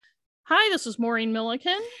Hi, this is Maureen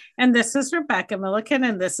Milliken. And this is Rebecca Milliken,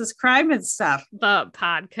 and this is Crime and Stuff, the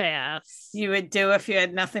podcast you would do if you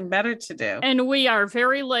had nothing better to do. And we are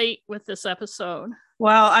very late with this episode.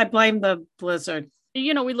 Well, I blame the blizzard.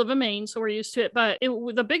 You know, we live in Maine, so we're used to it. But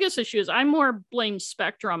the biggest issue is I more blame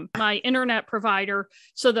Spectrum, my internet provider.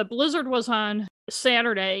 So the blizzard was on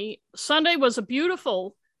Saturday. Sunday was a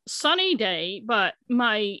beautiful sunny day, but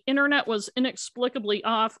my internet was inexplicably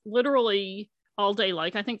off literally all day,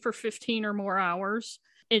 like I think for 15 or more hours.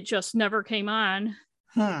 It just never came on.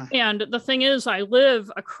 And the thing is, I live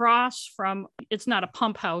across from, it's not a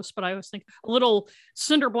pump house, but I was thinking a little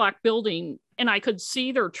cinder block building, and I could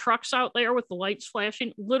see their trucks out there with the lights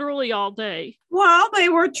flashing literally all day. Well, they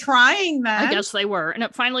were trying that. I guess they were. And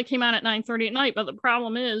it finally came on at 9:30 at night. But the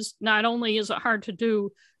problem is, not only is it hard to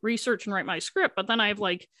do research and write my script, but then I have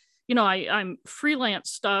I'm freelance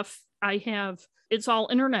stuff. It's all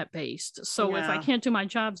internet based. So if I can't do my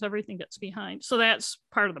jobs, everything gets behind. So that's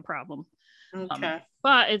part of the problem. Okay.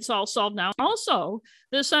 But it's all solved now. Also,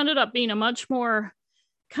 this ended up being a much more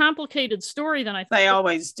complicated story than I thought. They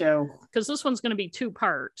always do. Because this one's going to be 2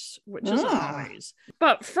 parts, which isn't always.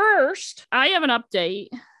 But first, I have an update.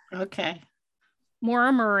 Okay.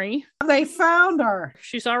 Maura Murray. They found her.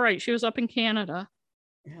 She's all right. She was up in Canada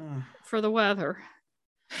for the weather.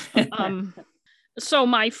 So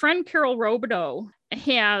my friend Carol Robideau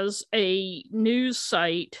has a news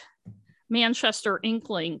site, Manchester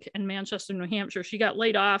Inklink in Manchester, New Hampshire. She got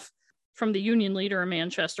laid off from the union leader in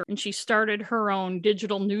Manchester, and she started her own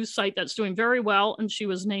digital news site that's doing very well. And she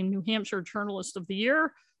was named New Hampshire Journalist of the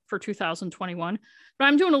Year for 2021. But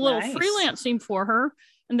I'm doing a little freelancing for her,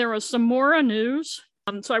 and there was some Maura news.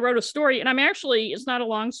 So I wrote a story, and it's not a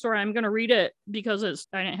long story. I'm going to read it because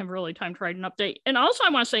I didn't have really time to write an update. And also I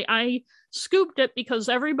want to say I scooped it because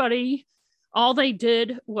all they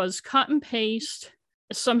did was cut and paste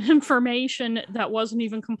some information that wasn't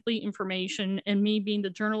even complete information, and me being the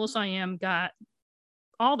journalist I am got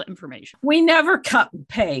all the information. We never cut and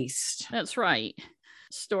paste. That's right.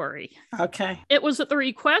 Story. Okay. It was at the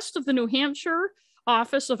request of the New Hampshire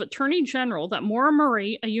Office of Attorney General that Maura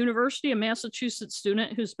Murray, a University of Massachusetts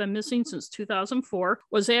student who's been missing since 2004,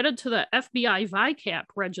 was added to the FBI VICAP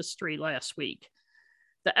registry last week.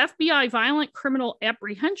 The FBI Violent Criminal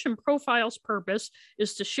Apprehension Profile's purpose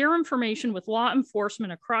is to share information with law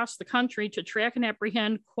enforcement across the country to track and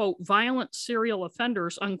apprehend, quote, violent serial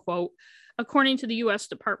offenders, unquote, according to the U.S.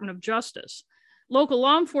 Department of Justice. Local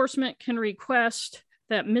law enforcement can request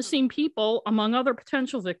that missing people, among other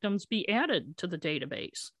potential victims, be added to the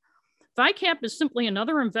database. VICAP is simply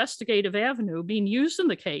another investigative avenue being used in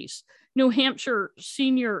the case, New Hampshire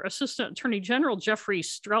Senior Assistant Attorney General Jeffrey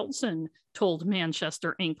Streltson told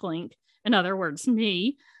Manchester Inklink, in other words,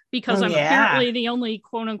 me, because I'm apparently the only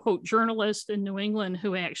quote-unquote journalist in New England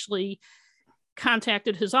who actually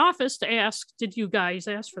contacted his office to ask, did you guys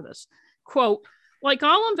ask for this? Quote, like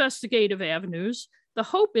all investigative avenues, the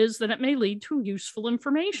hope is that it may lead to useful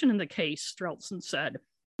information in the case, Streltson said.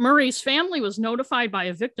 Murray's family was notified by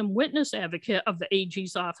a victim witness advocate of the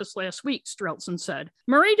AG's office last week, Streltson said.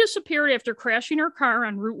 Murray disappeared after crashing her car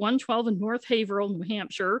on Route 112 in North Haverhill, New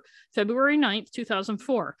Hampshire, February 9th,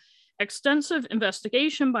 2004. Extensive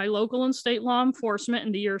investigation by local and state law enforcement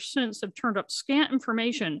in the years since have turned up scant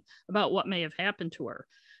information about what may have happened to her.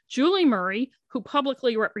 Julie Murray, who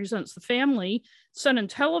publicly represents the family, said in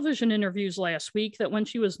television interviews last week that when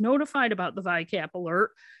she was notified about the VICAP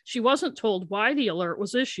alert, she wasn't told why the alert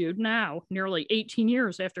was issued now, nearly 18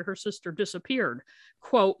 years after her sister disappeared.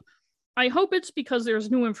 Quote, I hope it's because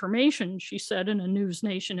there's new information, she said in a News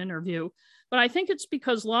Nation interview, but I think it's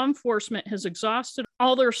because law enforcement has exhausted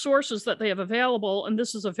all their sources that they have available, and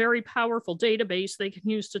this is a very powerful database they can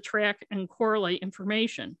use to track and correlate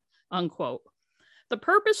information, unquote. The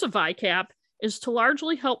purpose of VICAP is to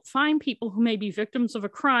largely help find people who may be victims of a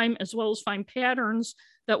crime, as well as find patterns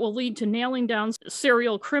that will lead to nailing down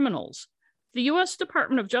serial criminals. The U.S.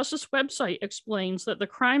 Department of Justice website explains that the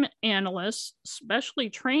crime analysts, specially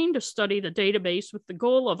trained to study the database with the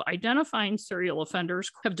goal of identifying serial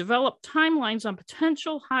offenders, have developed timelines on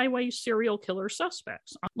potential highway serial killer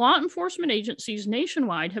suspects. Law enforcement agencies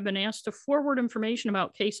nationwide have been asked to forward information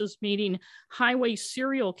about cases meeting highway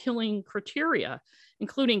serial killing criteria,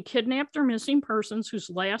 including kidnapped or missing persons whose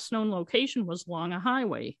last known location was along a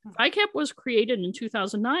highway. VICAP was created in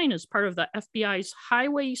 2009 as part of the FBI's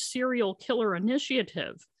Highway Serial Killer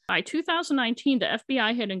Initiative. By 2019, the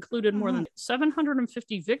FBI had included more than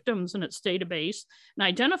 750 victims in its database and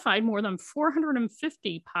identified more than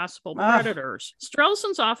 450 possible predators.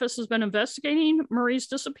 Strelson's office has been investigating Murray's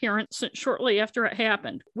disappearance since shortly after it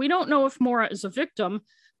happened. We don't know if Maura is a victim,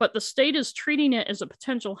 but the state is treating it as a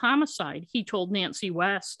potential homicide, he told Nancy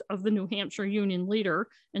West of the New Hampshire Union Leader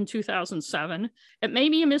in 2007. It may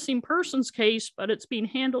be a missing persons case, but it's being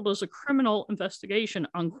handled as a criminal investigation,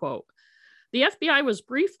 unquote. The FBI was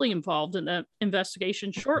briefly involved in the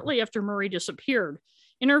investigation shortly after Murray disappeared,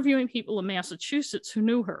 interviewing people in Massachusetts who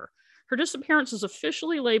knew her. Her disappearance is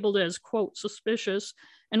officially labeled as, quote, suspicious,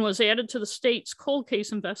 and was added to the state's cold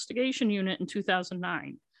case investigation unit in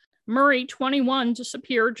 2009. Murray, 21,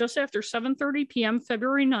 disappeared just after 7:30 p.m.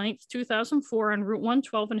 February 9th, 2004 on Route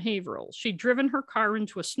 112 in Haverhill. She'd driven her car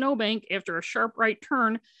into a snowbank after a sharp right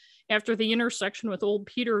turn after the intersection with Old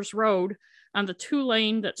Peters Road on the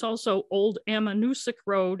two-lane that's also Old Ammonoosuc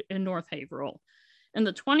Road in North Haverhill. In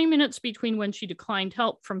the 20 minutes between when she declined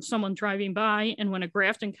help from someone driving by and when a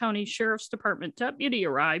Grafton County Sheriff's Department deputy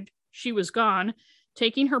arrived, she was gone,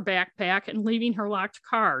 taking her backpack and leaving her locked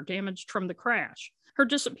car damaged from the crash. Her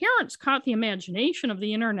disappearance caught the imagination of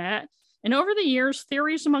the internet, and over the years,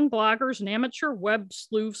 theories among bloggers and amateur web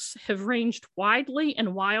sleuths have ranged widely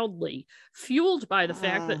and wildly, fueled by the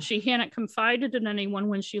fact that she hadn't confided in anyone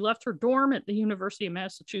when she left her dorm at the University of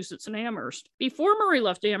Massachusetts in Amherst. Before Murray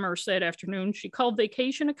left Amherst that afternoon, she called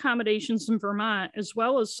vacation accommodations in Vermont, as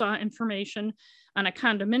well as sought information on a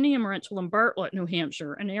condominium rental in Bartlett, New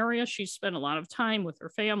Hampshire, an area she spent a lot of time with her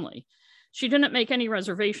family. She didn't make any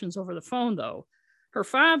reservations over the phone, though. Her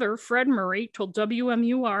father, Fred Murray, told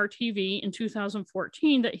WMUR-TV in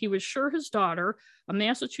 2014 that he was sure his daughter, a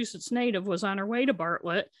Massachusetts native, was on her way to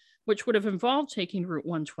Bartlett, which would have involved taking Route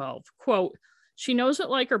 112. Quote, "She knows it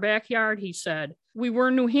like her backyard," he said. "We were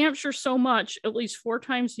in New Hampshire so much, at least 4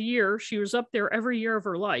 times a year. She was up there every year of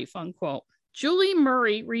her life," unquote. Julie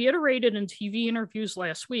Murray reiterated in TV interviews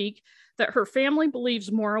last week that her family believes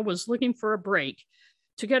Maura was looking for a break,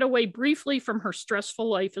 to get away briefly from her stressful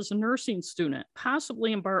life as a nursing student,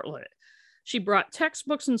 possibly in Bartlett. She brought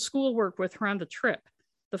textbooks and schoolwork with her on the trip.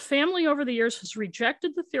 The family over the years has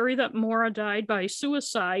rejected the theory that Maura died by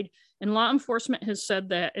suicide, and law enforcement has said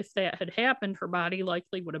that if that had happened, her body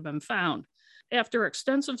likely would have been found. After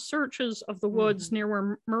extensive searches of the woods near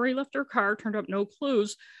where Murray left her car turned up no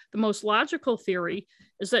clues, the most logical theory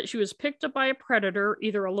is that she was picked up by a predator,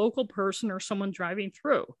 either a local person or someone driving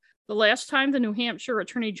through. The last time the New Hampshire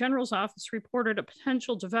Attorney General's office reported a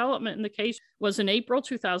potential development in the case was in April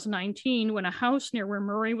 2019, when a house near where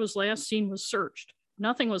Murray was last seen was searched.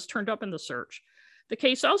 Nothing was turned up in the search. The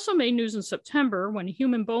case also made news in September when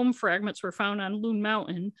human bone fragments were found on Loon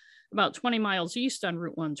Mountain, about 20 miles east on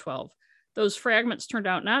Route 112. Those fragments turned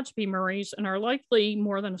out not to be Murray's and are likely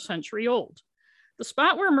more than a century old. The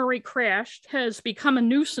spot where Murray crashed has become a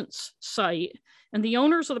nuisance site, and the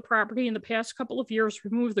owners of the property in the past couple of years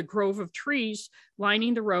removed the grove of trees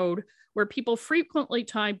lining the road, where people frequently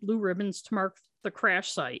tie blue ribbons to mark the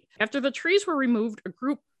crash site. After the trees were removed, a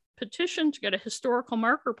group petitioned to get a historical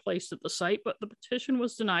marker placed at the site, but the petition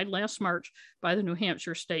was denied last March by the New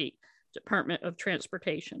Hampshire State Department of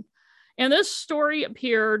Transportation. And this story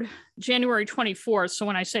appeared January 24th. So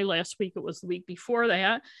when I say last week, it was the week before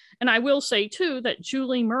that. And I will say, too, that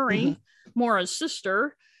Julie Murray, Maura's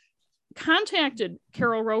sister, contacted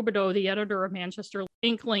Carol Robideau, the editor of Manchester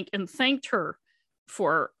Inklink, and thanked her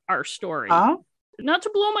for our story. Not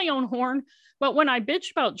to blow my own horn, but when I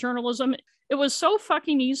bitched about journalism, it was so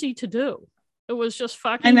fucking easy to do. It was just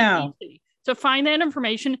fucking easy to find that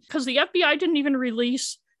information, because the FBI didn't even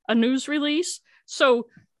release a news release. So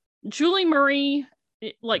Julie Murray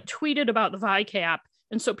tweeted about the VICAP.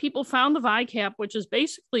 And so people found the VICAP, which is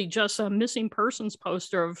basically just a missing persons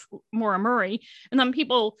poster of Maura Murray. And then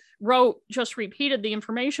people repeated the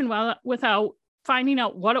information without finding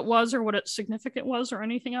out what it was or what its significance was or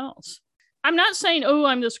anything else. I'm not saying, oh,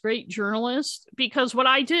 I'm this great journalist, because what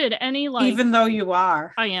I did, even though you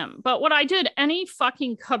are, I am. But what I did, any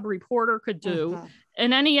fucking cub reporter could do.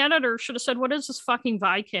 And any editor should have said, what is this fucking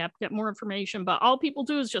VICAP? Get more information. But all people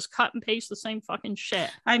do is just cut and paste the same fucking shit.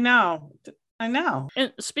 I know.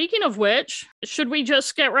 And speaking of which, should we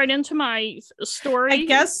just get right into my story? I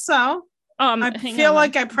guess so. I feel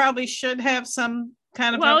like I probably should have some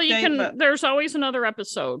kind of update. There's always another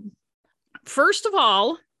episode. First of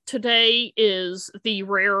all, today is the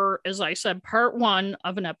rare, as I said, part 1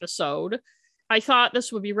 of an episode. I thought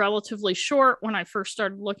this would be relatively short when I first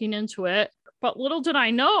started looking into it, but little did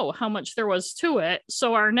I know how much there was to it.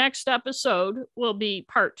 So our next episode will be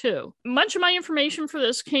part 2. Much of my information for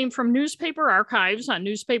this came from newspaper archives on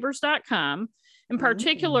newspapers.com. In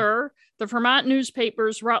particular, the Vermont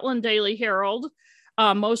newspapers, Rutland Daily Herald,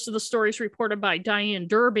 most of the stories reported by Diane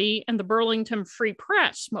Derby, and the Burlington Free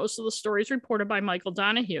Press, most of the stories reported by Michael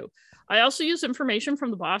Donahue. I also use information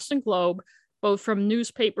from the Boston Globe, both from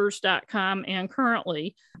newspapers.com and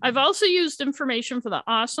currently. I've also used information for the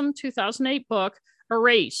awesome 2008 book,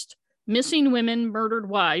 Erased, Missing Women, Murdered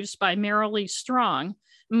Wives by Marilee Strong.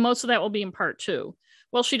 Most of that will be in part 2.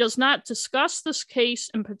 While she does not discuss this case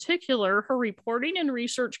in particular, her reporting and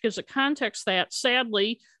research gives a context that,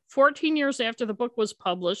 sadly, 14 years after the book was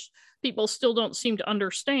published, people still don't seem to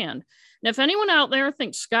understand. And if anyone out there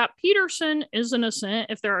thinks Scott Peterson is innocent,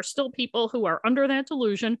 if there are still people who are under that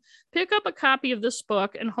delusion, pick up a copy of this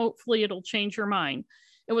book and hopefully it'll change your mind.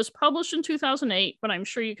 It was published in 2008, but I'm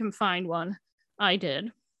sure you can find one. I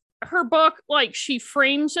did. Her book, she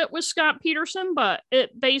frames it with Scott Peterson, but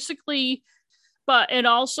it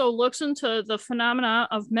also looks into the phenomena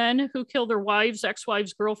of men who kill their wives,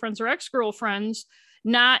 ex-wives, girlfriends, or ex-girlfriends,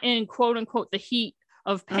 not in quote unquote the heat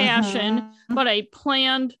of passion, but a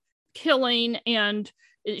planned killing. And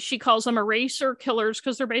she calls them eraser killers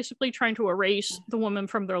because they're basically trying to erase the woman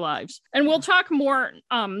from their lives. And we'll talk more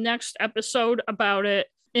next episode about it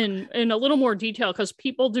in a little more detail because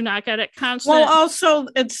people do not get it constantly. Well, also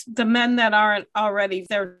it's the men that aren't already,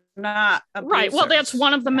 they're not abusers. Right. Well, that's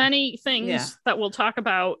one of the many things that we'll talk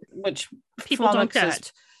about, which people don't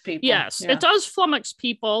get. People. Yes, it does flummox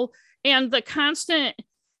people. And the constant,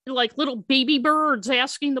 little baby birds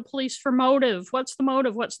asking the police for motive. What's the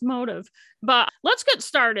motive? What's the motive? But let's get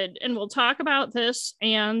started and we'll talk about this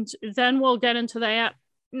and then we'll get into that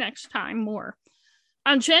next time more.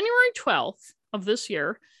 On January 12th of this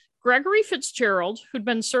year, Gregory Fitzgerald, who'd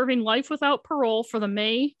been serving life without parole for the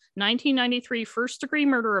May 1993 first-degree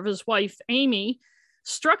murder of his wife, Amy,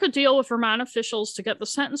 struck a deal with Vermont officials to get the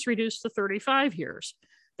sentence reduced to 35 years.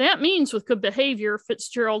 That means with good behavior,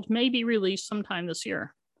 Fitzgerald may be released sometime this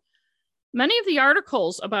year. Many of the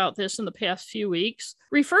articles about this in the past few weeks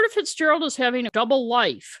refer to Fitzgerald as having a double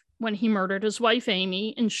life when he murdered his wife,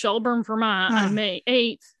 Amy, in Shelburne, Vermont on May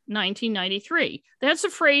 8th, 1993. That's a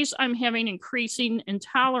phrase I'm having increasing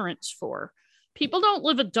intolerance for. People don't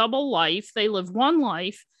live a double life. They live one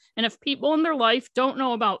life. And if people in their life don't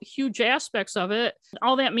know about huge aspects of it,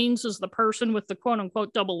 all that means is the person with the quote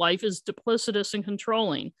unquote double life is duplicitous and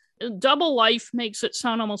controlling. Double life makes it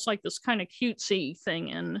sound almost like this kind of cutesy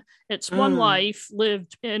thing. And it's one life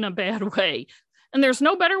lived in a bad way. And there's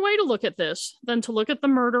no better way to look at this than to look at the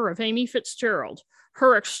murder of Amy Fitzgerald,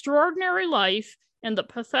 her extraordinary life and the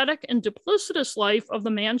pathetic and duplicitous life of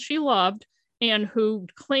the man she loved and who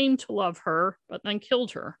claimed to love her, but then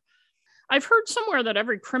killed her. I've heard somewhere that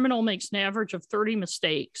every criminal makes an average of 30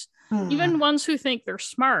 mistakes, even ones who think they're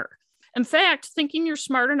smart. In fact, thinking you're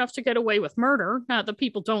smart enough to get away with murder, not that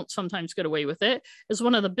people don't sometimes get away with it, is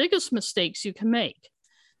one of the biggest mistakes you can make.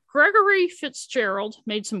 Gregory Fitzgerald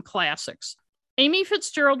made some classics. Amy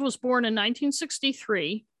Fitzgerald was born in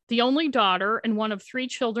 1963, the only daughter and one of 3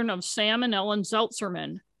 children of Sam and Ellen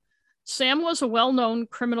Zeltzerman. Sam was a well-known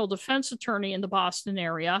criminal defense attorney in the Boston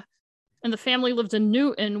area, and the family lived in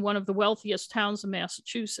Newton, one of the wealthiest towns in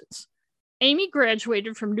Massachusetts. Amy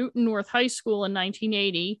graduated from Newton North High School in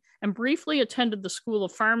 1980 and briefly attended the School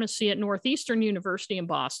of Pharmacy at Northeastern University in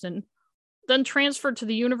Boston, then transferred to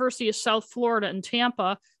the University of South Florida in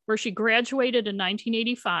Tampa, where she graduated in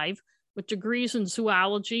 1985 with degrees in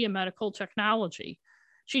zoology and medical technology.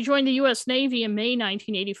 She joined the U.S. Navy in May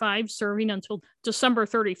 1985, serving until December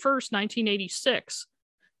 31st, 1986.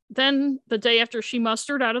 Then, the day after she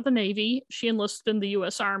mustered out of the Navy, she enlisted in the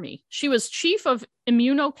U.S. Army. She was chief of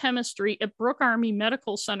immunochemistry at Brooke Army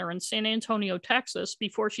Medical Center in San Antonio, Texas,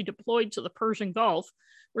 before she deployed to the Persian Gulf,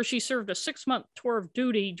 where she served a 6-month tour of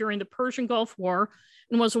duty during the Persian Gulf War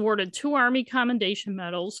and was awarded 2 Army Commendation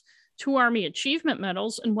Medals, 2 Army Achievement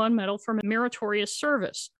Medals, and 1 medal for meritorious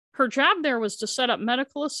service. Her job there was to set up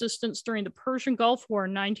medical assistance during the Persian Gulf War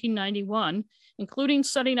in 1991, including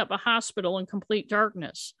setting up a hospital in complete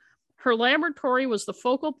darkness. Her laboratory was the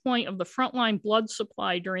focal point of the frontline blood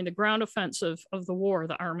supply during the ground offensive of the war,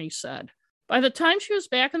 the Army said. By the time she was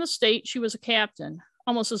back in the state, she was a captain.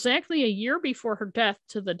 Almost exactly a year before her death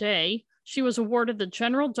to the day, she was awarded the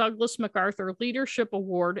General Douglas MacArthur Leadership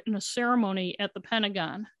Award in a ceremony at the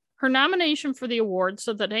Pentagon. Her nomination for the award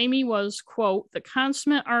said that Amy was, quote, the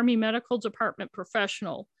consummate Army Medical Department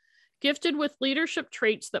professional, gifted with leadership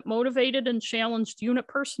traits that motivated and challenged unit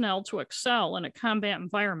personnel to excel in a combat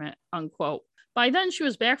environment, unquote. By then, she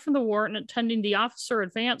was back from the war and attending the Officer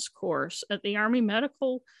Advanced course at the Army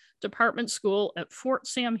Medical Department School at Fort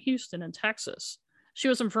Sam Houston in Texas. She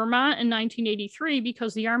was in Vermont in 1983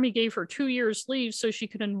 because the Army gave her 2 years leave so she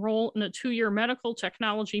could enroll in a 2-year medical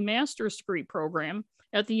technology master's degree program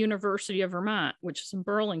at the University of Vermont, which is in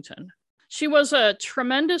Burlington. She was a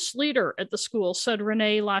tremendous leader at the school, said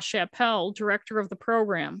Renee LaChapelle, director of the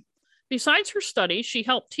program. Besides her studies, she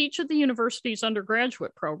helped teach at the university's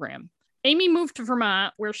undergraduate program. Amy moved to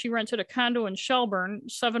Vermont, where she rented a condo in Shelburne,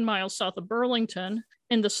 7 miles south of Burlington,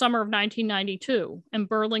 in the summer of 1992, and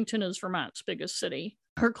Burlington is Vermont's biggest city.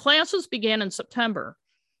 Her classes began in September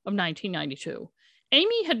of 1992.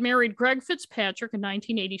 Amy had married Greg Fitzpatrick in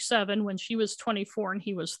 1987 when she was 24 and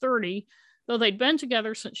he was 30, though they'd been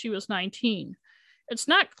together since she was 19. It's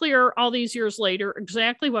not clear all these years later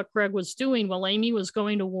exactly what Greg was doing while Amy was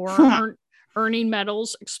going to war, earning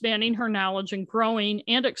medals, expanding her knowledge, and growing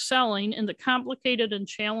and excelling in the complicated and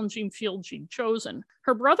challenging field she'd chosen.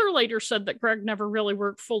 Her brother later said that Greg never really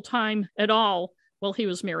worked full-time at all while he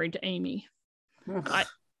was married to Amy.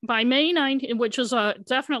 By May 9th, which is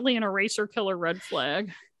definitely an eraser killer red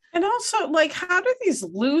flag. And also, like, how do these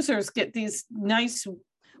losers get these nice,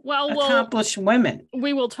 accomplished women?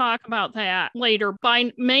 We will talk about that later.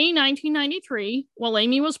 By May 1993, while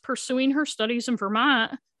Amy was pursuing her studies in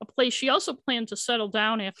Vermont, a place she also planned to settle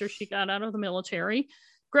down after she got out of the military,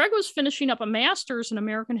 Greg was finishing up a master's in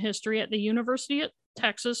American history at the University of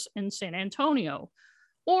Texas in San Antonio.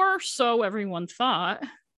 Or so everyone thought.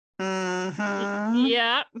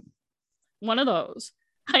 Yeah, one of those.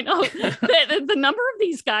 I know the number of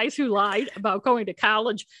these guys who lied about going to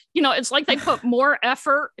college, it's like they put more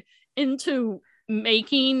effort into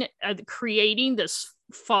creating this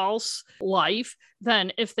false life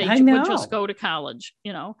than if they would just go to college.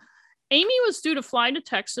 Amy was due to fly to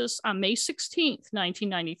Texas on May 16th,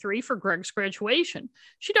 1993 for Greg's graduation.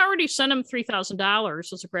 She'd already sent him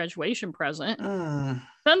 $3,000 as a graduation present.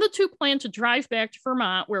 Then the two planned to drive back to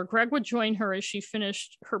Vermont, where Greg would join her as she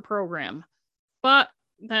finished her program. But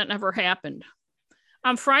that never happened.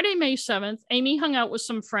 On Friday, May 7th, Amy hung out with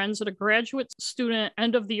some friends at a graduate student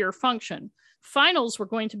end-of-the-year function. Finals were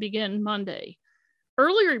going to begin Monday.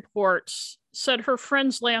 Early reports said her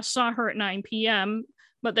friends last saw her at 9 p.m.,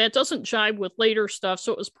 but that doesn't jibe with later stuff,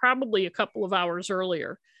 so it was probably a couple of hours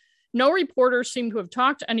earlier. No reporters seem to have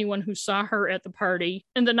talked to anyone who saw her at the party,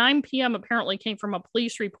 and the 9 p.m. apparently came from a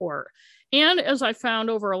police report. And as I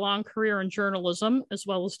found over a long career in journalism, as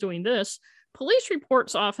well as doing this, police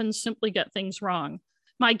reports often simply get things wrong.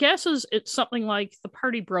 My guess is it's something like the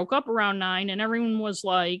party broke up around 9 and everyone was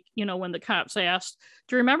like, when the cops asked,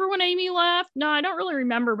 do you remember when Amy left? No, I don't really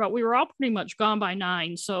remember, but we were all pretty much gone by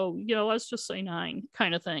 9. So, let's just say 9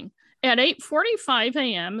 kind of thing. At 8:45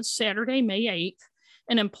 a.m., Saturday, May 8th,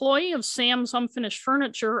 an employee of Sam's Unfinished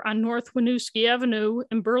Furniture on North Winooski Avenue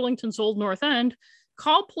in Burlington's Old North End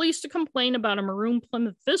called police to complain about a maroon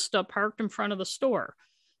Plymouth Vista parked in front of the store.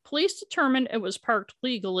 Police determined it was parked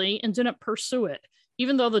legally and didn't pursue it,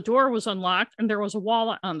 even though the door was unlocked and there was a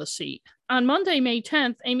wallet on the seat. On Monday, May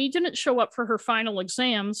 10th, Amy didn't show up for her final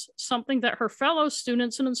exams, something that her fellow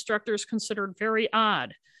students and instructors considered very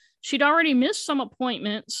odd. She'd already missed some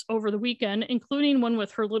appointments over the weekend, including one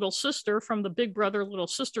with her little sister from the Big Brother Little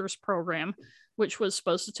Sisters program, which was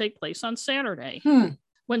supposed to take place on Saturday.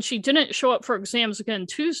 When she didn't show up for exams again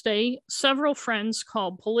Tuesday, several friends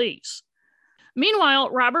called police.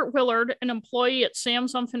 Meanwhile, Robert Willard, an employee at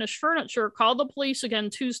Sam's Unfinished Furniture, called the police again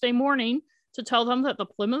Tuesday morning to tell them that the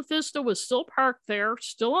Plymouth Vista was still parked there,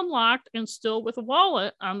 still unlocked, and still with a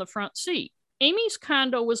wallet on the front seat. Amy's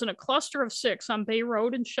condo was in a cluster of 6 on Bay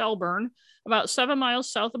Road in Shelburne, about 7 miles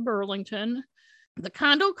south of Burlington. The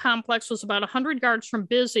condo complex was about 100 yards from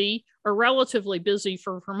busy, or relatively busy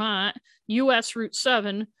for Vermont, US Route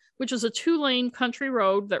 7, which is a 2-lane country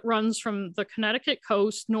road that runs from the Connecticut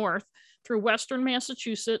coast north through western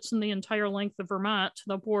Massachusetts and the entire length of Vermont to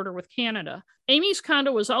the border with Canada. Amy's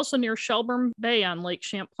condo was also near Shelburne Bay on Lake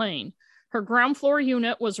Champlain. Her ground floor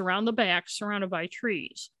unit was around the back, surrounded by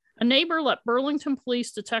trees. A neighbor let Burlington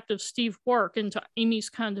Police Detective Steve Wark into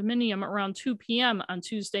Amy's condominium around 2 p.m. on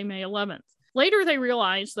Tuesday, May 11th. Later, they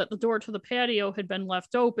realized that the door to the patio had been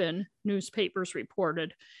left open, newspapers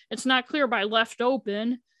reported. It's not clear by left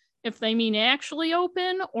open if they mean actually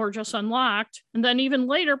open or just unlocked. And then even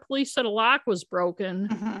later, police said a lock was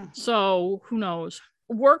broken. So who knows?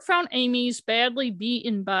 Work found Amy's badly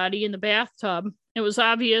beaten body in the bathtub. It was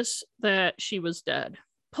obvious that she was dead.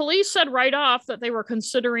 Police said right off that they were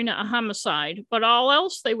considering it a homicide, but all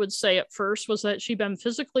else they would say at first was that she'd been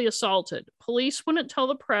physically assaulted. Police wouldn't tell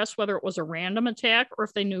the press whether it was a random attack or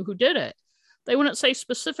if they knew who did it. They wouldn't say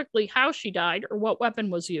specifically how she died or what weapon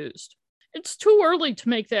was used. It's too early to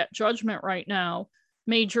make that judgment right now,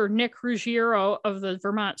 Major Nick Ruggiero of the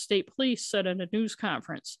Vermont State Police said at a news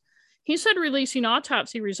conference. He said releasing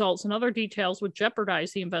autopsy results and other details would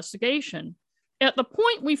jeopardize the investigation. At the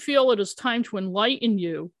point we feel it is time to enlighten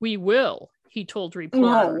you, we will, he told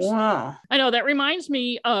reporters. Oh, wow. I know, that reminds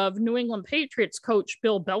me of New England Patriots coach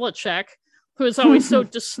Bill Belichick who is always so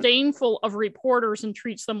disdainful of reporters and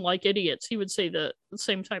treats them like idiots. He would say the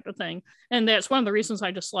same type of thing. And that's one of the reasons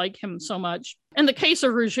I dislike him so much. In the case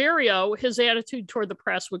of Ruggiero, his attitude toward the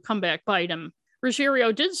press would come back bite him.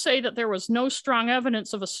 Ruggiero did say that there was no strong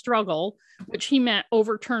evidence of a struggle, which he meant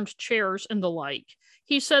overturned chairs and the like.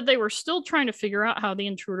 He said they were still trying to figure out how the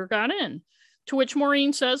intruder got in. To which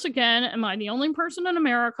Maureen says again, am I the only person in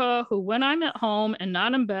America who, when I'm at home and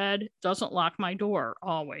not in bed, doesn't lock my door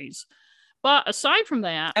always? But aside from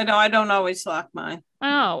that... I know, I don't always lock mine.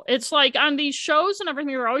 Oh, it's like on these shows and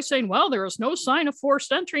everything, they're always saying, well, there is no sign of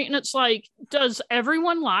forced entry. And it's like, does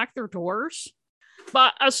everyone lock their doors?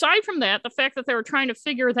 But aside from that, the fact that they were trying to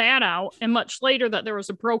figure that out, and much later that there was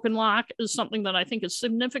a broken lock, is something that I think is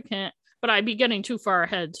significant. But I'd be getting too far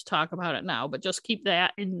ahead to talk about it now. But just keep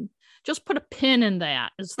that and just put a pin in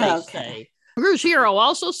that, as they say. Ruggiero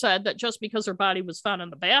also said that just because her body was found in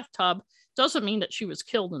the bathtub doesn't mean that she was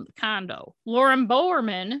killed in the condo. Lauren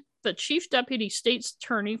Bowerman, the chief deputy state's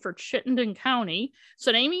attorney for Chittenden County,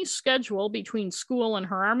 said Amy's schedule between school and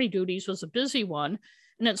her Army duties was a busy one,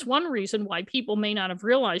 and it's one reason why people may not have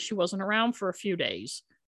realized she wasn't around for a few days.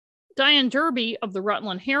 Diane Derby of the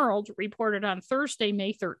Rutland Herald reported on Thursday,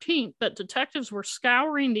 May 13th, that detectives were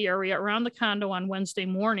scouring the area around the condo on Wednesday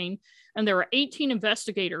morning, and there were 18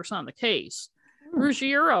 investigators on the case.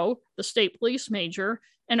 Ruggiero, the state police major,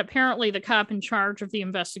 and apparently the cop in charge of the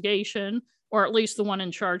investigation, or at least the one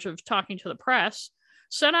in charge of talking to the press,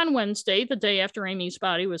 said on Wednesday, the day after Amy's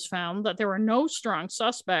body was found, that there were no strong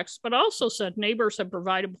suspects, but also said neighbors had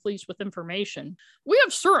provided police with information. We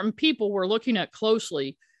have certain people we're looking at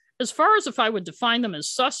closely. As far as if I would define them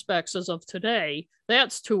as suspects as of today,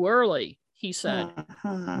 that's too early, he said.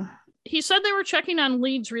 He said they were checking on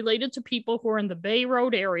leads related to people who were in the Bay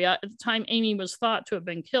Road area at the time Amy was thought to have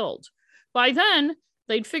been killed. By then,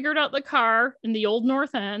 they'd figured out the car in the Old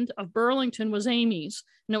North End of Burlington was Amy's,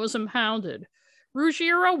 and it was impounded.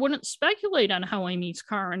 Ruggiero wouldn't speculate on how Amy's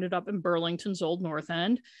car ended up in Burlington's Old North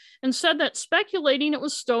End, and said that speculating it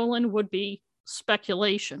was stolen would be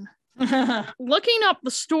speculation. Looking up the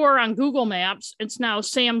store on Google Maps, it's now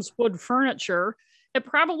Sam's Wood Furniture. It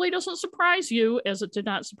probably doesn't surprise you, as it did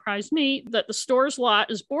not surprise me, that the store's lot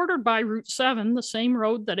is bordered by Route 7, the same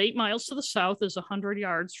road that 8 miles to the south is 100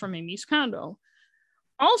 yards from Amy's condo.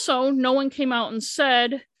 Also, no one came out and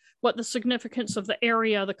said what the significance of the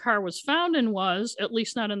area the car was found in was, at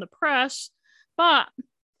least not in the press, but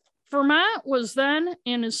Vermont was then,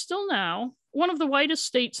 and is still now, one of the whitest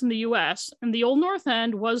states in the U.S., and the Old North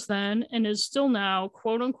End was then, and is still now,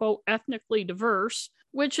 quote-unquote, ethnically diverse,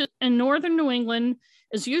 which in northern New England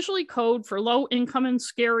is usually code for low-income and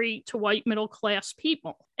scary to white middle-class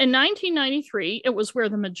people. In 1993, it was where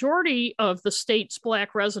the majority of the state's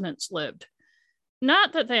Black residents lived.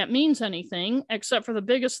 Not that that means anything, except for the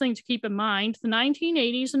biggest thing to keep in mind, the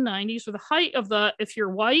 1980s and 90s were the height of the if you're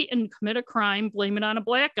white and commit a crime, blame it on a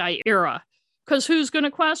black guy era. Because who's going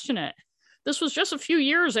to question it? This was just a few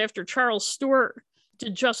years after Charles Stuart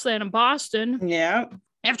did just that in Boston. Yeah.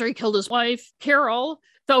 After he killed his wife, Carol,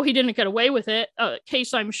 though he didn't get away with it, a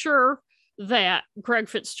case I'm sure that Greg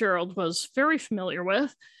Fitzgerald was very familiar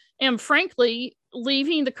with. And frankly,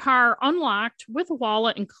 leaving the car unlocked with a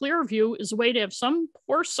wallet in clear view is a way to have some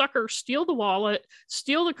poor sucker steal the wallet,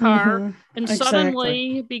 steal the car, and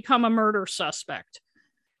suddenly become a murder suspect.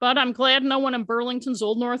 But I'm glad no one in Burlington's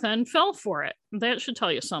Old North End fell for it. That should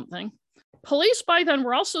tell you something. Police by then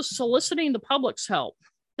were also soliciting the public's help.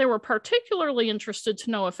 They were particularly interested to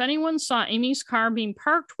know if anyone saw Amy's car being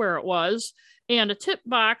parked where it was, and a tip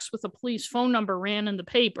box with a police phone number ran in the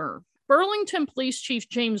paper. Burlington Police Chief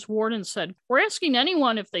James Warden said, "We're asking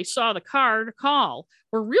anyone if they saw the car to call.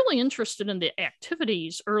 We're really interested in the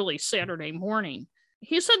activities early Saturday morning."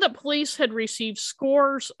 He said that police had received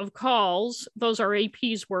scores of calls. Those are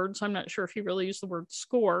AP's words. I'm not sure if he really used the word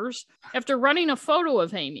scores, after running a photo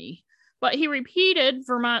of Amy. But he repeated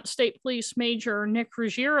Vermont State Police Major Nick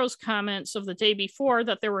Ruggiero's comments of the day before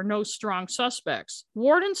that there were no strong suspects.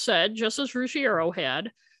 Warden said, just as Ruggiero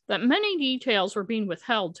had, that many details were being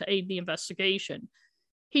withheld to aid the investigation.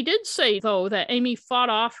 He did say, though, that Amy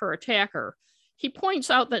fought off her attacker. He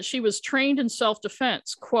points out that she was trained in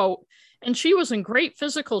self-defense, quote, and she was in great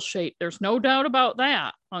physical shape. There's no doubt about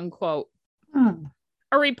that, unquote.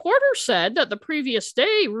 A reporter said that the previous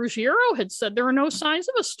day, Ruggiero had said there were no signs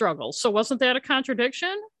of a struggle. So wasn't that a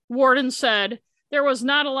contradiction? Warden said there was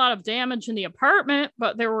not a lot of damage in the apartment,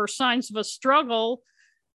 but there were signs of a struggle.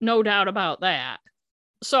 No doubt about that.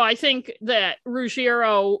 So I think that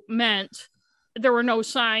Ruggiero meant there were no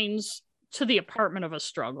signs to the apartment of a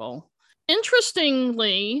struggle.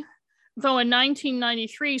 Interestingly, Though in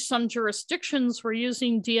 1993, some jurisdictions were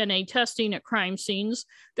using DNA testing at crime scenes,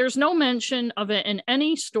 there's no mention of it in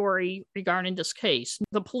any story regarding this case.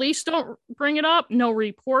 The police don't bring it up. No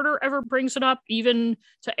reporter ever brings it up, even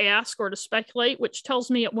to ask or to speculate, which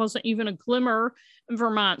tells me it wasn't even a glimmer in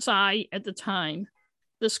Vermont's eye at the time.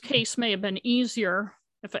 This case may have been easier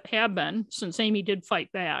if it had been, since Amy did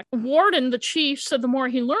fight back. Warden, the chief, said the more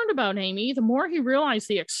he learned about Amy, the more he realized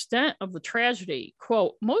the extent of the tragedy.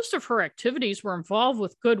 Quote, most of her activities were involved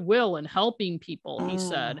with goodwill and helping people, he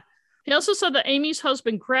said. He also said that Amy's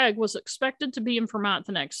husband, Greg, was expected to be in Vermont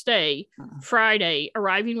the next day, Friday,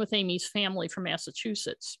 arriving with Amy's family from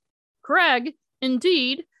Massachusetts. Greg,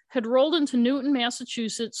 indeed, had rolled into Newton,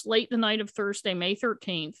 Massachusetts late the night of Thursday, May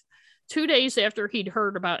 13th, 2 days after he'd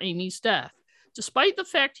heard about Amy's death. Despite the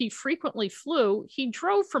fact he frequently flew, he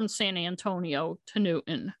drove from San Antonio to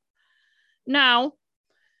Newton. Now,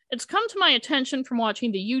 it's come to my attention from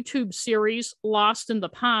watching the YouTube series Lost in the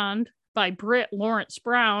Pond by Britt Lawrence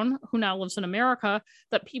Brown, who now lives in America,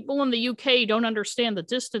 that people in the UK don't understand the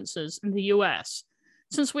distances in the US.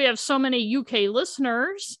 Since we have so many UK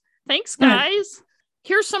listeners, thanks guys.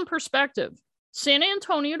 Here's some perspective. San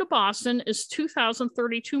Antonio to Boston is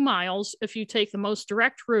 2,032 miles if you take the most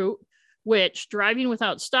direct route, which, driving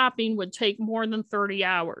without stopping, would take more than 30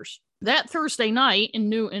 hours. That Thursday night in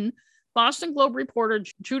Newton, Boston Globe reporter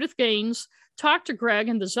Judith Gaines talked to Greg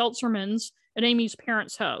and the Zeltzermans at Amy's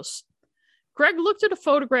parents' house. Greg looked at a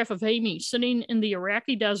photograph of Amy sitting in the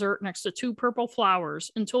Iraqi desert next to 2 purple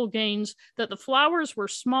flowers and told Gaines that the flowers were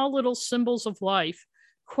small little symbols of life.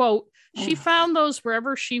 Quote, she found those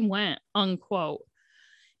wherever she went, unquote.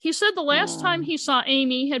 He said the last time he saw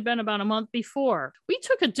Amy had been about a month before. We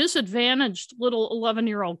took a disadvantaged little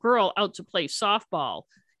 11-year-old girl out to play softball,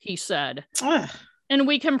 he said. And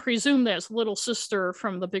we can presume that's little sister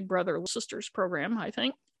from the Big Brother Little Sisters program, I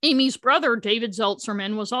think. Amy's brother, David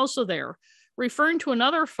Zeltzerman, was also there. Referring to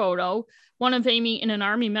another photo, one of Amy in an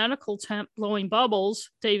army medical tent blowing bubbles,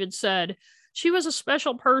 David said, she was a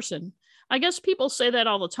special person. I guess people say that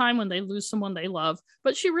all the time when they lose someone they love,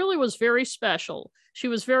 but she really was very special. She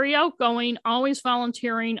was very outgoing, always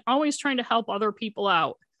volunteering, always trying to help other people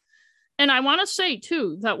out. And I want to say,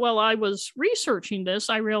 too, that while I was researching this,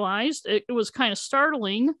 I realized it was kind of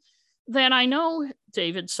startling that I know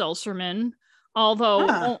David Zeltzerman,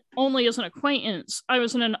 although only as an acquaintance. I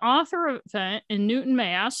was in an author event in Newton,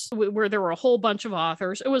 Mass, where there were a whole bunch of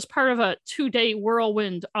authors. It was part of a 2-day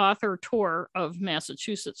whirlwind author tour of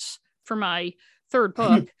Massachusetts for my third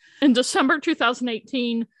book in December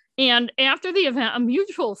 2018. And after the event, a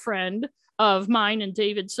mutual friend of mine and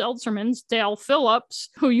David Zeltzerman's, Dale Phillips,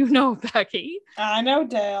 who you know, Becky. I know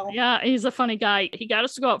Dale. Yeah, he's a funny guy. He got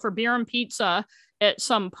us to go out for beer and pizza at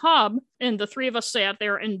some pub, and the 3 of us sat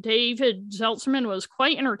there, and David Zeltzerman was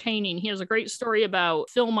quite entertaining. He has a great story about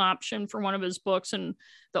film option for one of his books and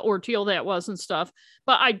the ordeal that was and stuff.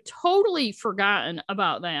 But I'd totally forgotten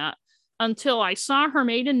about that until I saw her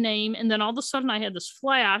maiden name, and then all of a sudden I had this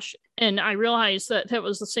flash, and I realized that that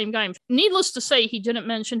was the same guy. Needless to say, he didn't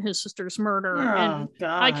mention his sister's murder, and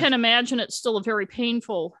God. I can imagine it's still a very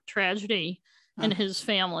painful tragedy in his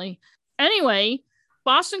family. Anyway,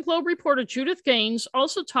 Boston Globe reporter Judith Gaines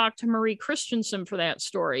also talked to Marie Christensen for that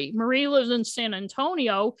story. Marie lives in San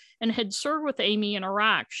Antonio and had served with Amy in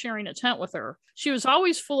Iraq, sharing a tent with her. She was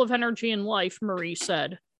always full of energy and life, Marie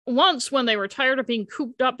said. Once, when they were tired of being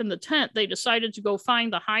cooped up in the tent, they decided to go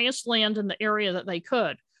find the highest land in the area that they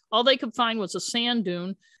could. All they could find was a sand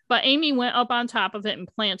dune, but Amy went up on top of it and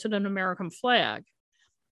planted an American flag.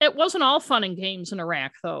 It wasn't all fun and games in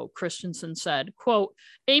Iraq, though, Christensen said. Quote,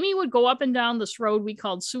 Amy would go up and down this road we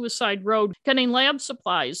called Suicide Road, getting lab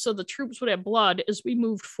supplies so the troops would have blood as we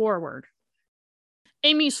moved forward.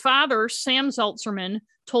 Amy's father, Sam Zeltzerman,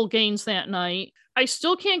 told Gaines that night, I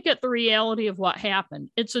still can't get the reality of what happened.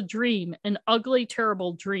 It's a dream, an ugly,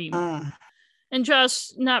 terrible dream. And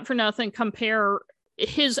just, not for nothing, compare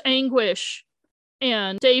his anguish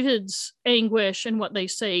and David's anguish and what they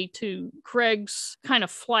say to Greg's kind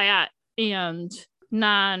of flat and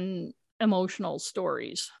non-emotional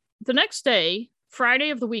stories. The next day, Friday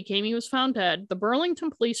of the week Amy was found dead, the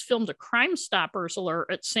Burlington police filmed a Crime Stoppers alert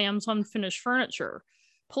at Sam's Unfinished Furniture.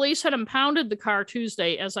 Police had impounded the car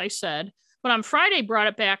Tuesday, as I said, but on Friday brought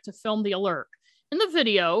it back to film the alert. In the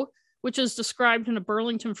video, which is described in a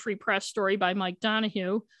Burlington Free Press story by Mike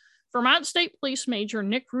Donahue, Vermont State Police Major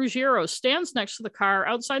Nick Ruggiero stands next to the car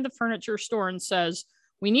outside the furniture store and says,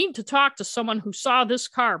 we need to talk to someone who saw this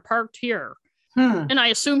car parked here. And I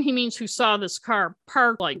assume he means who saw this car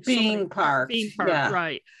parked, like being parked. Yeah.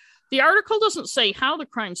 Right. The article doesn't say how the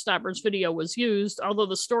Crime Stoppers video was used, although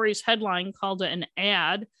the story's headline called it an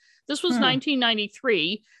ad. This was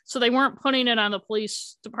 1993, so they weren't putting it on the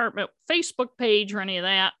police department Facebook page or any of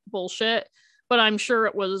that bullshit. But I'm sure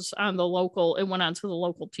it was on it went on to the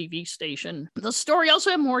local TV station. The story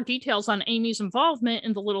also had more details on Amy's involvement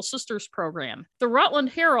in the Little Sisters program. The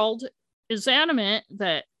Rutland Herald is adamant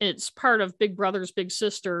that it's part of Big Brothers Big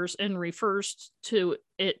Sisters and refers to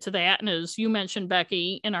that. And as you mentioned,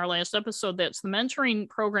 Becky, in our last episode, that's the mentoring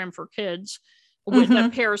program for kids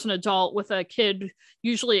that pairs an adult with a kid,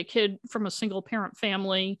 usually a kid from a single parent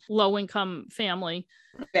family, low income family.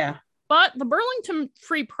 Yeah. But the Burlington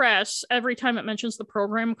Free Press, every time it mentions the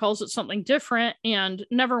program, calls it something different and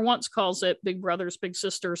never once calls it Big Brothers Big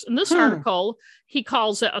Sisters. In this article, he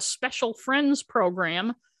calls it a Special Friends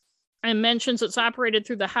program and mentions it's operated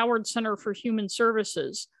through the Howard Center for Human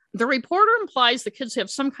Services. The reporter implies the kids have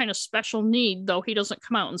some kind of special need, though he doesn't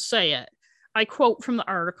come out and say it. I quote from the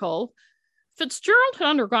article, Fitzgerald had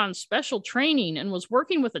undergone special training and was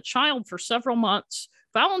working with a child for several months.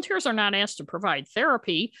 Volunteers are not asked to provide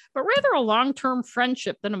therapy, but rather a long-term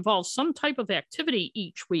friendship that involves some type of activity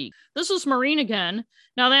each week. This is Maureen again.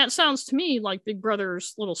 Now that sounds to me like Big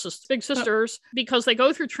Brothers, Big Sisters, because they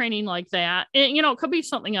go through training like that. And, it could be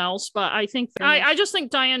something else, but I think I just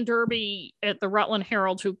think Diane Derby at the Rutland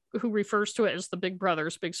Herald, who refers to it as the Big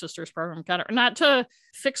Brothers Big Sisters program, got it. Not to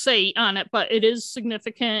fixate on it, but it is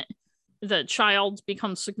significant. The child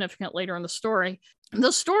becomes significant later in the story.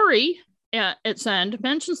 The story at its end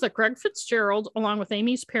mentions that Greg Fitzgerald, along with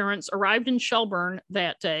Amy's parents, arrived in Shelburne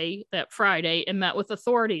that Friday, and met with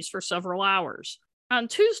authorities for several hours. On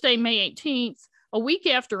Tuesday, May 18th, a week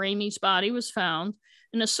after Amy's body was found,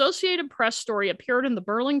 an Associated Press story appeared in the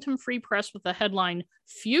Burlington Free Press with the headline,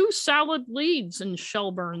 "Few Solid Leads in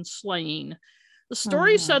Shelburne Slaying." The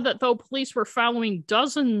story said that though police were following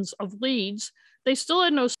dozens of leads, they still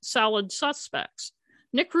had no solid suspects.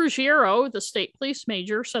 Nick Ruggiero, the state police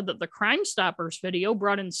major, said that the Crime Stoppers video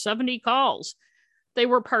brought in 70 calls. They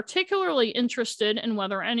were particularly interested in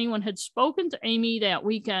whether anyone had spoken to Amy that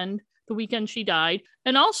weekend, the weekend she died,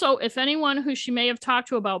 and also if anyone who she may have talked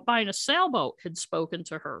to about buying a sailboat had spoken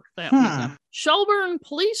to her that weekend. Shelburne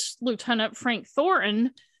Police Lieutenant Frank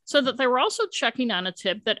Thornton said that they were also checking on a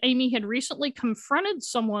tip that Amy had recently confronted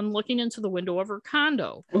someone looking into the window of her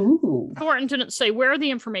condo. Ooh. Thornton didn't say where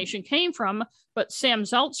the information came from, but Sam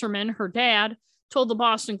Zeltzerman, her dad, told the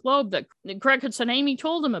Boston Globe that Greg had said Amy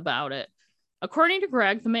told him about it. According to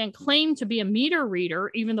Greg, the man claimed to be a meter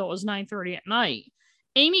reader, even though it was 9:30 at night.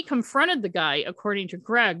 Amy confronted the guy, according to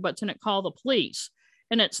Greg, but didn't call the police.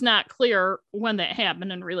 And it's not clear when that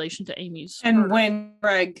happened in relation to Amy's And murder. When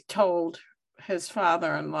Greg told his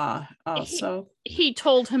father-in-law also? He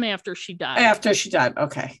told him after she died. After she died,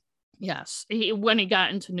 okay. Yes, when he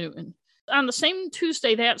got into Newton. On the same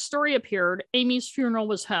Tuesday that story appeared, Amy's funeral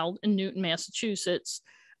was held in Newton, Massachusetts,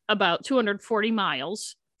 about 240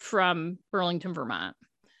 miles from Burlington, Vermont.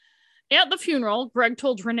 At the funeral, Greg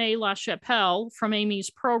told Renee LaChapelle from Amy's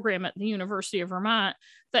program at the University of Vermont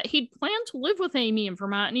that he'd planned to live with Amy in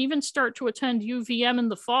Vermont and even start to attend UVM in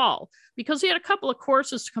the fall because he had a couple of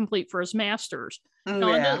courses to complete for his master's.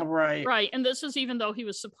 Right. Right. And this is even though he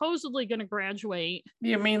was supposedly going to graduate.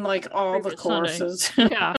 You mean like all the courses?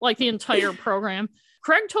 Yeah, like the entire program.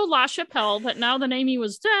 Craig told LaChapelle that now that Amy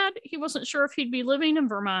was dead, he wasn't sure if he'd be living in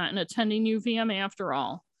Vermont and attending UVM after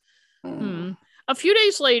all. A few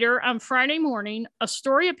days later, on Friday morning, a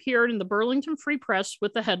story appeared in the Burlington Free Press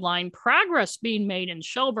with the headline, "Progress Being Made in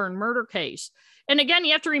Shelburne Murder Case." And again,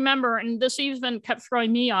 you have to remember, and this even kept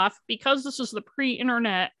throwing me off, because this is the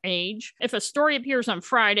pre-internet age, if a story appears on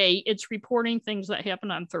Friday, it's reporting things that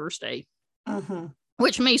happened on Thursday.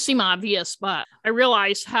 Which may seem obvious, but I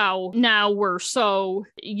realize how now we're so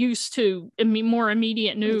used to more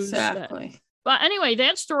immediate news. Exactly. But anyway,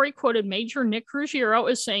 that story quoted Major Nick Ruggiero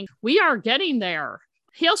as saying, "We are getting there."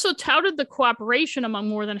 He also touted the cooperation among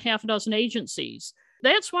more than half a dozen agencies.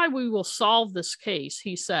 "That's why we will solve this case,"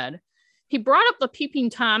 he said. He brought up the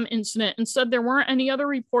Peeping Tom incident and said there weren't any other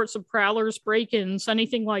reports of prowlers, break-ins,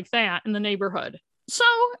 anything like that in the neighborhood. So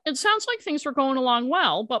it sounds like things were going along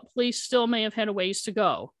well, but police still may have had a ways to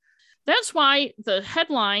go. That's why the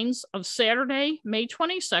headlines of Saturday, May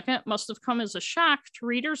 22nd, must have come as a shock to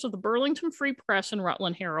readers of the Burlington Free Press and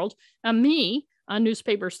Rutland Herald and me on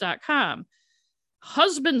newspapers.com.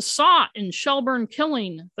 "Husband sought in Shelburne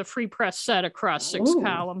killing," the Free Press said across 6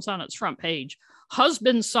 columns on its front page.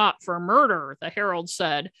 "Husband sought for murder," the Herald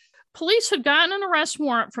said. Police had gotten an arrest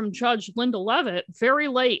warrant from Judge Linda Levitt very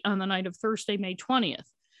late on the night of Thursday, May 20th.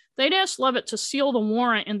 They'd asked Levitt to seal the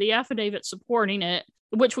warrant and the affidavit supporting it,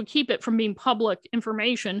 which would keep it from being public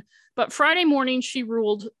information, but Friday morning she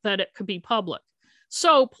ruled that it could be public.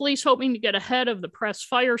 So police, hoping to get ahead of the press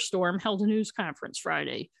firestorm, held a news conference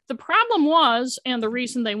Friday. The problem was, and the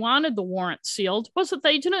reason they wanted the warrant sealed, was that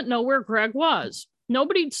they didn't know where Greg was.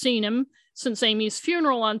 Nobody'd seen him since Amy's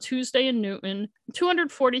funeral on Tuesday in Newton,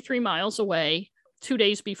 243 miles away, 2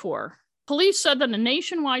 days before. Police said that a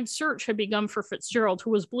nationwide search had begun for Fitzgerald,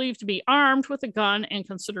 who was believed to be armed with a gun and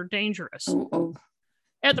considered dangerous.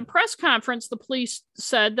 At the press conference, the police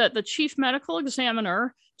said that the chief medical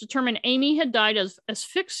examiner determined Amy had died of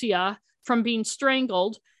asphyxia from being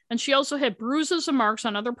strangled, and she also had bruises and marks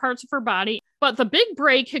on other parts of her body. But the big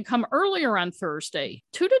break had come earlier on Thursday.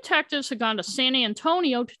 2 detectives had gone to San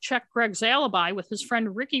Antonio to check Greg's alibi with his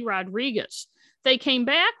friend Ricky Rodriguez. They came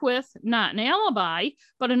back with not an alibi,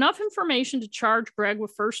 but enough information to charge Greg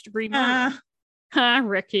with first-degree murder.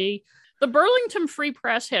 Ricky. The Burlington Free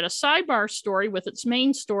Press had a sidebar story with its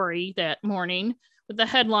main story that morning with the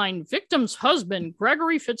headline, "Victim's Husband,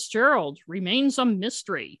 Gregory Fitzgerald, Remains a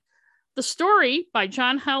Mystery." The story by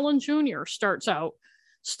John Howland Jr. starts out,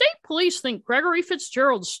 "State police think Gregory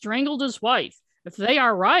Fitzgerald strangled his wife. If they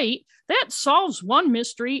are right, that solves one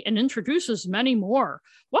mystery and introduces many more.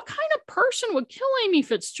 What kind of person would kill Amy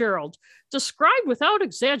Fitzgerald? Described without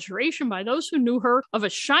exaggeration by those who knew her of a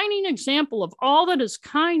shining example of all that is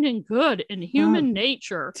kind and good in human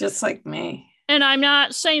nature." Just like me. And I'm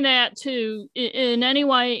not saying that to in any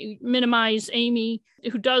way minimize Amy,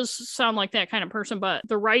 who does sound like that kind of person, but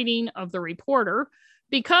the writing of the reporter,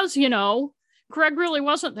 because, Greg really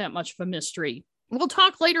wasn't that much of a mystery. We'll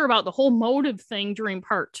talk later about the whole motive thing during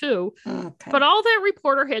part 2. Okay. But all that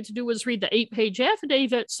reporter had to do was read the 8-page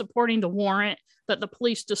affidavit supporting the warrant that the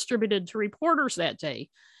police distributed to reporters that day.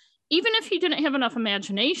 Even if he didn't have enough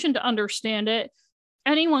imagination to understand it,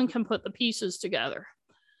 anyone can put the pieces together.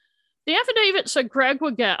 The affidavit said Greg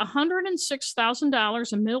would get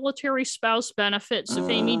 $106,000 in military spouse benefits if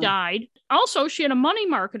Amy died. Also, she had a money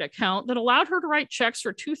market account that allowed her to write checks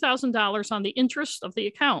for $2,000 on the interest of the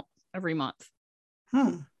account every month.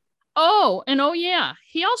 Yeah,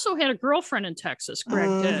 he also had a girlfriend in Texas,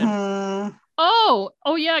 Greg did.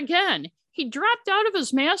 Again, he dropped out of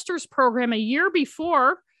his master's program a year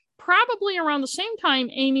before, probably around the same time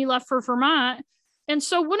Amy left for Vermont, and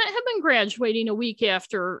so wouldn't have been graduating a week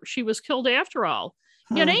after she was killed after all.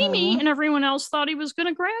 Yet Amy and everyone else thought he was going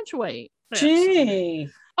to graduate. Gee.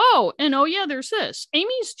 There's this.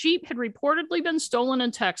 Amy's Jeep had reportedly been stolen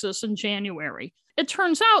in Texas in January. It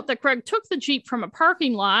turns out that Greg took the Jeep from a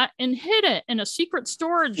parking lot and hid it in a secret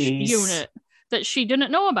storage unit that she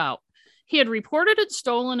didn't know about. He had reported it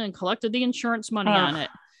stolen and collected the insurance money on it.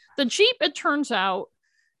 The Jeep, it turns out,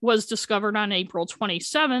 was discovered on April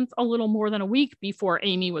 27th, a little more than a week before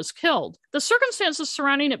Amy was killed. The circumstances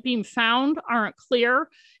surrounding it being found aren't clear,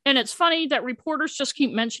 and it's funny that reporters just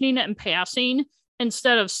keep mentioning it in passing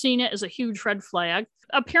instead of seeing it as a huge red flag.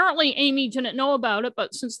 Apparently, Amy didn't know about it,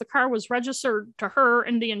 but since the car was registered to her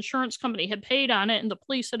and the insurance company had paid on it and the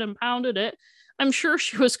police had impounded it, I'm sure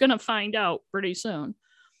she was going to find out pretty soon.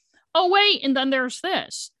 And then there's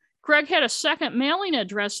this. Greg had a second mailing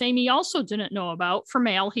address Amy also didn't know about for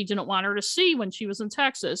mail he didn't want her to see when she was in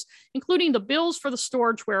Texas, including the bills for the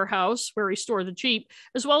storage warehouse where he stored the Jeep,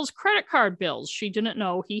 as well as credit card bills she didn't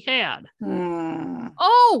know he had.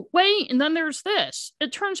 And then there's this.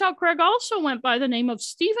 It turns out Greg also went by the name of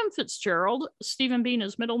Stephen Fitzgerald, Stephen being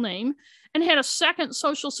his middle name, and had a second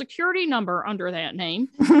social security number under that name,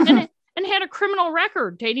 and had a criminal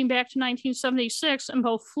record dating back to 1976 in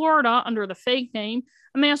both Florida under the fake name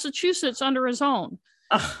and Massachusetts under his own.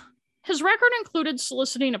 His record included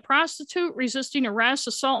soliciting a prostitute, resisting arrest,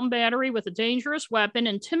 assault and battery with a dangerous weapon,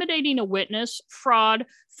 intimidating a witness, fraud,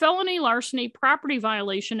 felony larceny, property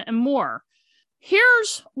violation, and more.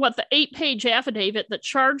 Here's what the 8-page affidavit that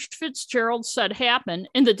charged Fitzgerald said happened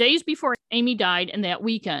in the days before Amy died and that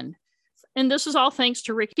weekend. And this is all thanks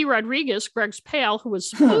to Ricky Rodriguez, Greg's pal, who was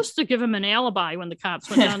supposed to give him an alibi when the cops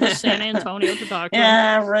went down to San Antonio to talk to him.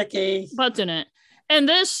 Yeah, Ricky. But didn't. And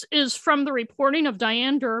this is from the reporting of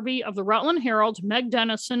Diane Derby of the Rutland Herald, Meg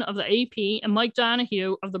Dennison of the AP, and Mike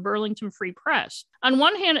Donahue of the Burlington Free Press. On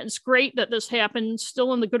one hand, it's great that this happened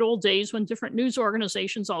still in the good old days when different news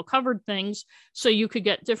organizations all covered things so you could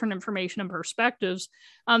get different information and perspectives.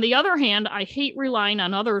 On the other hand, I hate relying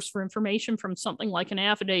on others for information from something like an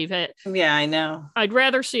affidavit. Yeah, I know. I'd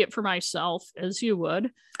rather see it for myself, as you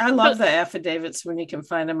would. I love the affidavits when you can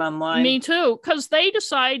find them online. Me too, because they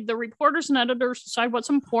decide, the reporters and editors decide what's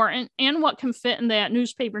important and what can fit in that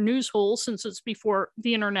newspaper news hole since it's before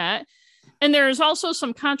the internet. And there's also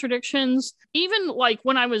some contradictions, even like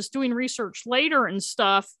when I was doing research later and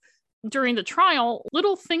stuff during the trial,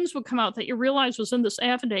 little things would come out that you realize was in this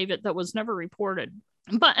affidavit that was never reported.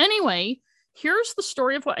 But anyway, Here's the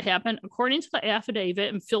story of what happened according to the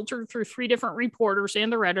affidavit and filtered through 3 different reporters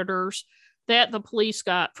and their editors that the police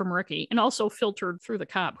got from Ricky, and also filtered through the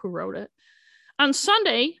cop who wrote it. On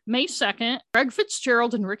Sunday, May 2nd, Greg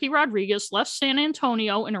Fitzgerald and Ricky Rodriguez left San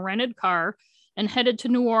Antonio in a rented car and headed to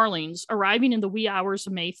New Orleans, arriving in the wee hours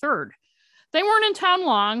of May 3rd. They weren't in town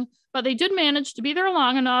long, but they did manage to be there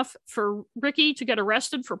long enough for Ricky to get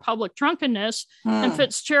arrested for public drunkenness, and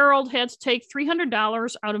Fitzgerald had to take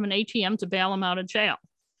 $300 out of an ATM to bail him out of jail.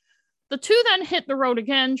 The two then hit the road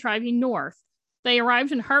again, driving north. They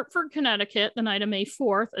arrived in Hartford, Connecticut, the night of May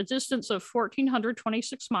 4th, a distance of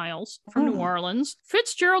 1,426 miles from New Orleans.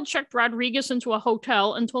 Fitzgerald checked Rodriguez into a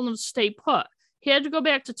hotel and told him to stay put. He had to go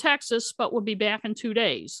back to Texas, but would be back in 2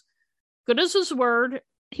 days. Good as his word,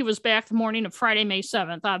 he was back the morning of Friday, May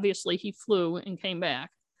 7th. Obviously, he flew and came back.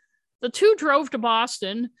 The two drove to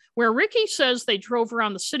Boston, where Ricky says they drove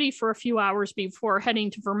around the city for a few hours before heading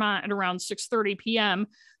to Vermont at around 6:30 p.m.,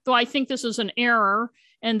 though I think this is an error,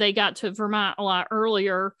 and they got to Vermont a lot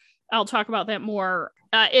earlier. I'll talk about that more.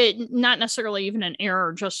 Not necessarily even an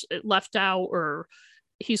error, just left out or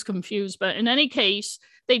he's confused. But in any case,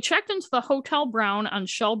 they checked into the Hotel Brown on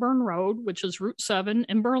Shelburne Road, which is Route 7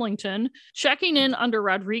 in Burlington, checking in under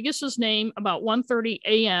Rodriguez's name about 1:30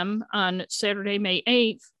 a.m. on Saturday, May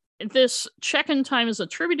 8th. This check-in time is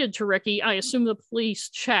attributed to Ricky. I assume the police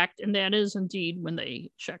checked, and that is indeed when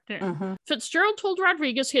they checked in. Fitzgerald told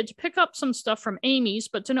Rodriguez he had to pick up some stuff from Amy's,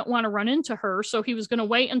 but didn't want to run into her, so he was going to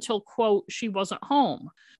wait until, quote, she wasn't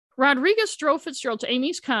home. Rodriguez drove Fitzgerald to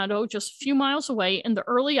Amy's condo just a few miles away in the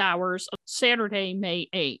early hours of Saturday, May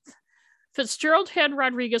 8th. Fitzgerald had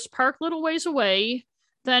Rodriguez park a little ways away.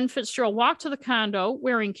 Then Fitzgerald walked to the condo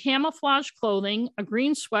wearing camouflage clothing, a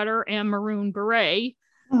green sweater, and maroon beret.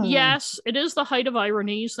 Yes, it is the height of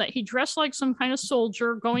ironies that he dressed like some kind of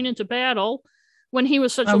soldier going into battle when he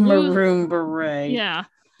was such a maroon beret. Yeah,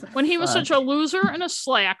 when he was such a loser and a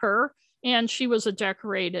slacker, and she was a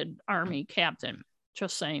decorated army captain.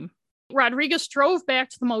 Just saying. Rodriguez drove back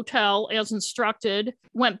to the motel as instructed,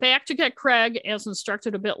 went back to get Greg as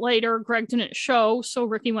instructed a bit later. Greg didn't show, so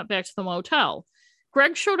Ricky went back to the motel.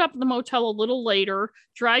 Greg showed up at the motel a little later,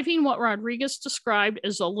 driving what Rodriguez described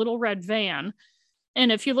as a little red van. And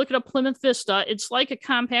if you look at a Plymouth Vista, it's like a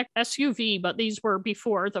compact SUV, but these were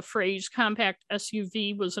before the phrase compact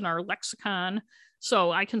SUV was in our lexicon. So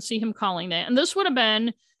I can see him calling that. And this would have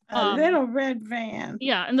been a little red van.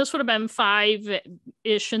 Yeah, and this would have been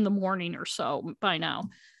 5-ish in the morning or so by now.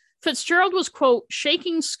 Fitzgerald was, quote,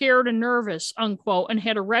 shaking, scared, and nervous, unquote, and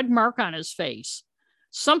had a red mark on his face.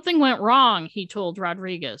 Something went wrong, he told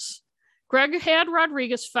Rodriguez. Greg had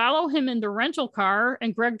Rodriguez follow him in the rental car,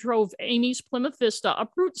 and Greg drove Amy's Plymouth Vista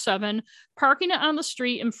up Route 7, parking it on the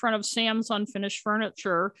street in front of Sam's Unfinished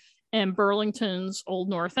Furniture and Burlington's Old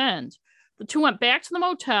North End. The two went back to the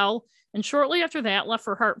motel, and shortly after that left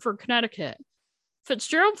for Hartford, Connecticut.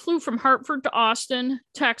 Fitzgerald flew from Hartford to Austin,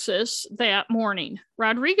 Texas that morning.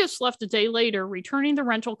 Rodriguez left a day later, returning the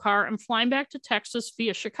rental car and flying back to Texas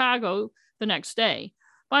via Chicago the next day.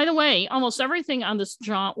 By the way, almost everything on this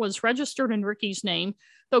jaunt was registered in Ricky's name,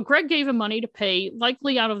 though Greg gave him money to pay,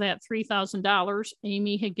 likely out of that $3,000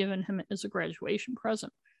 Amy had given him as a graduation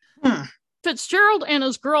present. Fitzgerald and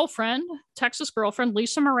his girlfriend, Texas girlfriend,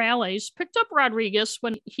 Lisa Morales, picked up Rodriguez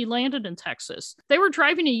when he landed in Texas. They were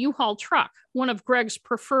driving a U-Haul truck, one of Greg's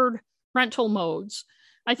preferred rental modes.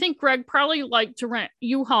 I think Greg probably liked to rent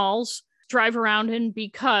U-Hauls, drive around in,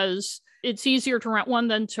 because it's easier to rent one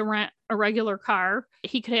than to rent a regular car.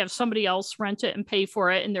 He could have somebody else rent it and pay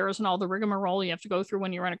for it, and there isn't all the rigmarole you have to go through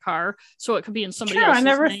when you rent a car, so it could be in somebody else's I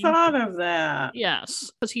never name. thought of that.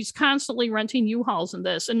 Yes, because he's constantly renting U-Hauls in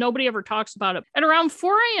this, and nobody ever talks about it. At around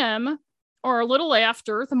 4 a.m., or a little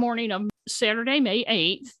after the morning of Saturday, May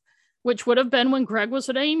 8th, which would have been when Greg was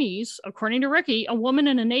at Amy's, according to Ricky, a woman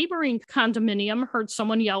in a neighboring condominium heard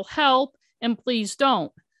someone yell, "Help," and "Please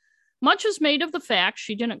don't." Much is made of the fact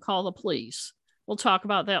she didn't call the police. We'll talk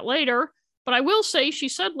about that later, but I will say she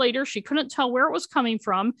said later she couldn't tell where it was coming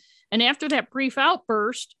from, and after that brief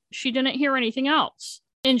outburst, she didn't hear anything else.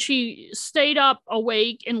 And she stayed up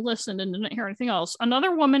awake and listened and didn't hear anything else.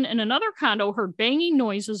 Another woman in another condo heard banging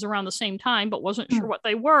noises around the same time, but wasn't sure what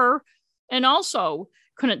they were, and also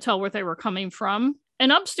couldn't tell where they were coming from. An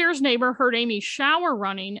upstairs neighbor heard Amy's shower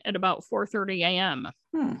running at about 4:30 a.m.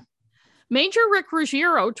 Major Rick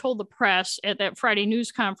Ruggiero told the press at that Friday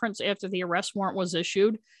news conference after the arrest warrant was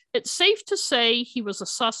issued, it's safe to say he was a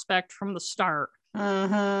suspect from the start.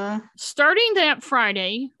 Starting that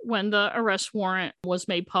Friday, when the arrest warrant was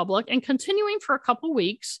made public, and continuing for a couple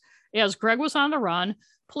weeks as Greg was on the run,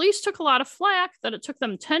 police took a lot of flack that it took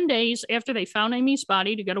them 10 days after they found Amy's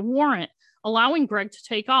body to get a warrant, allowing Greg to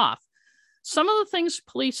take off. Some of the things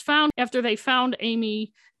police found after they found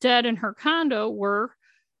Amy dead in her condo were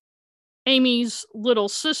Amy's little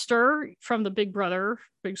sister from the Big Brother,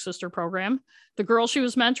 Big Sister program. The girl she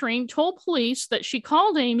was mentoring told police that she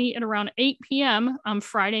called Amy at around 8 p.m. on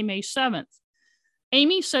Friday, May 7th.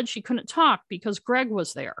 Amy said she couldn't talk because Greg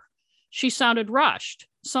was there. She sounded rushed,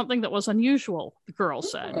 something that was unusual, the girl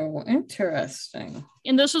said. Oh, interesting.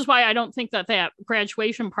 And this is why I don't think that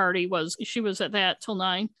graduation party she was at that till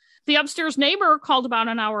 9. The upstairs neighbor called about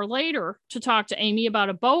an hour later to talk to Amy about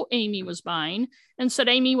a boat Amy was buying and said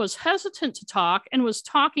Amy was hesitant to talk and was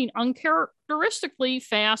talking uncharacteristically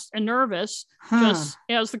fast and nervous, just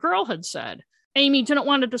as the girl had said. Amy didn't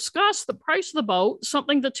want to discuss the price of the boat,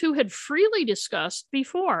 something the two had freely discussed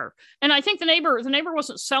before. And I think the neighbor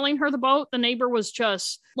wasn't selling her the boat. The neighbor was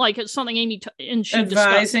just like, it's something Amy and she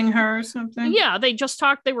advising discussed. her or something. Yeah, they just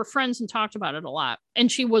talked. They were friends and talked about it a lot. And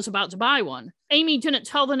she was about to buy one. Amy didn't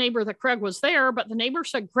tell the neighbor that Greg was there, but the neighbor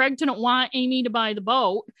said Greg didn't want Amy to buy the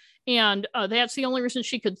boat. And that's the only reason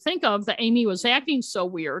she could think of, that Amy was acting so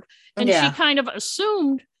weird. And she kind of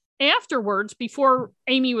assumed afterwards, before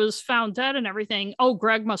Amy was found dead and everything,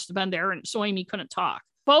 Greg must have been there, and so Amy couldn't talk.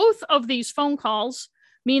 Both of these phone calls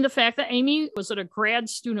mean the fact that Amy was at a grad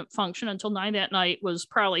student function until 9 that night was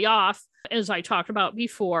probably off, as I talked about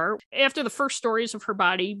before. After the first stories of her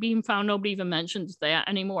body being found, nobody even mentions that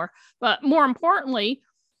anymore. But more importantly,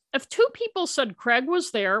 if two people said Greg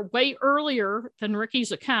was there way earlier than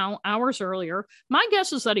Ricky's account, hours earlier, my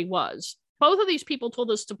guess is that he was. Both of these people told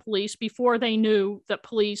this to police before they knew that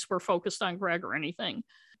police were focused on Greg or anything.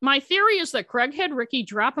 My theory is that Greg had Ricky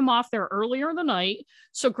drop him off there earlier in the night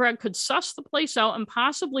so Greg could suss the place out and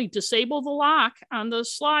possibly disable the lock on the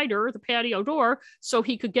slider, the patio door, so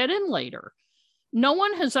he could get in later. No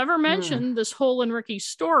one has ever mentioned this hole in Ricky's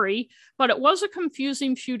story, but it was a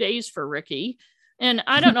confusing few days for Ricky. And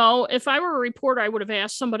I don't know, if I were a reporter, I would have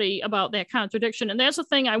asked somebody about that contradiction. And that's the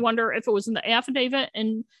thing. I wonder if it was in the affidavit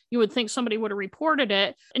and you would think somebody would have reported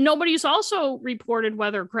it. And nobody's also reported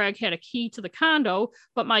whether Greg had a key to the condo.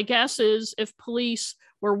 But my guess is if police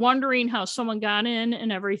were wondering how someone got in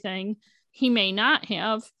and everything, he may not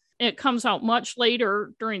have. It comes out much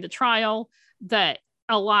later during the trial that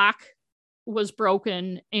a lock was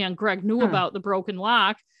broken and Greg knew about the broken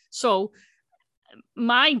lock. So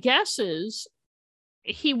my guess is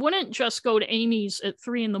he wouldn't just go to Amy's at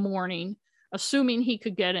 3 a.m, assuming he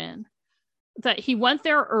could get in, that he went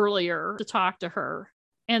there earlier to talk to her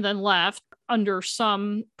and then left under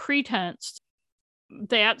some pretense.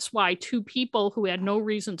 That's why two people who had no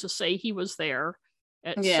reason to say he was there.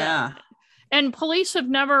 And police have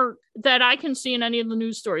never, that I can see in any of the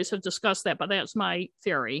news stories, have discussed that, but that's my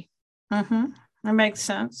theory. That makes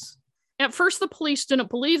sense. At first, the police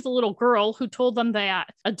didn't believe the little girl who told them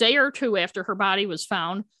that a day or two after her body was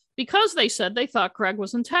found, because they said they thought Greg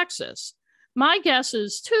was in Texas. My guess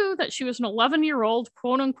is, too, that she was an 11-year-old,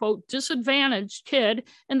 quote-unquote, disadvantaged kid,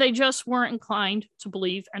 and they just weren't inclined to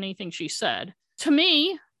believe anything she said. To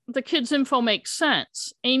me, the kid's info makes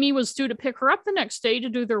sense. Amy was due to pick her up the next day to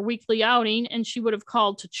do their weekly outing, and she would have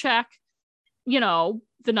called to check,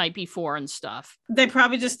 the night before and stuff. They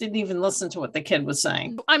probably just didn't even listen to what the kid was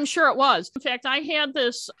saying. I'm sure it was. In fact, I had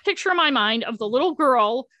this picture in my mind of the little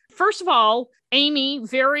girl. First of all, Amy,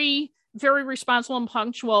 very, very responsible and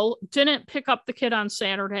punctual, didn't pick up the kid on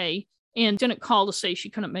Saturday and didn't call to say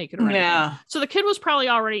she couldn't make it or anything. Yeah. So the kid was probably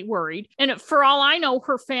already worried. And for all I know,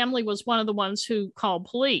 her family was one of the ones who called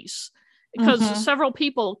police, because several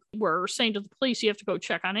people were saying to the police, you have to go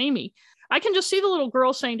check on Amy. I can just see the little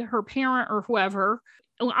girl saying to her parent or whoever,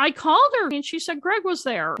 I called her and she said Greg was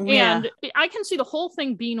there. Yeah. And I can see the whole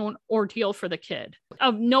thing being an ordeal for the kid,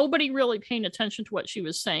 of nobody really paying attention to what she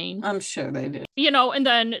was saying. I'm sure they did. And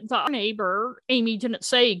then the neighbor, Amy, didn't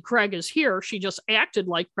say Greg is here. She just acted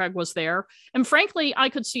like Greg was there. And frankly, I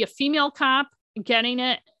could see a female cop getting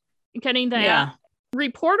that. Yeah.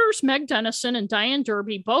 Reporters Meg Dennison and Diane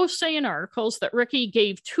Derby both say in articles that Ricky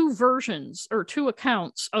gave two versions or two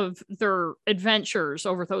accounts of their adventures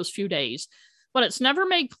over those few days. But it's never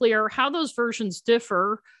made clear how those versions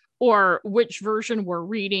differ or which version we're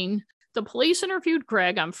reading. The police interviewed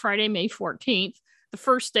Greg on Friday, May 14th, the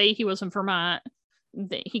first day he was in Vermont.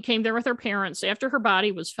 He came there with her parents after her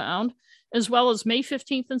body was found, as well as May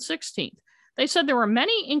 15th and 16th. They said there were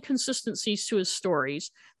many inconsistencies to his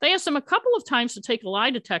stories. They asked him a couple of times to take a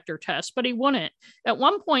lie detector test, but he wouldn't. At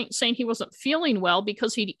one point, saying he wasn't feeling well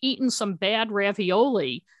because he'd eaten some bad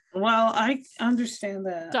ravioli. Well, I understand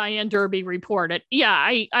that. Diane Derby reported. Yeah,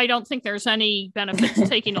 I don't think there's any benefit to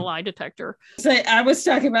taking a lie detector. I was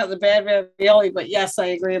talking about the bad ravioli, but yes, I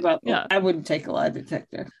agree about that. I wouldn't take a lie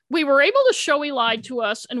detector. We were able to show he lied to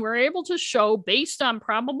us, and we're able to show, based on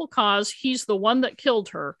probable cause, he's the one that killed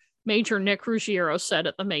her, Major Nick Ruggiero said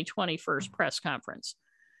at the May 21st press conference.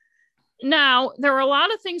 Now, there are a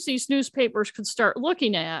lot of things these newspapers could start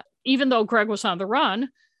looking at, even though Greg was on the run,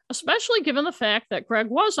 especially given the fact that Greg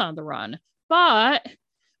was on the run. But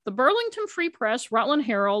the Burlington Free Press, Rutland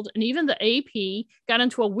Herald, and even the AP got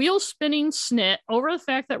into a wheel-spinning snit over the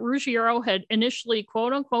fact that Ruggiero had initially,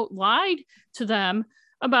 quote-unquote, lied to them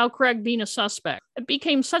about Greg being a suspect. It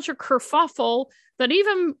became such a kerfuffle that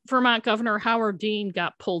even Vermont Governor Howard Dean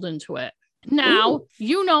got pulled into it. Now,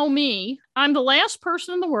 you know me, I'm the last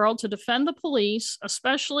person in the world to defend the police,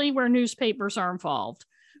 especially where newspapers are involved.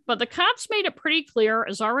 But the cops made it pretty clear,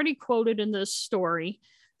 as already quoted in this story,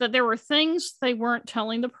 that there were things they weren't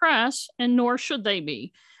telling the press, and nor should they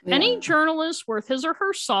be. Yeah. Any journalist worth his or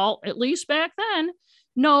her salt, at least back then,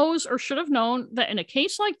 knows or should have known that in a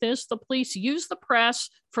case like this, the police use the press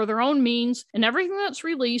for their own means, and everything that's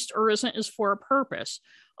released or isn't is for a purpose.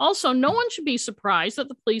 Also, no one should be surprised that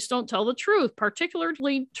the police don't tell the truth,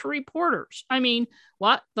 particularly to reporters. I mean,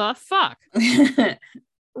 what the fuck?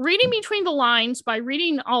 Reading between the lines, by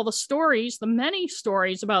reading all the stories, the many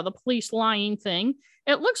stories about the police lying thing,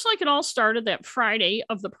 it looks like it all started that Friday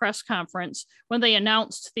of the press conference when they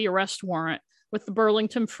announced the arrest warrant with the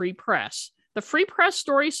Burlington Free Press. The Free Press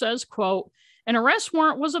story says, quote, an arrest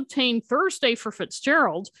warrant was obtained Thursday for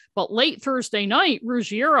Fitzgerald, but late Thursday night,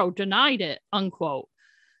 Ruggiero denied it, unquote.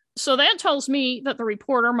 So that tells me that the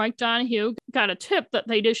reporter, Mike Donahue, got a tip that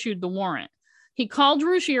they'd issued the warrant. He called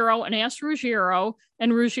Ruggiero and asked Ruggiero,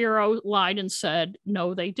 and Ruggiero lied and said,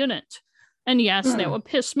 no, they didn't. And yes, that would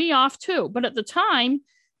piss me off too. But at the time,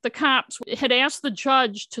 the cops had asked the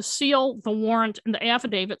judge to seal the warrant and the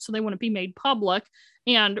affidavit so they wouldn't be made public.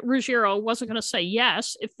 And Ruggiero wasn't going to say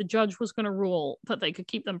yes if the judge was going to rule that they could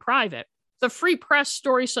keep them private. The Free Press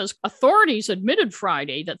story says authorities admitted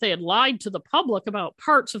Friday that they had lied to the public about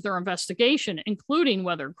parts of their investigation, including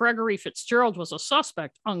whether Gregory Fitzgerald was a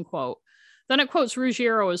suspect, unquote. Then it quotes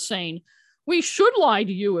Ruggiero as saying, we should lie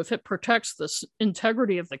to you if it protects the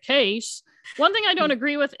integrity of the case. One thing I don't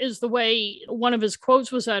agree with is the way one of his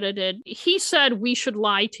quotes was edited. He said, we should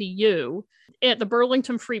lie to you. At the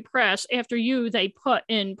Burlington Free Press, after you, they put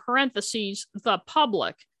in parentheses, the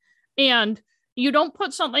public. And you don't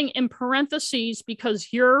put something in parentheses because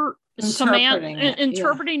you're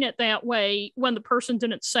interpreting it that way when the person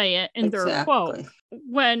didn't say it in their quote.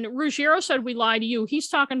 When Ruggiero said we lie to you, he's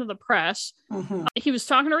talking to the press. He was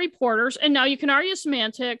talking to reporters. And now you can argue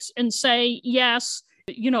semantics and say, yes,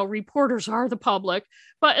 reporters are the public.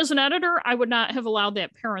 But as an editor, I would not have allowed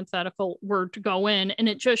that parenthetical word to go in. And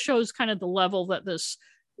it just shows kind of the level that this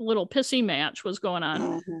little pissy match was going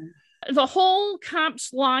on. The whole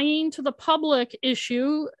cops lying to the public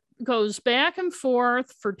issue goes back and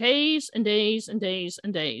forth for days and days and days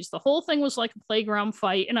and days. The whole thing was like a playground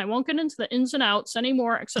fight, and I won't get into the ins and outs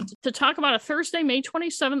anymore, except to talk about a Thursday, May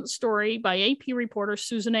 27th story by AP reporter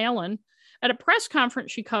Susan Allen. At a press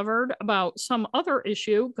conference she covered about some other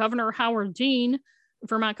issue, Vermont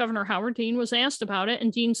Governor Howard Dean was asked about it,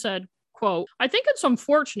 and Dean said, quote, I think it's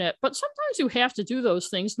unfortunate, but sometimes you have to do those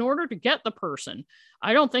things in order to get the person.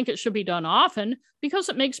 I don't think it should be done often because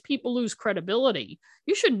it makes people lose credibility.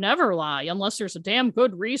 You should never lie unless there's a damn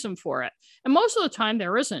good reason for it. And most of the time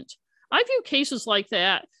there isn't. I view cases like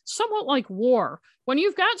that somewhat like war. When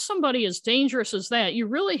you've got somebody as dangerous as that, you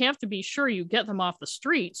really have to be sure you get them off the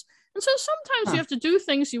streets. And so sometimes you have to do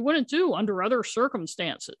things you wouldn't do under other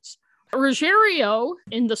circumstances. Ruggiero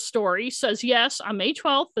in the story says, yes, on May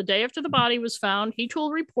 12th, the day after the body was found, he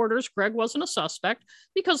told reporters Greg wasn't a suspect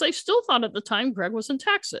because they still thought at the time Greg was in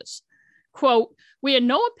Texas. Quote, we had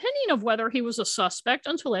no opinion of whether he was a suspect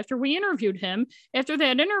until after we interviewed him. After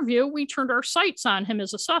that interview, we turned our sights on him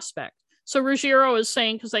as a suspect. So Ruggiero is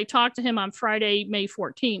saying, because they talked to him on Friday, May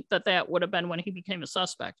 14th, that would have been when he became a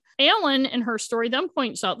suspect. Allen, in her story, then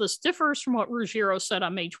points out this differs from what Ruggiero said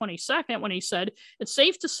on May 22nd when he said, it's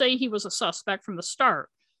safe to say he was a suspect from the start.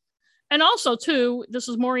 And also, too, this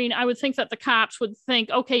is Maureen, I would think that the cops would think,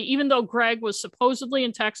 okay, even though Greg was supposedly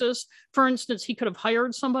in Texas, for instance, he could have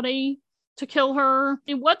hired somebody to kill her.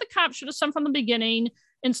 And what the cops should have said from the beginning,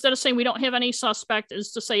 instead of saying we don't have any suspect,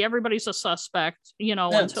 is to say everybody's a suspect,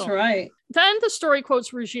 That's right. Then the story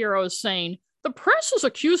quotes Ruggiero as saying, the press is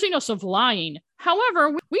accusing us of lying.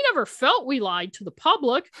 However, we never felt we lied to the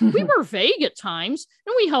public. We were vague at times,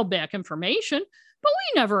 and we held back information, but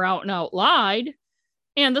we never out and out lied.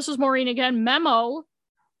 And this is Maureen again, memo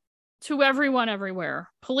to everyone everywhere.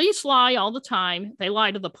 Police lie all the time. They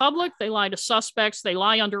lie to the public. They lie to suspects. They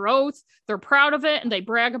lie under oath. They're proud of it and they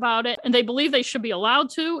brag about it and they believe they should be allowed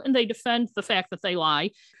to, and they defend the fact that they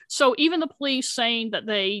lie. So even the police saying that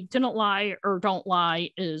they didn't lie or don't lie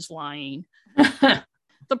is lying.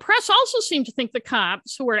 The press also seemed to think the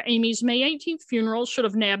cops who were at Amy's May 18th funeral should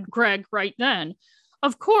have nabbed Greg right then.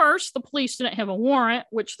 Of course, the police didn't have a warrant,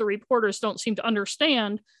 which the reporters don't seem to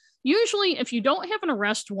understand. Usually, if you don't have an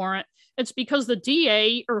arrest warrant, it's because the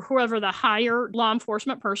DA or whoever the higher law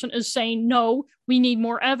enforcement person is saying, no, we need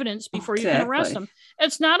more evidence before you can arrest them.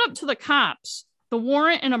 It's not up to the cops. The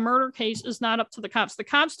warrant in a murder case is not up to the cops. The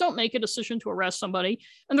cops don't make a decision to arrest somebody,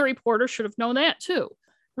 and the reporter should have known that too.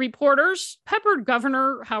 Reporters peppered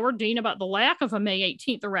Governor Howard Dean about the lack of a May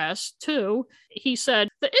 18th arrest, too. He said,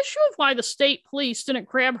 the issue of why the state police didn't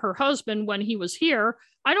grab her husband when he was here,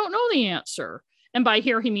 I don't know the answer. And by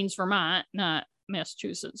here, he means Vermont, not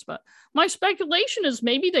Massachusetts. But my speculation is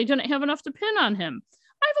maybe they didn't have enough to pin on him.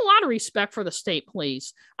 I have a lot of respect for the state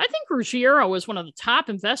police. I think Ruggiero is one of the top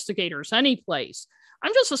investigators any place.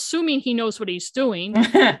 I'm just assuming he knows what he's doing.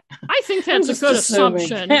 I think that's a good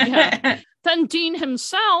assumption. Yeah. Then Dean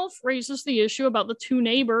himself raises the issue about the two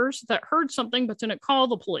neighbors that heard something but didn't call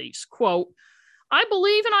the police. Quote, I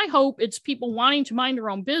believe and I hope it's people wanting to mind their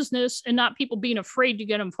own business and not people being afraid to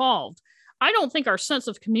get involved. I don't think our sense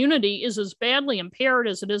of community is as badly impaired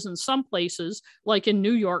as it is in some places, like in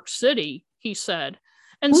New York City, he said.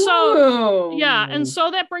 And so, and so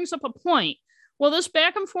that brings up a point. Well, this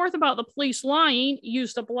back and forth about the police lying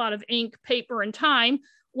used up a lot of ink, paper, and time.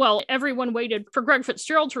 Well, everyone waited for Greg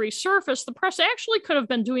Fitzgerald to resurface. The press actually could have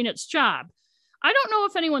been doing its job. I don't know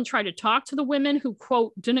if anyone tried to talk to the women who,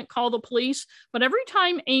 quote, didn't call the police, but every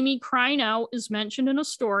time Amy crying out is mentioned in a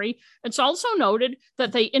story, it's also noted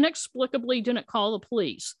that they inexplicably didn't call the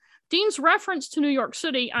police. Dean's reference to New York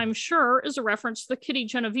City, I'm sure, is a reference to the Kitty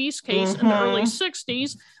Genovese case in the early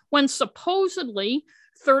 60s, when supposedly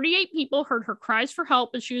 38 people heard her cries for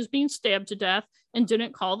help as she was being stabbed to death and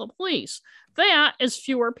didn't call the police. That, as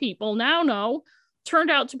fewer people now know,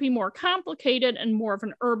 turned out to be more complicated and more of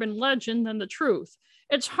an urban legend than the truth.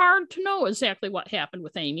 It's hard to know exactly what happened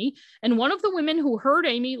with Amy, and one of the women who heard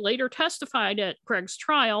Amy later testified at Greg's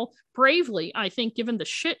trial, bravely, I think, given the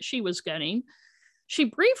shit she was getting. She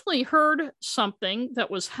briefly heard something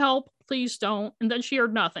that was help, please don't, and then she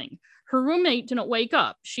heard nothing. Her roommate didn't wake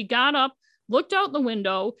up. She got up, looked out the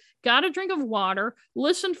window, got a drink of water,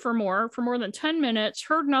 listened for more than 10 minutes,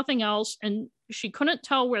 heard nothing else, and she couldn't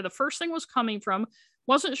tell where the first thing was coming from,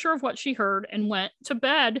 wasn't sure of what she heard, and went to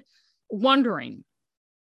bed wondering.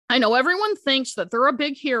 I know everyone thinks that they're a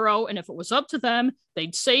big hero, and if it was up to them,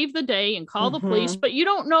 they'd save the day and call the police, but you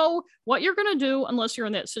don't know what you're going to do unless you're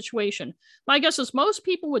in that situation. My guess is most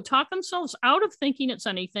people would talk themselves out of thinking it's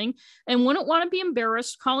anything and wouldn't want to be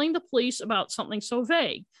embarrassed calling the police about something so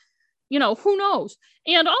vague. You know, who knows?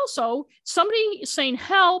 And also, somebody saying,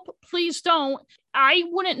 help, please don't. I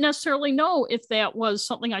wouldn't necessarily know if that was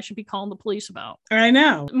something I should be calling the police about. I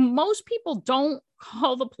know. Most people don't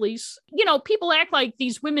call the police. You know, people act like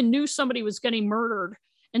these women knew somebody was getting murdered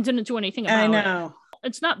and didn't do anything about it. I know.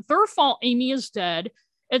 It's not their fault Amy is dead.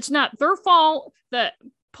 It's not their fault that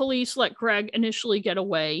police let Greg initially get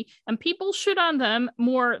away. And people shit on them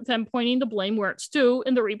more than pointing the blame where it's due.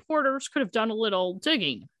 And the reporters could have done a little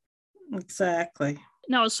digging. Exactly.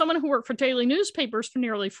 Now, as someone who worked for daily newspapers for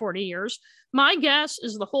nearly 40 years, my guess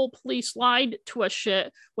is the whole police lied to us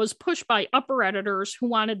shit was pushed by upper editors who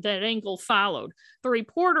wanted that angle followed. The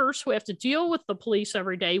reporters who have to deal with the police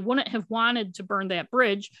every day wouldn't have wanted to burn that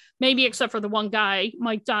bridge, maybe except for the one guy,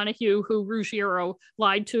 Mike Donahue, who Ruggiero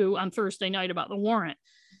lied to on Thursday night about the warrant.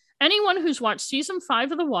 Anyone who's watched season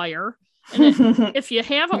 5 of The Wire, and if you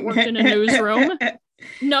haven't worked in a newsroom,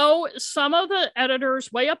 no, some of the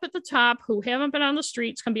editors way up at the top who haven't been on the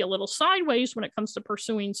streets can be a little sideways when it comes to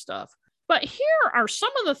pursuing stuff. But here are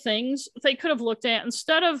some of the things they could have looked at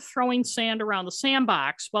instead of throwing sand around the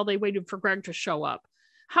sandbox while they waited for Greg to show up.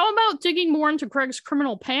 How about digging more into Greg's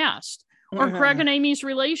criminal past or Greg and Amy's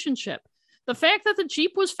relationship? The fact that the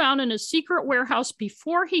Jeep was found in his secret warehouse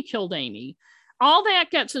before he killed Amy, all that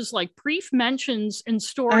gets is like brief mentions in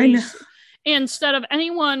stories instead of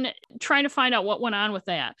anyone trying to find out what went on with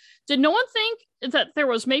that. Did no one think that there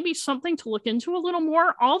was maybe something to look into a little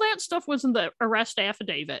more? All that stuff was in the arrest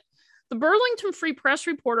affidavit. The Burlington Free Press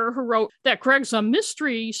reporter who wrote that Greg's a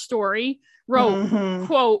mystery story wrote,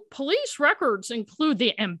 quote, police records include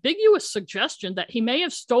the ambiguous suggestion that he may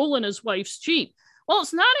have stolen his wife's Jeep. Well,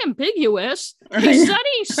 it's not ambiguous. He said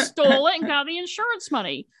he stole it and got the insurance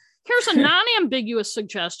money. Here's a non-ambiguous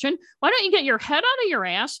suggestion. Why don't you get your head out of your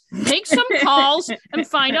ass, make some calls, and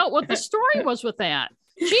find out what the story was with that?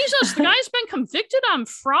 Jesus, the guy's been convicted on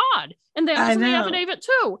fraud. And that was in the affidavit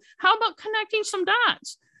too. How about connecting some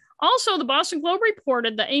dots? Also, the Boston Globe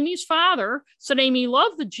reported that Amy's father said Amy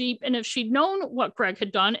loved the Jeep, and if she'd known what Greg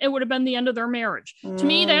had done, it would have been the end of their marriage. To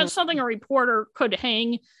me, that's something a reporter could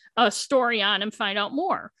hang a story on and find out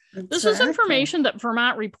more. Exactly. This is information that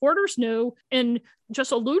Vermont reporters knew and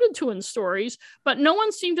just alluded to in stories, but no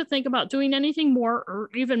one seemed to think about doing anything more or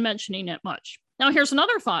even mentioning it much. Now, here's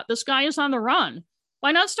another thought. This guy is on the run.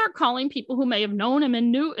 Why not start calling people who may have known him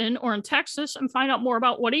in Newton or in Texas and find out more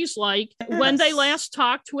about what he's like, when they last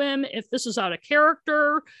talked to him, if this is out of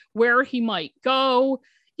character, where he might go,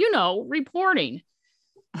 reporting.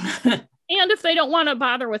 And if they don't want to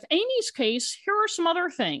bother with Amy's case, here are some other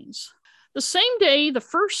things. The same day the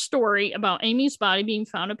first story about Amy's body being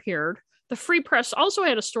found appeared, the Free Press also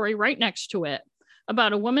had a story right next to it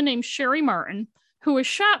about a woman named Sherry Martin who was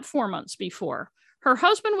shot 4 months before. Her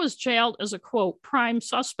husband was jailed as a, quote, prime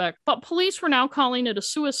suspect, but police were now calling it a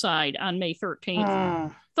suicide on May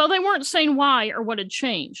 13th, though they weren't saying why or what had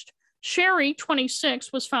changed. Sherry,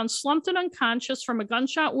 26, was found slumped and unconscious from a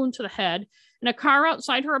gunshot wound to the head in a car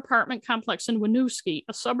outside her apartment complex in Winooski,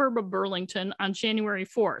 a suburb of Burlington, on January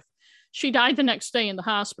 4th. She died the next day in the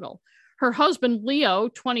hospital. Her husband, Leo,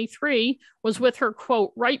 23, was with her,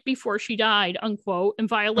 quote, right before she died, unquote, in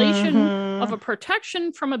violation of a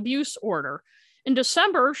protection from abuse order. In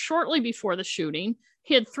December, shortly before the shooting,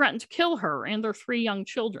 he had threatened to kill her and their 3 young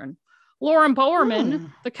children. Lauren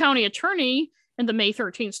Bowerman, the county attorney in the May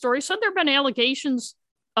 13th story, said there had been allegations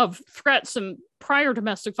of threats and prior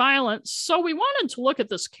domestic violence, so we wanted to look at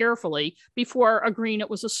this carefully before agreeing it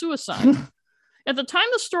was a suicide. At the time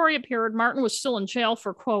the story appeared, Martin was still in jail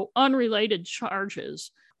for, quote, unrelated charges.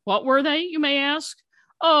 What were they, you may ask?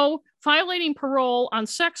 Oh, violating parole on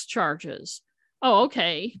sex charges. Oh,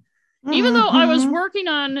 okay. Even though I was working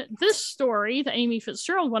on this story, the Amy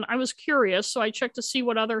Fitzgerald one, I was curious, so I checked to see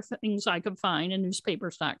what other things I could find in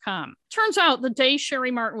newspapers.com. Turns out the day Sherry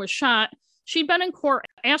Martin was shot, she'd been in court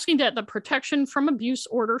asking that the protection from abuse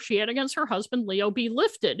order she had against her husband, Leo, be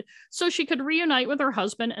lifted so she could reunite with her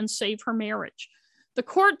husband and save her marriage. The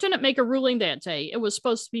court didn't make a ruling that day. It was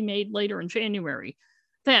supposed to be made later in January.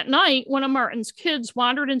 That night, one of Martin's kids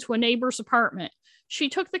wandered into a neighbor's apartment. She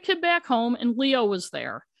took the kid back home, and Leo was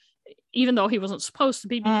there, even though he wasn't supposed to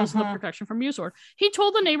be because of the protection from abuse order. He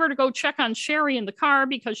told the neighbor to go check on Sherry in the car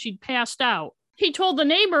because she'd passed out. He told the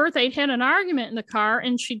neighbor they'd had an argument in the car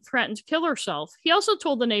and she'd threatened to kill herself. He also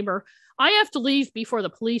told the neighbor, I have to leave before the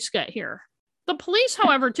police get here. The police,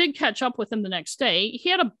 however, did catch up with him the next day. He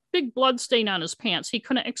had a big blood stain on his pants. He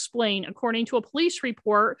couldn't explain, according to a police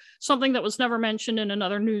report, something that was never mentioned in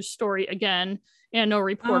another news story again, and no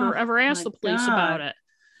reporter ever asked the police about it.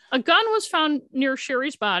 A gun was found near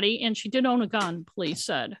Sherry's body, and she did own a gun, police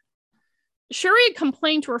said. Sherry had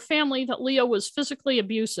complained to her family that Leo was physically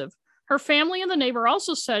abusive. Her family and the neighbor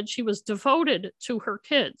also said she was devoted to her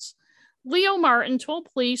kids. Leo Martin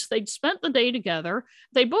told police they'd spent the day together.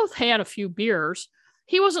 They both had a few beers.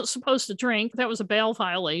 He wasn't supposed to drink. That was a bail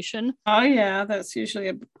violation. Oh, yeah, that's usually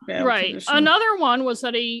a bail condition. Another one was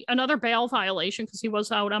that another bail violation, because he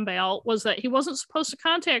was out on bail, was that he wasn't supposed to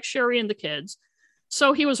contact Sherry and the kids.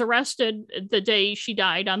 So he was arrested the day she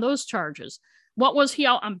died on those charges. What was he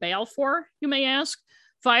out on bail for, you may ask?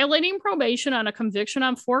 Violating probation on a conviction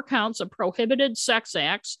on 4 counts of prohibited sex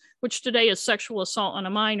acts, which today is sexual assault on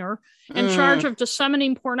a minor, and charge of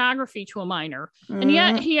disseminating pornography to a minor. And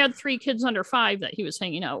yet he had 3 kids under 5 that he was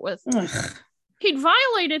hanging out with. He'd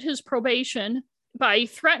violated his probation by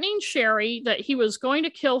threatening Sherry that he was going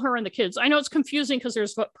to kill her and the kids. I know it's confusing because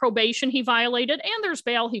there's probation he violated and there's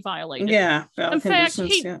bail he violated. Yeah. In fact,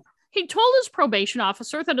 he told his probation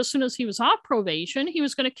officer that as soon as he was off probation, he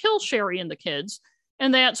was going to kill Sherry and the kids.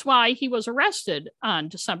 And that's why he was arrested on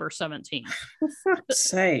December 17th. For fuck's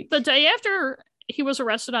sake. The day after he was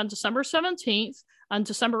arrested on December 17th, on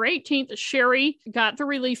December 18th, Sherry got the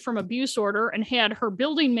relief from abuse order and had her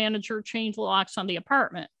building manager change the locks on the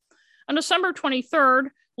apartment. On December 23rd,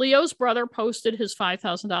 Leo's brother posted his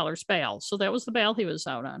 $5,000 bail. So that was the bail he was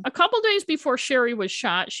out on. A couple days before Sherry was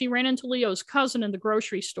shot, she ran into Leo's cousin in the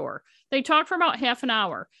grocery store. They talked for about half an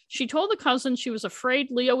hour. She told the cousin she was afraid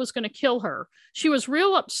Leo was going to kill her. She was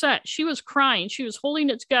real upset. She was crying. She was holding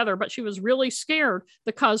it together, but she was really scared.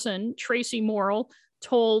 The cousin, Tracy Morrill,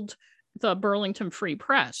 told the Burlington Free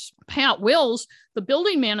Press. Pat Wills, the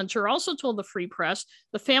building manager, also told the Free Press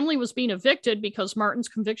the family was being evicted because Martin's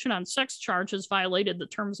conviction on sex charges violated the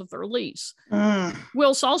terms of their lease.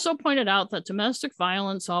 Wills also pointed out that domestic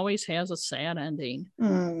violence always has a sad ending.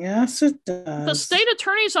 Yes, it does. The state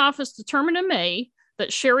attorney's office determined in May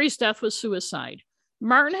that Sherry's death was suicide.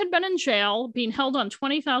 Martin had been in jail, being held on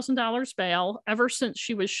 $20,000 bail ever since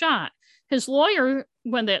she was shot. His lawyer,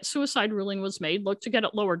 when that suicide ruling was made, looked to get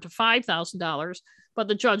it lowered to $5,000, but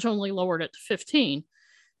the judge only lowered it to $15,000.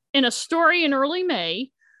 In a story in early May,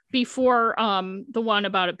 before the one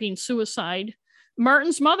about it being suicide,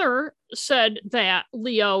 Martin's mother said that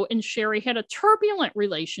Leo and Sherry had a turbulent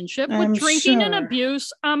relationship with drinking and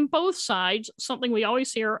abuse on both sides, something we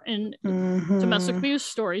always hear in domestic abuse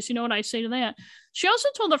stories. You know what I say to that? She also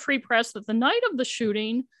told the Free Press that the night of the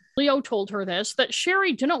shooting, Leo told her this, that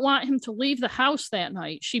Sherry didn't want him to leave the house that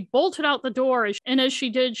night. She bolted out the door, and as she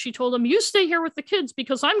did, she told him, "You stay here with the kids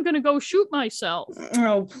because I'm going to go shoot myself."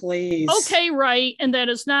 Oh, please. Okay, right. And that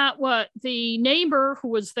is not what the neighbor who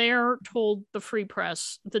was there told the Free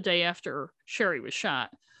Press the day after Sherry was shot.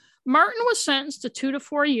 Martin was sentenced to 2 to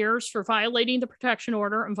 4 years for violating the protection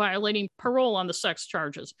order and violating parole on the sex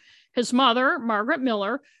charges. His mother, Margaret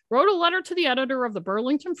Miller, wrote a letter to the editor of the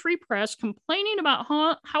Burlington Free Press complaining about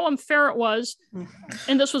how unfair it was,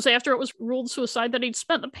 and this was after it was ruled suicide, that he'd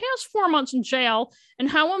spent the past 4 months in jail, and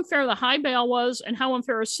how unfair the high bail was and how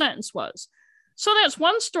unfair his sentence was. So that's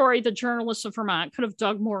one story the journalists of Vermont could have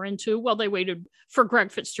dug more into while they waited for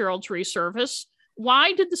Greg Fitzgerald to resurface.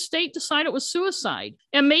 Why did the state decide it was suicide?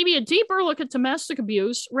 And maybe a deeper look at domestic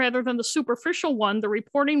abuse rather than the superficial one the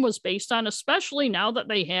reporting was based on, especially now that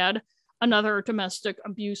they had another domestic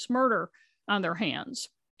abuse murder on their hands.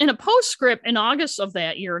 In a postscript in August of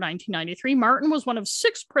that year, 1993, Martin was one of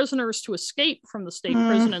 6 prisoners to escape from the state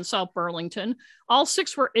prison in South Burlington. All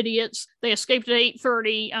 6 were idiots. They escaped at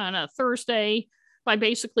 8:30 on a Thursday by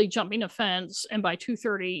basically jumping a fence, and by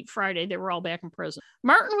 2:30 Friday, they were all back in prison.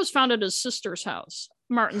 Martin was found at his sister's house.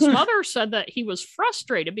 Martin's mother said that he was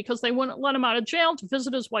frustrated because they wouldn't let him out of jail to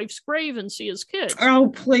visit his wife's grave and see his kids. Oh,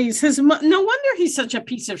 please. No wonder he's such a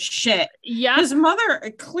piece of shit. Yeah. His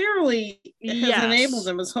mother clearly has enabled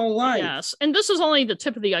him his whole life. Yes. And this is only the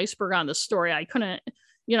tip of the iceberg on this story. I couldn't,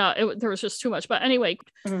 there was just too much. But anyway,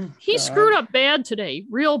 he screwed up bad today,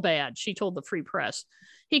 real bad, she told the Free Press.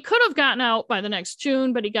 He could have gotten out by the next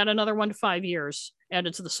June, but he got another 1 to 5 years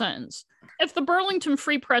added to the sentence. If the Burlington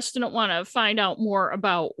Free Press didn't want to find out more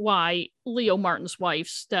about why Leo Martin's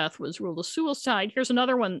wife's death was ruled a suicide, here's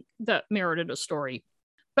another one that merited a story.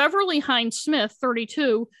 Beverly Hines Smith,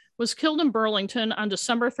 32, was killed in Burlington on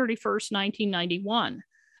December 31st, 1991.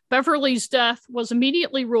 Beverly's death was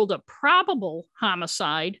immediately ruled a probable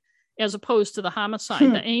homicide, as opposed to the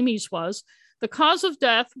homicide that Amy's was. The cause of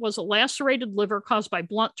death was a lacerated liver caused by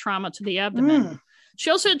blunt trauma to the abdomen.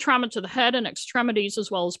 She also had trauma to the head and extremities,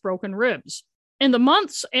 as well as broken ribs. In the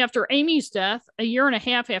months after Amy's death, a year and a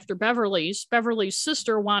half after Beverly's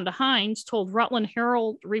sister, Wanda Hines, told Rutland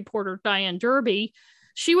Herald reporter Diane Derby,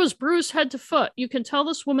 "She was bruised head to foot. You can tell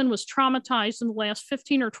this woman was traumatized in the last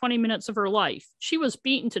 15 or 20 minutes of her life. She was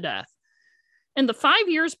beaten to death." In the 5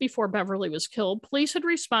 years before Beverly was killed, police had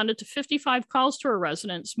responded to 55 calls to her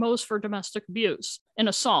residence, most for domestic abuse and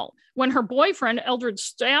assault. When her boyfriend, Eldred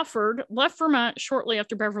Stafford, left Vermont shortly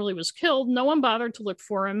after Beverly was killed, no one bothered to look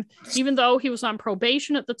for him, even though he was on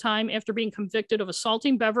probation at the time after being convicted of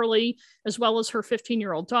assaulting Beverly, as well as her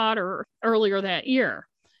 15-year-old daughter, earlier that year.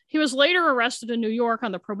 He was later arrested in New York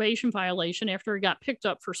on the probation violation after he got picked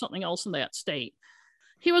up for something else in that state.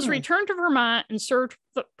 He was returned to Vermont and served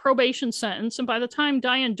the probation sentence, and by the time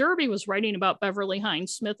Diane Derby was writing about Beverly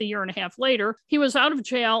Hines Smith a year and a half later, he was out of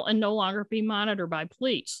jail and no longer being monitored by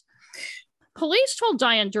police. Police told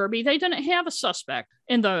Diane Derby they didn't have a suspect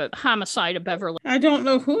in the homicide of Beverly. I don't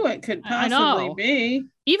know who it could possibly be.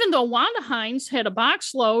 Even though Wanda Hines had a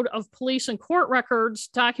box load of police and court records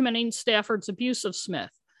documenting Stafford's abuse of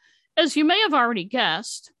Smith. As you may have already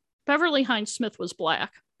guessed, Beverly Hines Smith was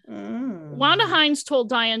Black. Wanda Hines told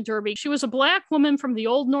Diane Derby she was a Black woman from the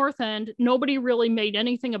old North End. Nobody really made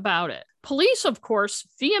anything about it. Police, of course,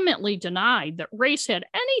 vehemently denied that race had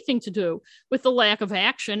anything to do with the lack of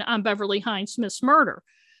action on Beverly Hines Smith's murder.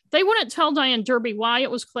 They wouldn't tell Diane Derby why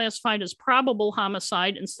it was classified as probable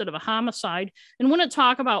homicide instead of a homicide, and wouldn't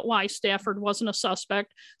talk about why Stafford wasn't a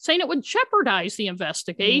suspect, saying it would jeopardize the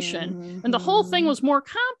investigation. And the whole thing was more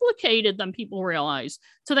complicated than people realize.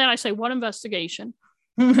 To that I say, what investigation?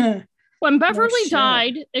 When Beverly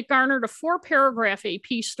died, it garnered a 4-paragraph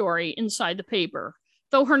AP story inside the paper.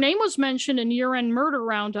 Though her name was mentioned in year-end murder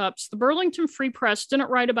roundups, the Burlington Free Press didn't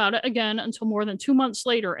write about it again until more than 2 months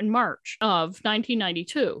later in March of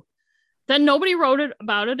 1992. Then nobody wrote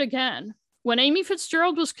about it again. When Amy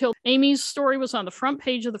Fitzgerald was killed, Amy's story was on the front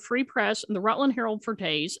page of the Free Press and the Rutland Herald for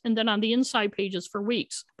days, and then on the inside pages for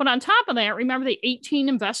weeks. But on top of that, remember the 18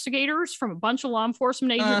 investigators from a bunch of law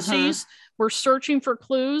enforcement agencies were searching for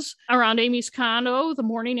clues around Amy's condo the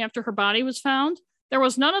morning after her body was found? There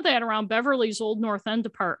was none of that around Beverly's old North End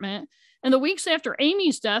department. In the weeks after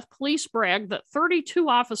Amy's death, police bragged that 32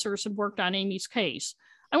 officers had worked on Amy's case.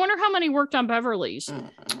 I wonder how many worked on Beverly's.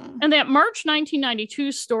 And that March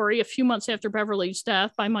 1992 story, a few months after Beverly's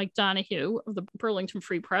death, by Mike Donahue of the Burlington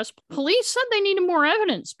Free Press, police said they needed more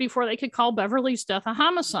evidence before they could call Beverly's death a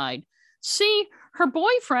homicide. See, her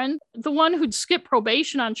boyfriend, the one who'd skipped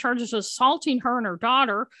probation on charges of assaulting her and her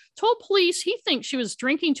daughter, told police he thinks she was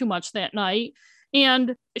drinking too much that night,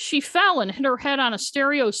 and she fell and hit her head on a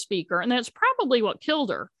stereo speaker, and that's probably what killed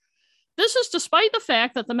her. This is despite the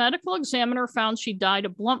fact that the medical examiner found she died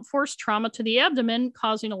of blunt force trauma to the abdomen,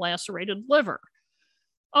 causing a lacerated liver.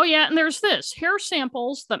 Oh yeah, and there's this. Hair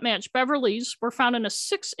samples that match Beverly's were found in a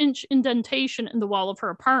 6-inch indentation in the wall of her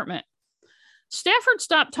apartment. Stafford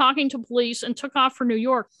stopped talking to police and took off for New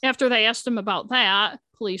York after they asked him about that,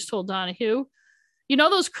 police told Donahue. You know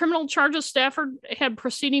those criminal charges Stafford had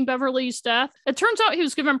preceding Beverly's death? It turns out he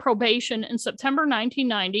was given probation in September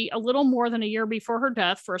 1990, a little more than a year before her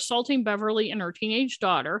death, for assaulting Beverly and her teenage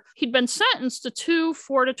daughter. He'd been sentenced to 2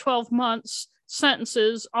 4 to 12 months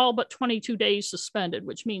sentences, all but 22 days suspended,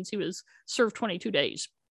 which means he was served 22 days.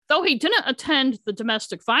 Though he didn't attend the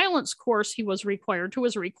domestic violence course he was required to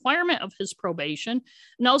as a requirement of his probation,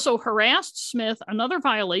 and also harassed Smith, another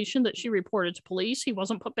violation that she reported to police, he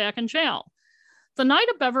wasn't put back in jail. The night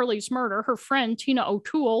of Beverly's murder, her friend Tina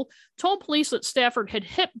O'Toole told police that Stafford had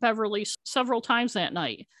hit Beverly several times that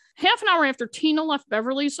night. Half an hour after Tina left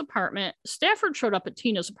Beverly's apartment, Stafford showed up at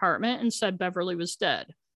Tina's apartment and said Beverly was dead.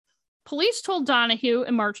 Police told Donahue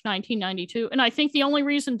in March 1992, and I think the only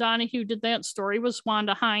reason Donahue did that story was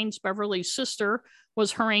Wanda Hines, Beverly's sister,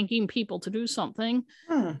 was haranguing people to do something.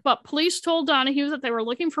 But police told Donahue that they were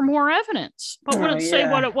looking for more evidence, but wouldn't say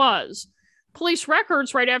what it was. Police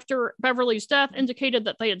records right after Beverly's death indicated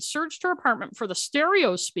that they had searched her apartment for the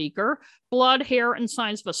stereo speaker, blood, hair, and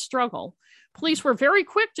signs of a struggle. Police were very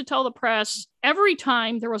quick to tell the press every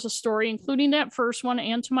time there was a story, including that first one,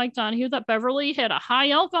 and to Mike Donahue, that Beverly had a high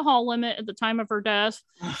alcohol limit at the time of her death,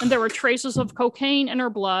 and there were traces of cocaine in her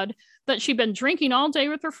blood, that she'd been drinking all day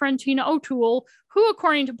with her friend Tina O'Toole, who,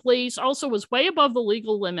 according to police, also was way above the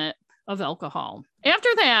legal limit of alcohol. After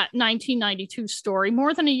that 1992 story,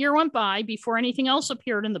 more than a year went by before anything else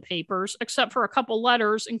appeared in the papers, except for a couple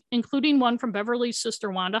letters, including one from Beverly's sister,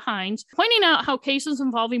 Wanda Hines, pointing out how cases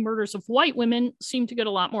involving murders of white women seemed to get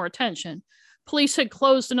a lot more attention. Police had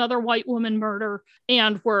closed another white woman murder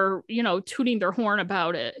and were, tooting their horn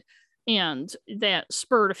about it. And that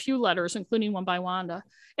spurred a few letters, including one by Wanda.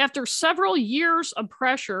 After several years of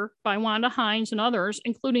pressure by Wanda Hines and others,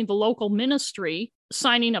 including the local ministry,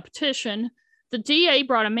 signing a petition, the DA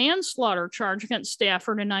brought a manslaughter charge against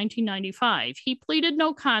Stafford in 1995. He pleaded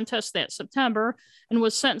no contest that September and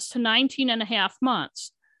was sentenced to 19 and a half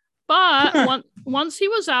months. But once he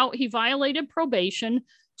was out, he violated probation,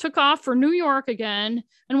 took off for New York again,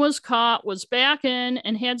 and was caught, was back in,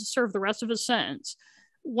 and had to serve the rest of his sentence.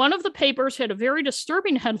 One of the papers had a very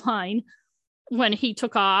disturbing headline when he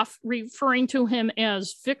took off, referring to him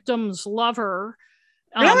as victim's lover,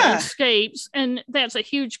 escapes. And that's a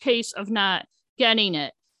huge case of not getting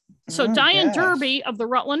it. So Diane Derby of the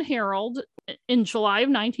Rutland Herald in July of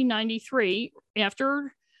 1993,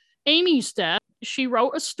 after Amy's death, she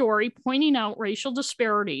wrote a story pointing out racial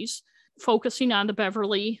disparities, focusing on the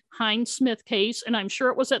Beverly Hines Smith case. And I'm sure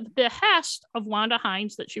it was at the behest of Wanda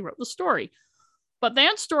Hines that she wrote the story. But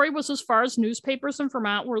that story was as far as newspapers in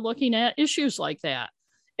Vermont were looking at issues like that.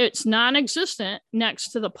 It's non-existent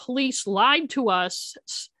next to the police lied to us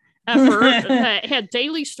effort that had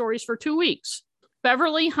daily stories for 2 weeks.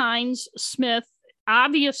 Beverly Hines Smith,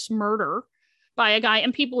 obvious murder by a guy,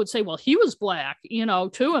 and people would say, well, he was black,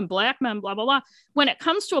 too, and black men, blah, blah, blah. When it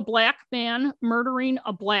comes to a black man murdering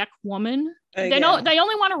a black woman, they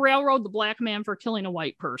only want to railroad the black man for killing a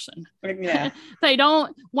white person. Yeah. They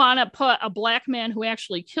don't want to put a black man who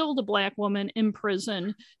actually killed a black woman in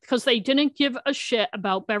prison because they didn't give a shit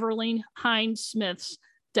about Beverly Hines Smith's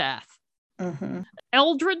death.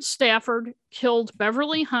 Eldred Stafford killed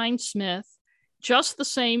Beverly Hines Smith just the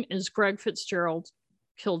same as Greg Fitzgerald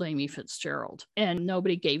killed Amy Fitzgerald, and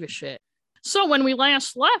nobody gave a shit. So when we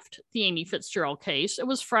last left the Amy Fitzgerald case, it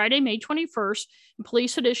was Friday, May 21st, and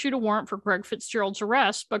police had issued a warrant for Greg Fitzgerald's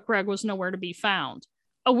arrest, but Greg was nowhere to be found.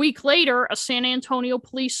 A week later, a San Antonio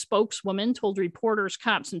police spokeswoman told reporters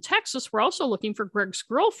cops in Texas were also looking for Greg's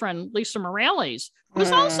girlfriend, Lisa Morales, who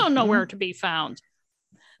was also nowhere to be found.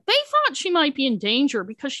 They thought she might be in danger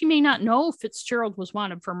because she may not know Fitzgerald was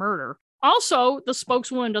wanted for murder. Also, the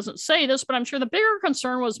spokeswoman doesn't say this, but I'm sure the bigger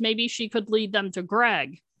concern was maybe she could lead them to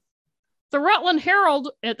Greg. The Rutland Herald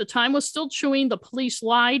at the time was still chewing the police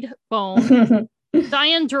lied bone.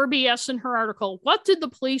 Diane Derby asked in her article, what did the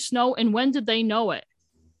police know and when did they know it?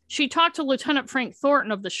 She talked to Lieutenant Frank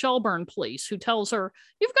Thornton of the Shelburne Police, who tells her,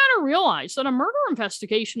 you've got to realize that a murder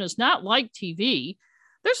investigation is not like TV.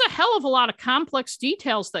 There's a hell of a lot of complex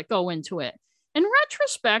details that go into it. In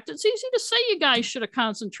retrospect, it's easy to say you guys should have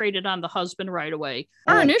concentrated on the husband right away.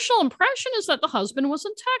 Our initial impression is that the husband was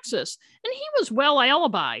in Texas, and he was well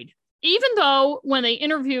alibied. Even though when they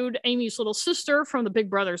interviewed Amy's little sister from the Big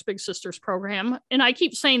Brothers Big Sisters program, and I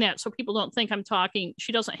keep saying that so people don't think I'm talking,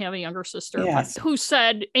 she doesn't have a younger sister, yes, who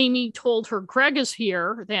said Amy told her Greg is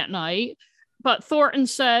here that night. But Thornton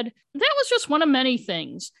said, that was just one of many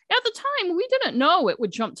things. At the time, we didn't know it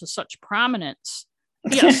would jump to such prominence.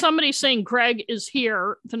 Yeah, somebody saying Greg is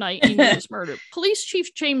here the night Amy was murdered. Police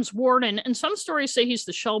Chief James Warden, and some stories say he's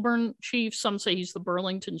the Shelburne chief, some say he's the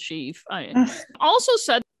Burlington chief, also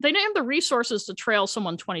said they didn't have the resources to trail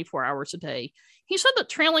someone 24 hours a day. He said that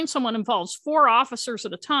trailing someone involves 4 officers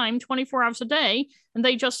at a time, 24 hours a day, and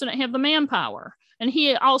they just didn't have the manpower. And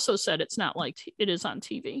he also said it's not like it is on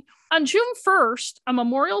TV. On June 1st, a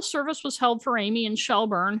memorial service was held for Amy in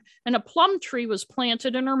Shelburne, and a plum tree was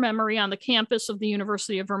planted in her memory on the campus of the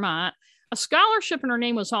University of Vermont. A scholarship in her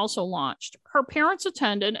name was also launched. Her parents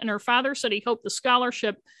attended, and her father said he hoped the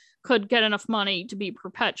scholarship could get enough money to be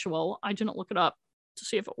perpetual. I didn't look it up to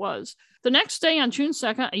see if it was. The next day, on June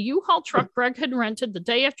 2nd, a U-Haul truck Greg had rented the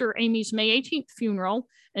day after Amy's May 18th funeral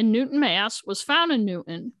in Newton, Mass, was found in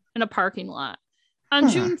Newton in a parking lot. On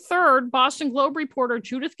June 3rd, Boston Globe reporter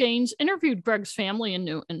Judith Gaines interviewed Greg's family in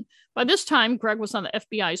Newton. By this time, Greg was on the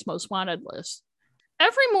FBI's most wanted list.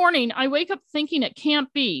 Every morning, I wake up thinking it can't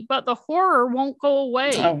be, but the horror won't go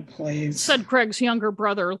away, oh, please, said Greg's younger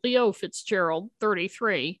brother, Leo Fitzgerald,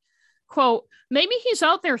 33. Quote, maybe he's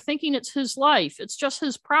out there thinking it's his life, it's just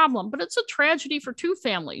his problem, but it's a tragedy for 2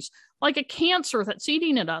 families, like a cancer that's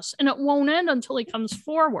eating at us, and it won't end until he comes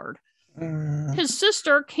forward. His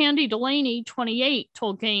sister, Candy Delaney, 28,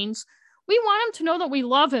 told Gaines, we want him to know that we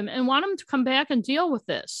love him and want him to come back and deal with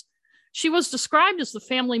this. She was described as the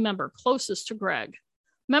family member closest to Greg.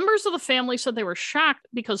 Members of the family said they were shocked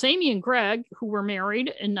because Amy and Greg, who were married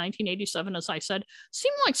in 1987, as I said,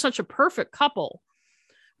 seemed like such a perfect couple.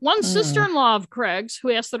 One sister-in-law of Greg's,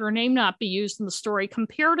 who asked that her name not be used in the story,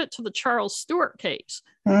 compared it to the Charles Stuart case.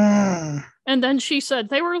 And then she said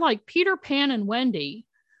they were like Peter Pan and Wendy.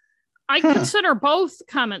 I consider both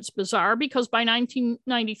comments bizarre because by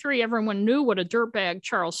 1993, everyone knew what a dirtbag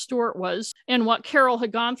Charles Stuart was and what Carol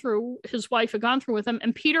had gone through, his wife had gone through with him.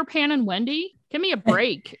 And Peter Pan and Wendy, give me a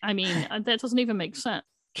break. I mean, that doesn't even make sense.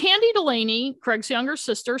 Candy Delaney, Greg's younger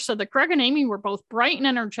sister, said that Greg and Amy were both bright and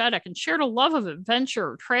energetic and shared a love of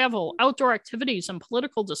adventure, travel, outdoor activities, and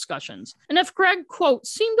political discussions. And if Greg, quote,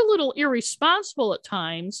 seemed a little irresponsible at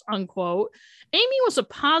times, unquote, Amy was a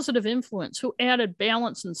positive influence who added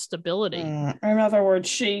balance and stability. In other words,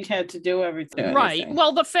 she had to do everything. Right.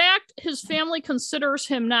 Well, the fact his family considers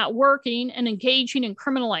him not working and engaging in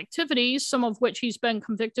criminal activities, some of which he's been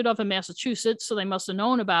convicted of in Massachusetts, so they must have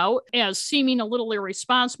known about, as seeming a little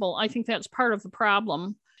irresponsible, I think that's part of the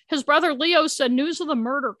problem. His brother Leo said news of the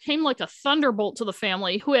murder came like a thunderbolt to the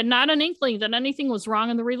family, who had not an inkling that anything was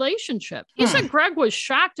wrong in the relationship. He said Greg was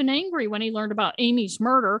shocked and angry when he learned about Amy's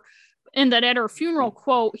murder, and that at her funeral,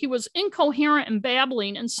 quote, he was incoherent and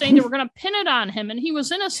babbling and saying they were going to pin it on him and he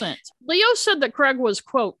was innocent. Leo said that Greg was,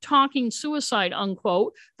 quote, talking suicide,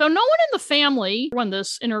 unquote, though no one in the family, when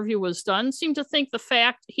this interview was done, seemed to think the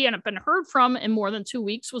fact he hadn't been heard from in more than 2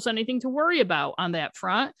 weeks was anything to worry about on that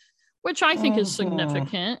front, which I think is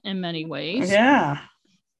significant in many ways. Yeah.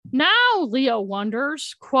 Now, Leo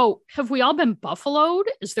wonders, quote, have we all been buffaloed?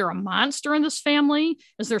 Is there a monster in this family?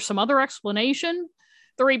 Is there some other explanation?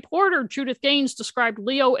 The reporter, Judith Gaines, described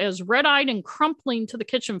Leo as red-eyed and crumpling to the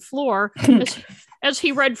kitchen floor as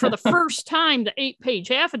he read for the first time the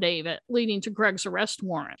 8-page affidavit leading to Greg's arrest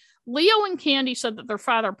warrant. Leo and Candy said that their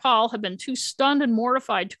father, Paul, had been too stunned and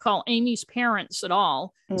mortified to call Amy's parents at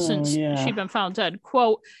all since she'd been found dead.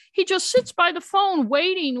 Quote, he just sits by the phone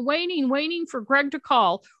waiting for Greg to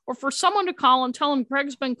call or for someone to call and tell him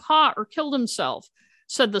Greg's been caught or killed himself,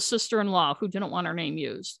 said the sister-in-law who didn't want her name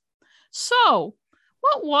used. So,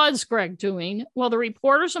 what was Greg doing? Well, the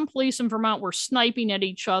reporters and police in Vermont were sniping at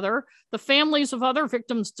each other. The families of other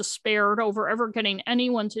victims despaired over ever getting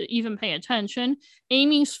anyone to even pay attention.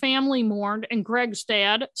 Amy's family mourned, and Greg's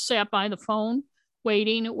dad sat by the phone,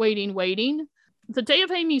 waiting. The day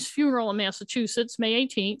of Amy's funeral in Massachusetts, May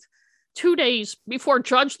 18th, 2 days before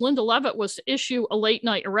Judge Linda Levitt was to issue a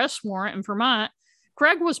late-night arrest warrant in Vermont,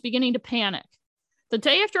 Greg was beginning to panic. The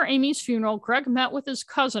day after Amy's funeral, Greg met with his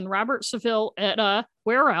cousin, Robert Seville, at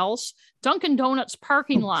where else? Dunkin' Donuts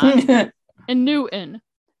parking lot in Newton.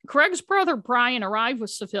 Greg's brother, Brian, arrived with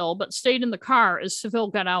Seville, but stayed in the car as Seville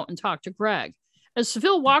got out and talked to Greg. As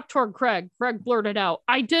Seville walked toward Greg blurted out,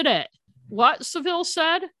 "I did it." "What?" Seville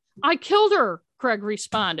said. "I killed her," Greg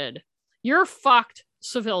responded. "You're fucked,"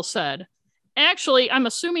 Seville said. Actually, I'm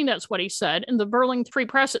assuming that's what he said. In the Burlington Free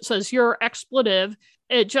Press, it says, "You're expletive."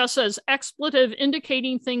 It just says expletive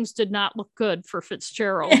indicating things did not look good for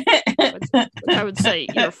Fitzgerald. Which I would say,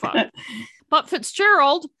 you're fucked. But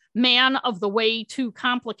Fitzgerald, man of the way too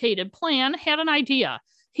complicated plan, had an idea.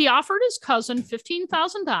 He offered his cousin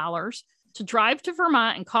 $15,000 to drive to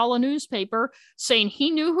Vermont and call a newspaper saying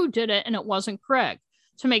he knew who did it and it wasn't Greg.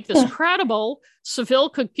 To make this credible, Seville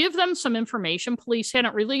could give them some information police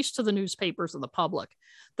hadn't released to the newspapers of the public.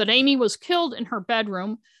 That Amy was killed in her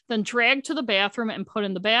bedroom, then dragged to the bathroom and put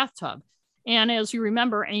in the bathtub. And as you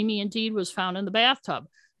remember, Amy indeed was found in the bathtub.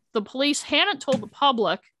 The police hadn't told the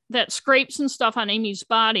public that scrapes and stuff on Amy's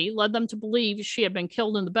body led them to believe she had been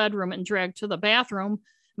killed in the bedroom and dragged to the bathroom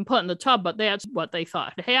and put in the tub, but that's what they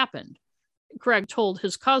thought had happened. Greg told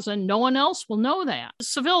his cousin, "No one else will know that."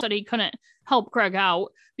 Seville said he couldn't help Greg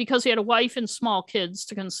out because he had a wife and small kids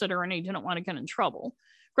to consider and he didn't want to get in trouble.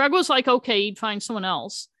 Greg was like, okay, he'd find someone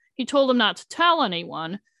else. He told him not to tell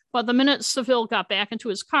anyone, but the minute Seville got back into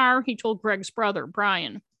his car, he told Greg's brother,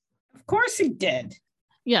 Brian. Of course he did.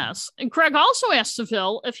 Yes. And Greg also asked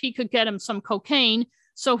Seville if he could get him some cocaine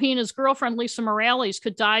so he and his girlfriend, Lisa Morales,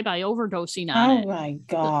 could die by overdosing on it. Oh, my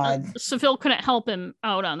God. Seville couldn't help him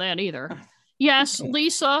out on that either. Yes,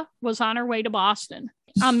 Lisa was on her way to Boston.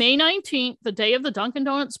 On May 19th, the day of the Dunkin'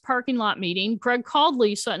 Donuts parking lot meeting, Greg called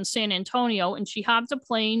Lisa in San Antonio and she hopped a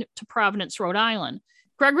plane to Providence, Rhode Island.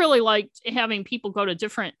 Greg really liked having people go to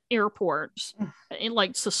different airports. He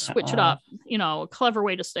likes to switch it up, a clever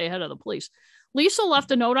way to stay ahead of the police. Lisa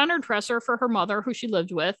left a note on her dresser for her mother, who she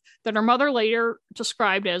lived with, that her mother later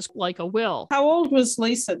described as like a will. How old was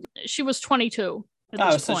Lisa? She was 22.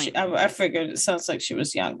 So I figured it sounds like she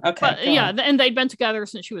was young. Okay. But, and they'd been together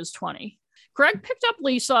since she was 20. Greg picked up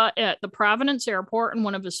Lisa at the Providence airport in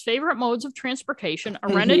one of his favorite modes of transportation, a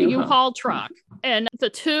rented U-Haul truck, and the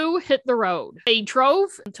two hit the road. They drove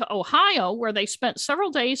to Ohio, where they spent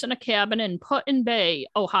several days in a cabin in Put-in Bay,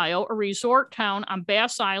 Ohio, a resort town on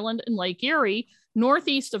Bass Island in Lake Erie,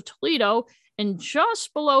 northeast of Toledo, and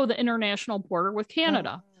just below the international border with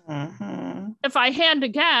Canada. If I had to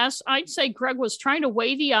guess, I'd say Greg was trying to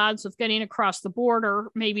weigh the odds of getting across the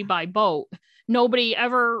border, maybe by boat. Nobody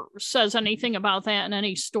ever says anything about that in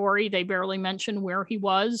any story. They barely mention where he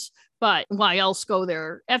was, but why else go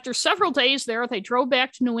there? After several days there, they drove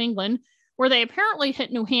back to New England, where they apparently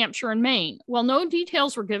hit New Hampshire and Maine. While no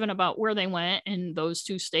details were given about where they went in those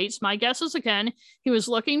two states, my guess is, again, he was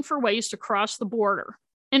looking for ways to cross the border.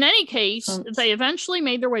 In any case, they eventually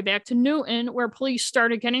made their way back to Newton, where police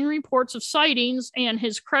started getting reports of sightings, and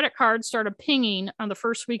his credit card started pinging on the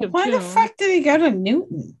first week of June. Why the fuck did he go to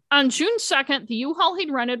Newton? On June 2nd, the U-Haul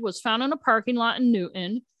he'd rented was found in a parking lot in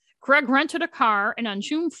Newton. Greg rented a car, and on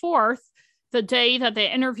June 4th, the day that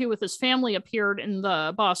the interview with his family appeared in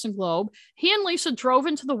the Boston Globe, he and Lisa drove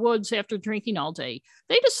into the woods after drinking all day.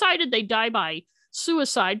 They decided they'd die by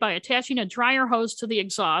suicide by attaching a dryer hose to the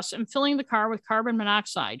exhaust and filling the car with carbon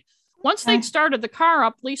monoxide. Once they'd started the car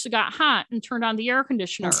up, Lisa got hot and turned on the air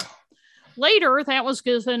conditioner. Later, that was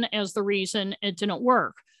given as the reason it didn't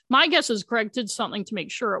work. My guess is Greg did something to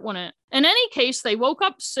make sure it wouldn't. In any case, they woke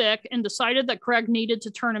up sick and decided that Greg needed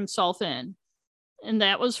to turn himself in. And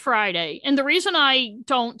that was Friday. And the reason I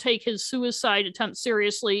don't take his suicide attempt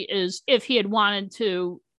seriously is if he had wanted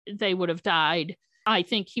to, they would have died. I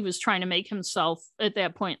think he was trying to make himself, at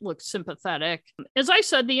that point, look sympathetic. As I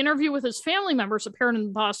said, the interview with his family members appeared in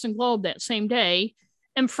the Boston Globe that same day.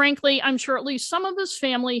 And frankly, I'm sure at least some of his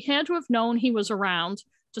family had to have known he was around,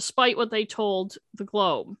 despite what they told the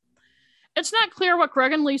Globe. It's not clear what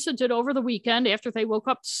Greg and Lisa did over the weekend after they woke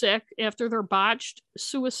up sick after their botched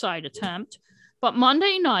suicide attempt. But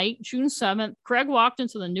Monday night, June 7th, Greg walked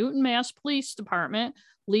into the Newton, Mass. Police Department,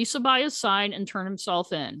 Lisa by his side, and turned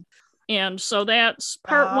himself in. And so that's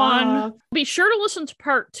part one. Be sure to listen to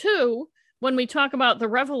part two, when we talk about the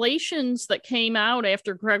revelations that came out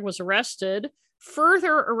after Greg was arrested,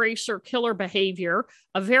 further eraser killer behavior,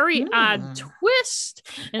 a very odd twist.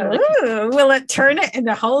 Will it turn it in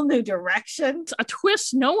a whole new direction? A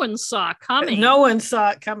twist no one saw coming. No one saw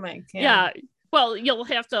it coming. Yeah. Well, you'll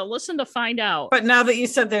have to listen to find out. But now that you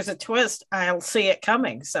said there's a twist, I'll see it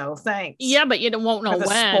coming. So thanks. Yeah, but you won't know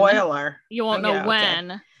when. Spoiler. You won't know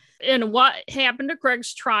when. Okay. And what happened to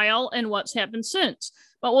Greg's trial and what's happened since.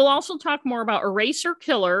 But we'll also talk more about eraser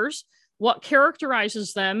killers, what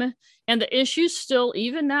characterizes them, and the issues still,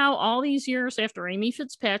 even now, all these years after Amy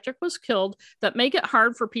Fitzpatrick was killed, that make it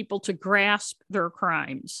hard for people to grasp their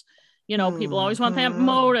crimes. You know, people always want that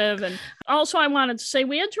motive. And also, I wanted to say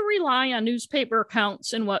we had to rely on newspaper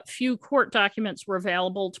accounts and what few court documents were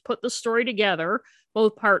available to put the story together,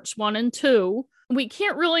 both parts 1 and 2. We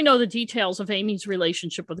can't really know the details of Amy's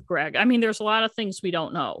relationship with Greg. I mean, there's a lot of things we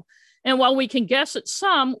don't know. And while we can guess at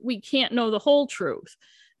some, we can't know the whole truth.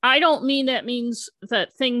 I don't mean that means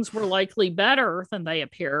that things were likely better than they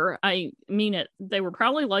appear. I mean they were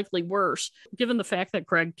probably likely worse, given the fact that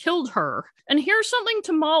Greg killed her. And here's something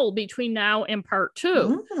to mull between now and part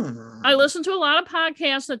 2. I listen to a lot of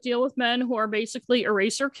podcasts that deal with men who are basically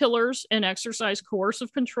eraser killers and exercise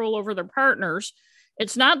coercive control over their partners.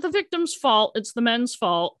 It's not the victim's fault, it's the men's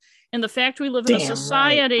fault. And the fact we live in a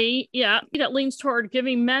society, that leans toward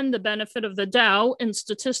giving men the benefit of the doubt, and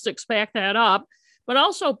statistics back that up, but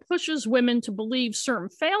also pushes women to believe certain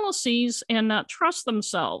fallacies and not trust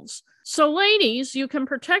themselves. So ladies, you can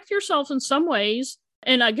protect yourself in some ways.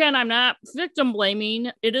 And again, I'm not victim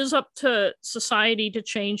blaming. It is up to society to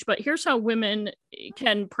change, but here's how women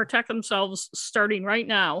can protect themselves starting right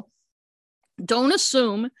now. Don't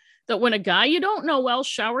assume that when a guy you don't know well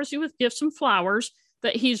showers you with gifts and flowers,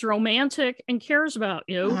 that he's romantic and cares about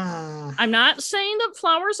you. I'm not saying that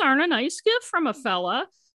flowers aren't a nice gift from a fella,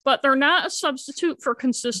 but they're not a substitute for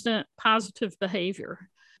consistent positive behavior.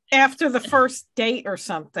 After the first date or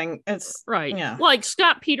something, it's right. Yeah. Like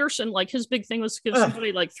Scott Peterson, like his big thing was to give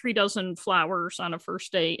somebody like 3 dozen flowers on a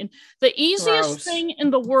first date. And the easiest thing in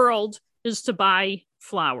the world is to buy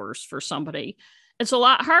flowers for somebody. It's a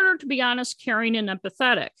lot harder to be honest, caring, and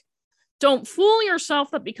empathetic. Don't fool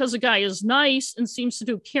yourself that because a guy is nice and seems to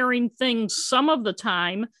do caring things some of the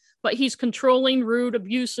time, but he's controlling, rude,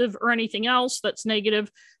 abusive, or anything else that's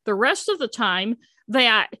negative the rest of the time,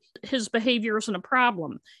 that his behavior isn't a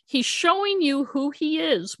problem. He's showing you who he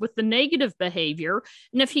is with the negative behavior.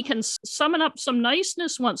 And if he can summon up some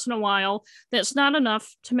niceness once in a while, that's not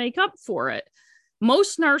enough to make up for it.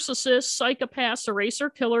 Most narcissists, psychopaths, eraser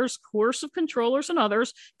killers, coercive controllers, and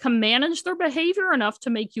others can manage their behavior enough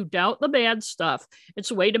to make you doubt the bad stuff.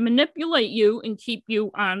 It's a way to manipulate you and keep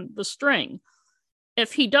you on the string.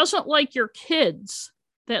 If he doesn't like your kids,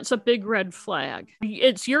 that's a big red flag.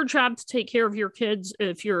 It's your job to take care of your kids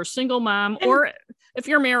if you're a single mom or if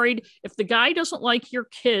you're married. If the guy doesn't like your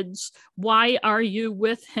kids, why are you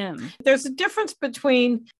with him? There's a difference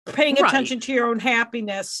between paying attention to your own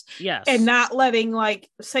happiness and not letting, like,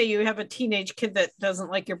 say you have a teenage kid that doesn't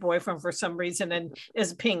like your boyfriend for some reason and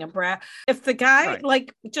is being a brat. If the guy,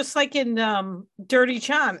 like, just like in Dirty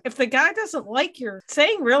John, if the guy doesn't like your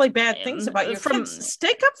saying really bad things about your kids,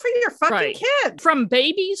 stick up for your fucking kids. From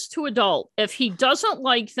babies to adult, if he doesn't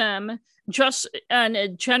like them, just on a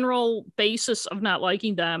general basis of not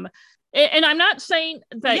liking them. And I'm not saying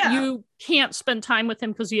that you can't spend time with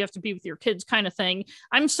him because you have to be with your kids kind of thing.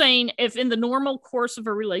 I'm saying if in the normal course of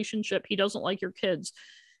a relationship, he doesn't like your kids,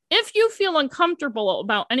 if you feel uncomfortable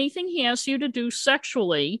about anything he asks you to do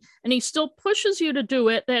sexually and he still pushes you to do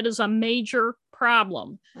it, that is a major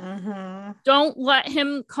problem. Don't let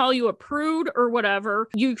him call you a prude or whatever.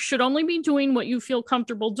 You should only be doing what you feel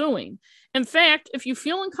comfortable doing. In fact, if you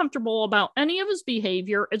feel uncomfortable about any of his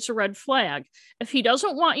behavior, it's a red flag. If he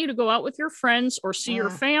doesn't want you to go out with your friends or see your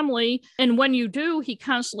family, and when you do, he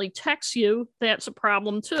constantly texts you, that's a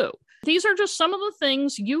problem too. These are just some of the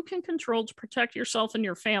things you can control to protect yourself and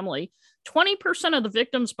your family. 20% of the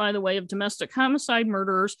victims, by the way, of domestic homicide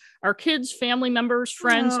murderers are kids, family members,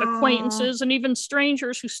 friends, acquaintances, and even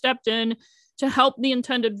strangers who stepped in to help the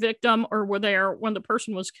intended victim or were there when the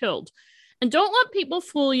person was killed. And don't let people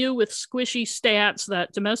fool you with squishy stats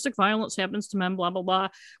that domestic violence happens to men, blah, blah, blah.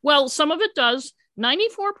 Well, some of it does.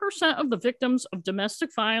 94% of the victims of domestic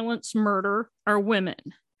violence murder are women.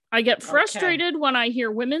 I get frustrated when I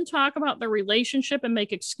hear women talk about their relationship and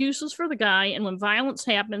make excuses for the guy. And when violence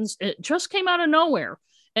happens, it just came out of nowhere.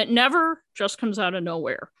 It never just comes out of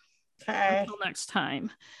nowhere. Until next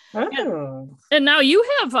time. And now you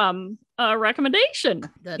have a recommendation.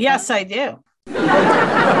 Yes, I do.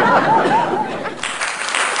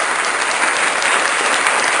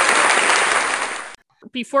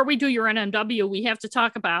 before we do your NNW, we have to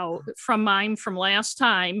talk about from last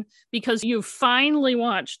time, because you finally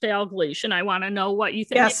watched Dalgleish, and I want to know what you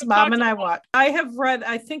think. Yes, Mom and I watched.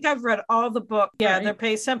 I think I've read all the books. Yeah, right. They're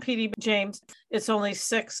based on P.D. James. It's only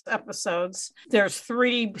 6 episodes. There's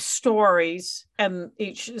 3 stories, and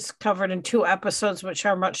each is covered in 2 episodes, which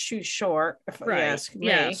are much too short, if you ask me.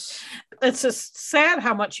 Yes. It's just sad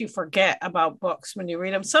how much you forget about books when you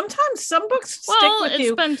read them. Sometimes some books stick with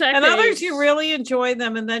you, and others you really enjoy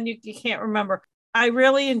them, and then you can't remember. I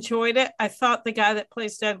really enjoyed it. I thought the guy that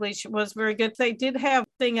plays Dalgleish was very good. They did have a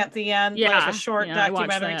thing at the end, like a short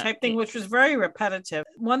documentary type thing, which was very repetitive.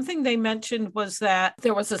 One thing they mentioned was that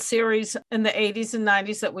there was a series in the 80s and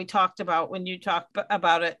 90s that we talked about when you talked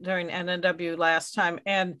about it during NNW last time.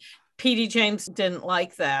 And P.D. James didn't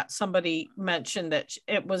like that. Somebody mentioned that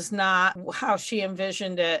it was not how she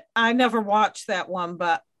envisioned it. I never watched that one,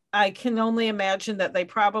 but I can only imagine that they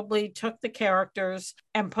probably took the characters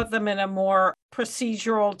and put them in a more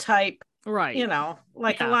procedural type, right? A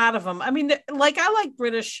lot of them. I mean, I like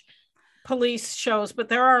British police shows, but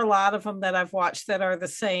there are a lot of them that I've watched that are the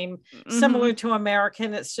same, similar to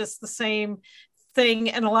American. It's just the same thing.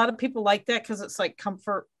 And a lot of people like that because it's like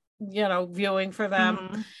comfort, viewing for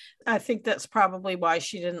them. I think that's probably why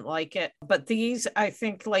she didn't like it. But these, I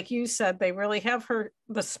think, like you said, they really have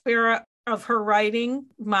the spirit of her writing.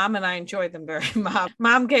 Mom and I enjoyed them very much.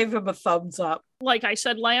 Mom gave them a thumbs up. Like I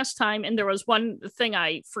said last time, and there was one thing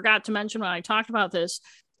I forgot to mention when I talked about this,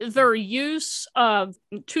 their use of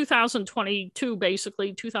 2022,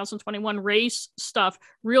 basically 2021 race stuff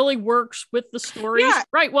really works with the stories. Yeah.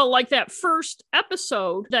 Right. Well, like that first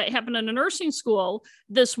episode that happened in a nursing school,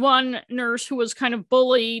 this one nurse who was kind of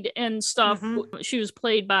bullied and stuff, she was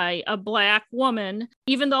played by a Black woman,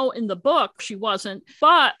 even though in the book she wasn't.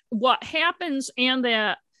 But what happens, and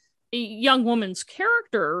that young woman's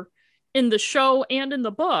character in the show and in the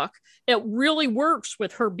book, it really works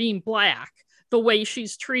with her being Black, the way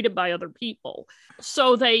she's treated by other people.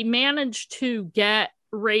 So they managed to get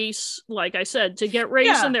race, like I said, to get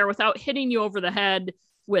race in there without hitting you over the head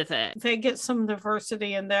with it. They get some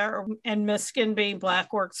diversity in there, and Miskin being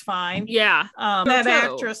Black works fine. Yeah. That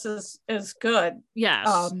actress is good.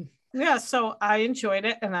 Yes. So I enjoyed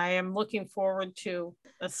it, and I am looking forward to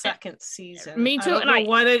a second season. Me too. I don't know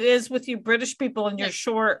what it is with you British people and your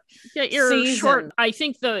short season. I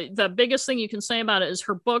think the biggest thing you can say about it is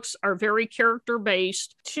her books are very character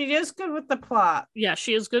based. She is good with the plot. Yeah,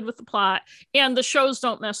 she is good with the plot, and the shows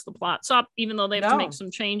don't mess the plots up, even though they have to make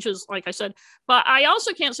some changes, like I said. But I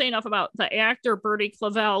also can't say enough about the actor Bertie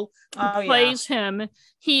Clavel, who plays him.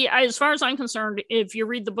 He, as far as I'm concerned, if you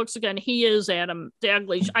read the books again, he is Adam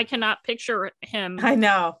Dalgleish. I cannot picture him. I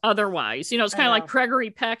know. Otherwise, it's kind of like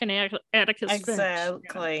Gregory Peck and Atticus Finch.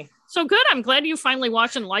 Exactly. So good. I'm glad you finally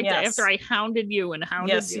watched and liked it after I hounded you.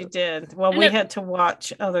 Yes, you did. Well, we had to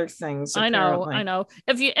watch other things. Apparently. I know.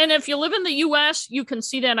 If you live in the US, you can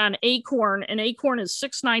see that on Acorn, and Acorn is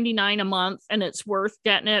 $6.99 a month, and it's worth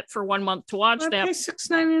getting it for 1 month to watch that.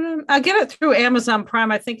 $6.99. I get it through Amazon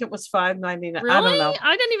Prime. I think it was $5.99. Really? I don't know.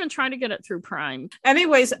 I didn't even try to get it through Prime.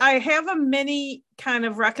 Anyways, I have a mini kind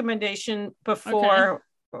of recommendation before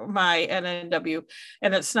my NNW,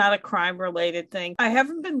 and it's not a crime related thing. I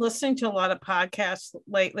haven't been listening to a lot of podcasts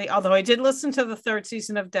lately, although I did listen to the 3rd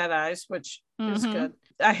season of Dead Eyes, which is good.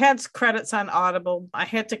 I had credits on Audible. I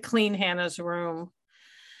had to clean Hannah's room,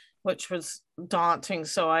 which was daunting,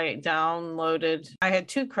 so I downloaded. I had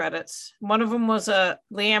 2 credits. One of them was a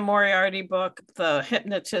Leanne Moriarty book, The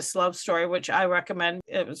Hypnotist Love Story, which I recommend.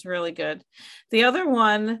 It was really good. The other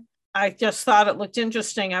one, I just thought it looked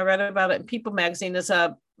interesting. I read about it in People magazine. Is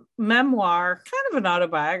a memoir, kind of an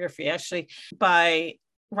autobiography actually, by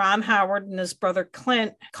Ron Howard and his brother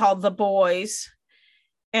Clint, called The Boys.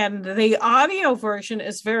 And the audio version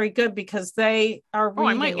is very good because they are reading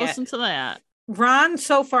I might listen to that. Ron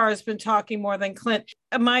so far has been talking more than Clint.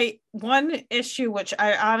 My one issue, which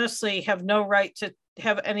I honestly have no right to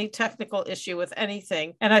have any technical issue with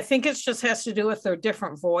anything, and I think it just has to do with their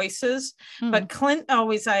different voices, but Clint I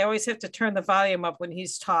always have to turn the volume up when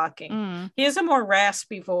he's talking. He has a more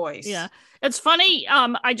raspy voice. It's funny.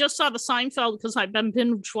 I just saw the Seinfeld, because I've been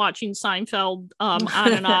binge watching Seinfeld on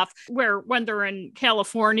and off, when they're in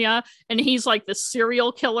California, and he's like the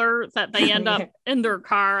serial killer that they end up in their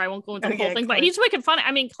car. I won't go into the whole thing, but he's making fun.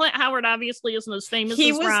 I mean, Clint Howard obviously isn't as famous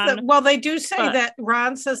as Ron. They do say that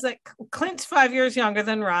Ron says that Clint's 5 years younger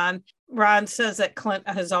than Ron. Ron says that Clint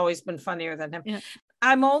has always been funnier than him.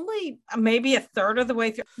 I'm only maybe a third of the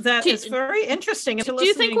way through. That is very interesting. Do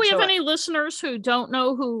you think we have any listeners who don't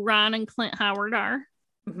know who Ron and Clint Howard are?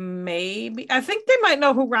 Maybe. I think they might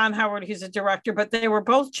know who Ron Howard, he's a director, but they were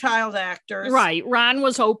both child actors. Right. Ron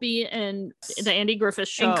was Opie in the Andy Griffith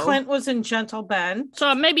Show. And Clint was in Gentle Ben.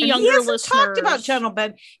 So maybe younger listeners. He hasn't talked about Gentle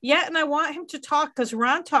Ben yet, and I want him to talk because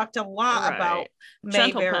Ron talked a lot about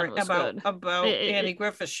Mayberry, about Andy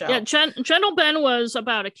Griffith Show. Yeah, Gentle Ben was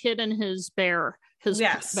about a kid and his bear.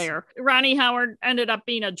 Bear. Ronnie Howard ended up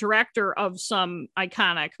being a director of some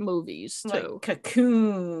iconic movies too. Like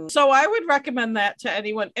Cocoon. So I would recommend that to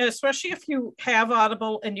anyone, especially if you have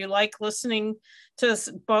Audible and you like listening to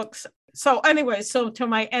books. So anyway, so to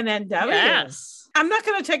my NNW. Yes. I'm not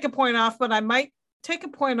going to take a point off, but I might take a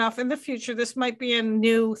point off in the future. This might be a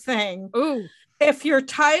new thing. Ooh. If your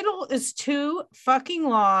title is too fucking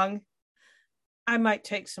long, I might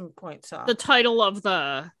take some points off. The title of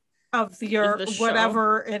the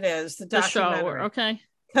whatever it is, the documentary. The show, okay.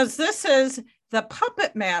 Because this is the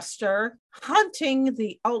puppet master hunting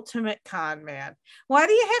the ultimate con man. Why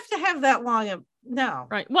do you have to have that long? No.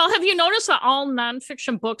 Right. Well, have you noticed that all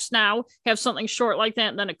nonfiction books now have something short like that,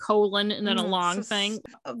 and then a colon, and then a long thing?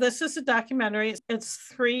 This is a documentary. It's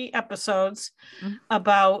 3 episodes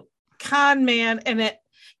about con man, and it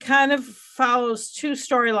kind of follows 2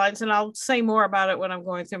 storylines, and I'll say more about it when I'm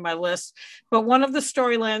going through my list. But one of the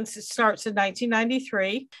storylines starts in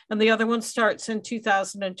 1993, and the other one starts in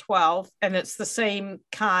 2012, and it's the same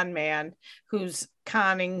con man who's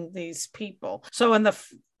conning these people. So in the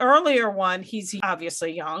earlier one, he's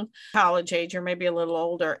obviously young, college age, or maybe a little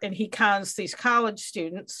older, and he cons these college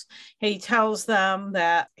students. He tells them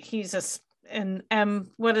that he's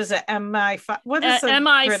what is it? MI5? What is it?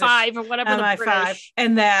 MI5 or whatever. MI5,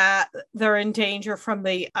 and that they're in danger from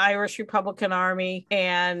the Irish Republican Army.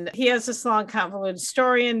 And he has this long, convoluted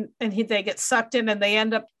story, and they get sucked in, and they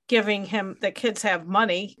end up giving him, the kids have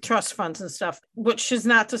money, trust funds and stuff, which is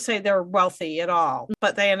not to say they're wealthy at all,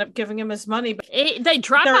 but they end up giving him his money. But they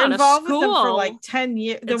drop out of school. They're involved with them for like 10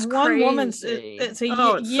 years. It's the one crazy. Woman's, it's a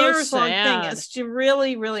years long thing. It's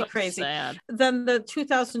really, really crazy. Sad. Then the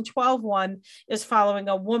 2012 one is following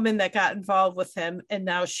a woman that got involved with him, and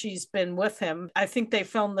now she's been with him. I think they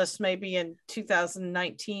filmed this maybe in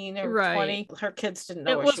 2019 or 20. Her kids didn't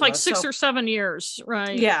know. It was like 6 or 7 years,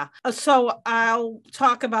 right? Yeah. So I'll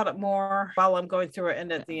talk about it more while I'm going through it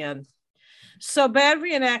and at the end. So bad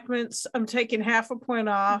reenactments, I'm taking half a point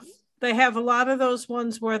off. They have a lot of those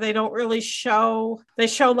ones where they don't really show. They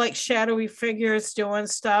show like shadowy figures doing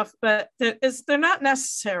stuff, but they're not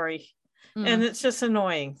necessary. And it's just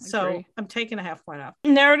annoying. So I'm taking a half point off.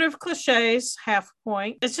 Narrative cliches, half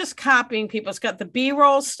point. It's just copying people. It's got the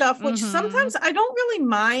B-roll stuff, which sometimes I don't really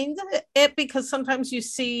mind it, because sometimes you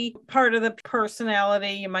see part of the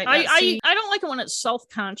personality. You might not see. I don't like it when it's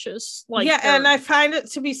self-conscious. And I find it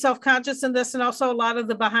to be self-conscious in this, and also a lot of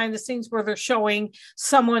the behind the scenes where they're showing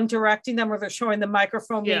someone directing them, or they're showing the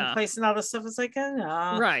microphone being placed and all this stuff. It's like,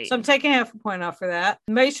 no. Right. So I'm taking half a point off for that.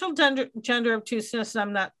 Racial gender obtuseness,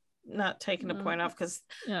 I'm not taking a point off because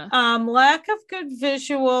lack of good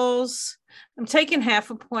visuals, I'm taking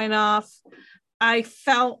half a point off. I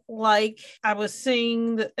felt like I was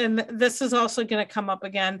seeing and this is also going to come up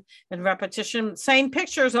again in repetition, same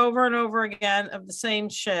pictures over and over again of the same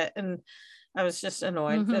shit, and I was just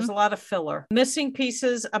annoyed. There's a lot of filler, missing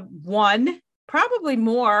pieces, one, probably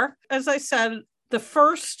more. As I said, the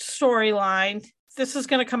first storyline, this is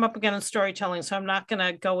going to come up again in storytelling, so I'm not going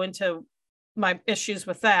to go into my issues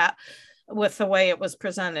with that, with the way it was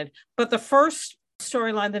presented. But the first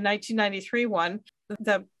storyline, the 1993 one,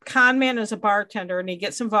 the con man is a bartender, and he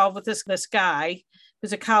gets involved with this guy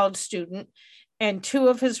who's a college student, and 2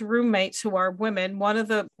 of his roommates who are women. One of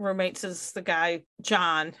the roommates is the guy,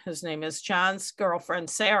 John. His name is John's girlfriend,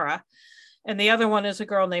 Sarah. And the other one is a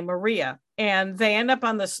girl named Maria. And they end up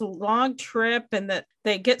on this long trip, and that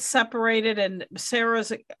they get separated, and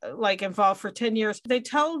Sarah's like involved for 10 years. They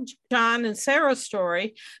tell John and Sarah's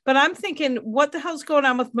story, but I'm thinking, what the hell's going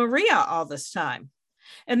on with Maria all this time?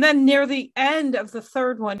 And then near the end of the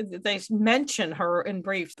third one, they mention her in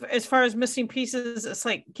brief. As far as missing pieces, it's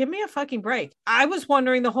like, give me a fucking break. I was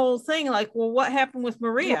wondering the whole thing, like, well, what happened with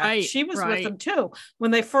Maria? Right, she was with them too.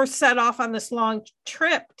 When they first set off on this long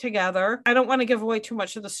trip together, I don't want to give away too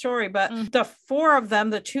much of the story, but the 4 of them,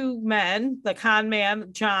 the 2 men, the con man,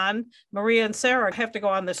 John, Maria, and Sarah, have to go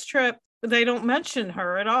on this trip. They don't mention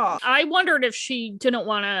her at all. I wondered if she didn't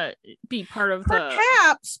want to be part of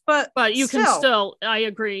perhaps, but you can still. I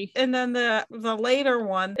agree. And then the later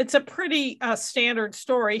one, it's a pretty standard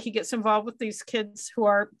story. He gets involved with these kids who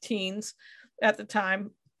are teens at the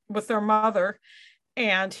time with their mother,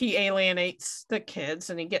 and he alienates the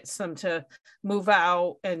kids, and he gets them to move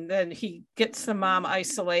out, and then he gets the mom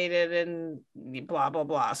isolated, and blah blah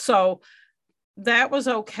blah. So that was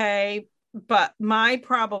okay. But my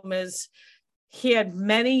problem is he had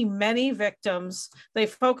many, many victims. They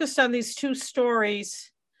focused on these 2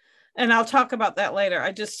 stories. And I'll talk about that later.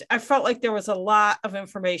 I felt like there was a lot of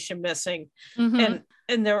information missing. And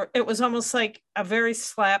it was almost like a very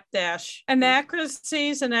slapdash.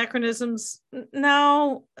 Anachronisms.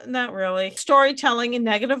 No, not really. Storytelling in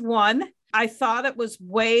 -1. I thought it was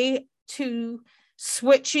way too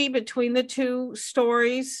switchy between the 2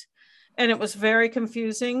 stories. And it was very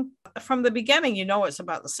confusing. From the beginning, it's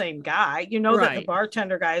about the same guy. That the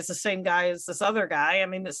bartender guy is the same guy as this other guy. I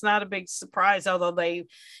mean, it's not a big surprise, although they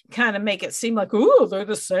kind of make it seem like, oh, they're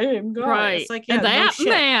the same guy. Right. It's like, and that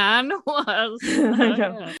man was. I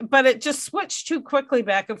know. But it just switched too quickly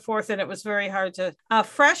back and forth, and it was very hard to...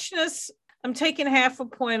 freshness, I'm taking half a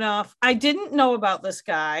point off. I didn't know about this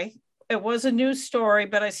guy. It was a news story,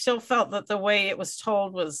 but I still felt that the way it was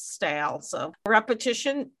told was stale. So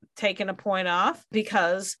repetition, taking a point off,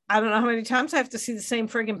 because I don't know how many times I have to see the same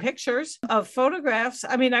friggin' pictures of photographs.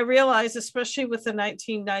 I mean, I realized, especially with the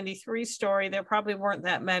 1993 story, there probably weren't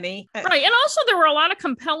that many. Right. And also there were a lot of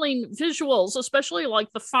compelling visuals, especially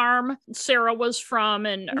like the farm Sarah was from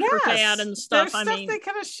and her dad and stuff. There's stuff they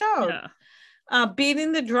could have showed. Yeah.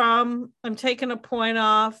 Beating the drum, I'm taking a point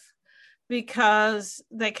off, because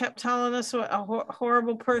they kept telling us what a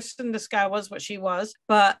horrible person this guy was, what she was.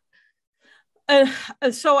 But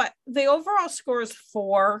so the overall score is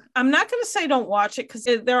 4. I'm not going to say don't watch it, because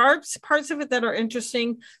there are parts of it that are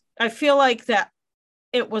interesting. I feel like that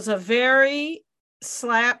it was a very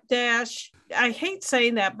slapdash. I hate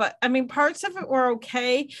saying that, but I mean, parts of it were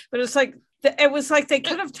okay, but it's like, it was like they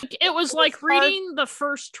could have... It was like reading the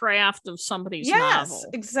first draft of somebody's novel. Yes,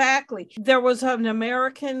 exactly. There was an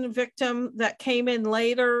American victim that came in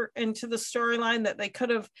later into the storyline that they could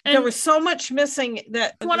have... There was so much missing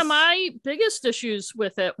that... One of my biggest issues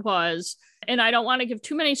with it was, and I don't want to give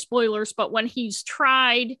too many spoilers, but when he's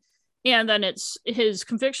tried and then his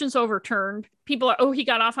conviction's overturned, people are, he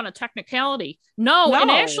got off on a technicality. No. And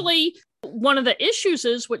actually... One of the issues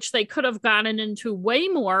is, which they could have gotten into way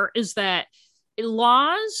more, is that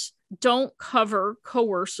laws don't cover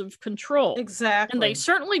coercive control. Exactly. And they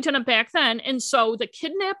certainly didn't back then. And so the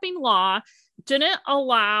kidnapping law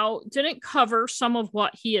didn't cover some of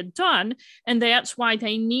what he had done. And that's why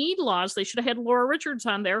they need laws. They should have had Laura Richards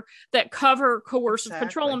on there that cover coercive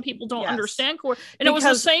control, and people don't understand. And it was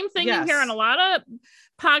the same thing you hear on a lot of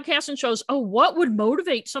podcasts and shows. Oh, what would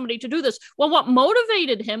motivate somebody to do this? Well, what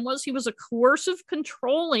motivated him was he was a coercive,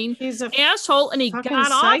 controlling asshole, and he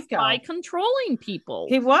got off by controlling people.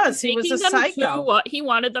 He was a psycho. Do what he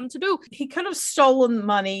wanted them to do. He could have stolen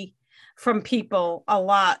money from people a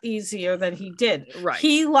lot easier than he did. Right.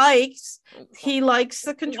 He likes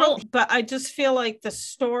the control, but I just feel like the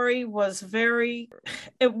story was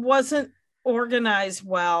it wasn't organized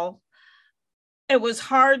well. It was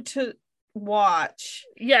hard to watch.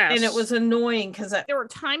 Yes. And it was annoying because there were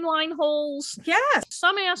timeline holes. Yes.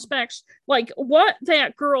 Some aspects, like what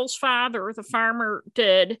that girl's father, the farmer,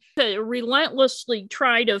 did to relentlessly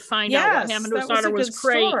try to find out what happened to his daughter was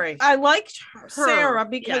great. Story. I liked Sarah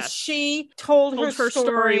because she told her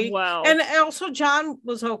story well. And also John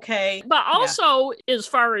was okay. But also, as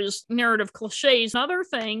far as narrative cliches, another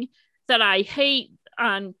thing that I hate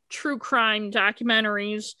on true crime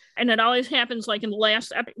documentaries, and it always happens like in the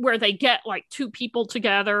last episode where they get like 2 people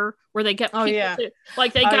together, where they get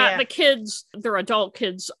the kids, they're adult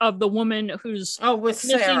kids of the woman who's with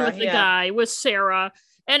missing Sarah, with the guy, with Sarah.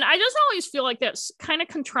 And I just always feel like that's kind of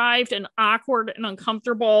contrived and awkward and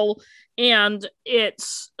uncomfortable, and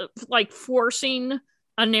it's like forcing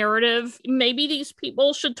a narrative. Maybe these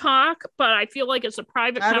people should talk, but I feel like it's a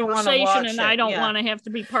private conversation, and I don't want to have to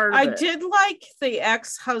be part of it. I did like the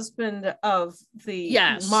ex-husband of the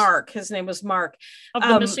Mark. His name was Mark. Of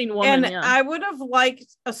the missing woman. And I would have liked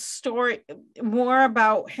a story more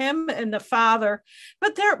about him and the father.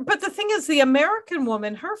 But the thing is, the American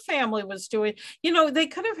woman, her family was doing, they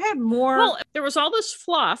could have had more. Well, there was all this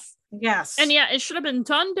fluff. Yes. And it should have been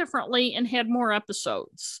done differently and had more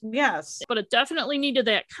episodes. Yes. But it definitely needed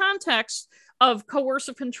that context of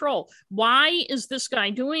coercive control. Why is this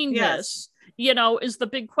guy doing this? Is the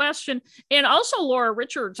big question. And also Laura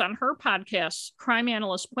Richards on her podcast, Crime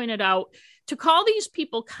Analyst, pointed out to call these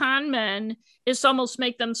people con men is almost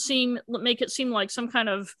make it seem like some kind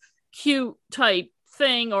of cute type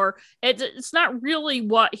thing, or it's not really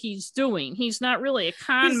what he's doing. He's not really a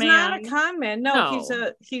con man. He's not a con man. No,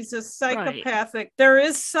 he's a psychopathic. Right. There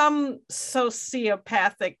is some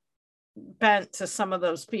sociopathic bent to some of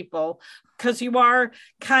those people, because you are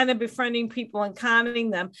kind of befriending people and conning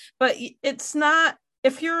them, but it's not,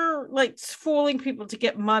 if you're like fooling people to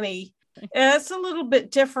get money, It's a little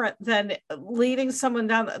bit different than leading someone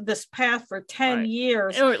down this path for 10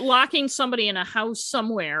 years. Or locking somebody in a house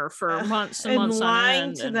somewhere for months and months lying on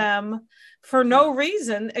end. To them for no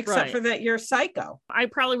reason except for that you're psycho. I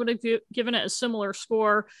probably would have given it a similar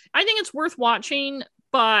score. I think it's worth watching,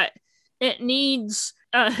 but it needs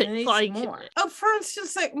more. For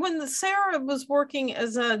instance, like when Sarah was working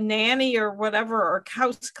as a nanny or whatever, or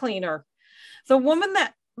house cleaner,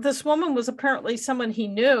 this woman was apparently someone he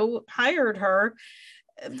knew, hired her.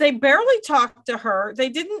 They barely talked to her. They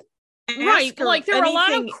didn't ask her like there were a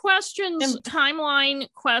lot of questions, timeline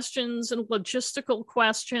questions and logistical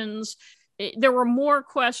questions. There were more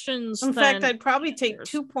questions. In fact, I'd probably take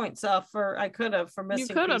 2 points off, or I could have, for missing.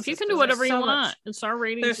 You could have. You can do whatever you want. It's our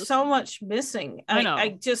rating. There's so much missing. I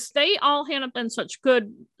know. They all had been such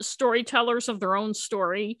good storytellers of their own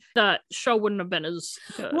story. That show wouldn't have been as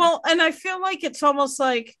good. Well, and I feel like it's almost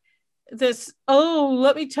like this,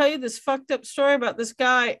 let me tell you this fucked up story about this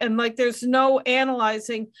guy, and like there's no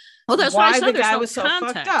analyzing that's why I said the guy was so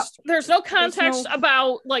fucked up. There's no context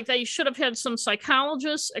about, like, they should have had some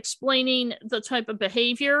psychologists explaining the type of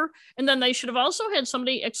behavior, and then they should have also had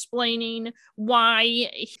somebody explaining why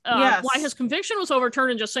his conviction was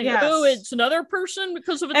overturned, and just saying, it's another person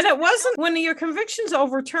because of it. And it wasn't, when your conviction's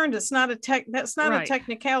overturned, it's not a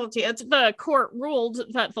technicality. It's the court ruled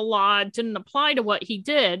that the law didn't apply to what he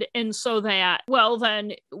did, and so that, well,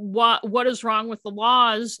 then what is wrong with the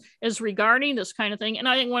laws is regarding this kind of thing. And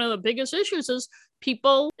I think one of the biggest issues is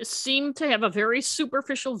people seem to have a very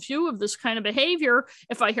superficial view of this kind of behavior.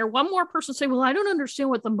 If I hear one more person say, well, I don't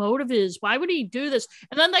understand what the motive is, why would he do this?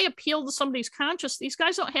 And then they appeal to somebody's conscience. These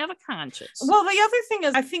guys don't have a conscience. Well, the other thing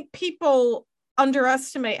is, I think people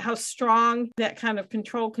underestimate how strong that kind of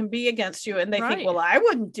control can be against you, and they think, well, I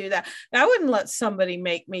wouldn't do that. I wouldn't let somebody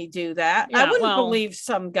make me do that. I wouldn't believe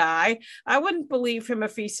some guy. I wouldn't believe him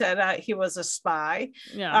if he said he was a spy.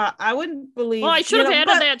 I wouldn't believe. Well, I should have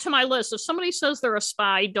added that to my list. If somebody says they're a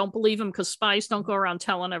spy, don't believe them, because spies don't go around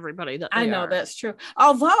telling everybody that they are. That's true.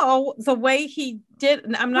 Although the way he did,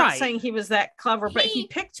 and I'm not saying he was that clever, but he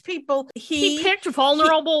picked people. He picked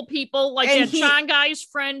vulnerable people, like that John guy's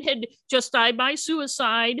friend had just died by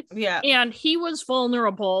suicide. And he was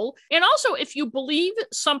vulnerable. And also, if you believe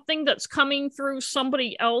something that's coming through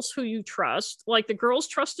somebody else who you trust, like the girls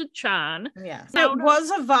trusted John. It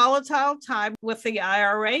was a volatile time with the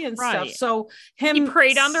IRA and stuff. So he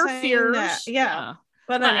preyed on their fears.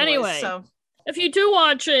 But anyway, so if you do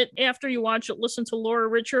watch it, after you watch it, listen to Laura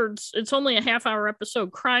Richards. It's only a half-hour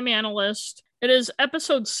episode, Crime Analyst. It is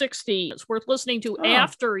episode 60. It's worth listening to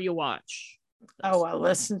after you watch. I'll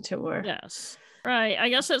listen to her. Yes. Right. I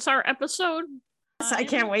guess it's our episode. Yes, I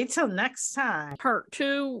can't wait till next time. Part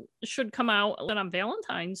 2 should come out on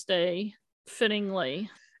Valentine's Day,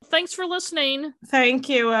 fittingly. Thanks for listening. Thank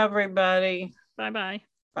you, everybody. Bye-bye.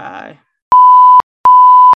 Bye.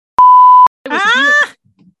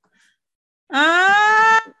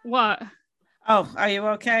 What? Oh, are you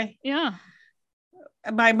okay? Yeah.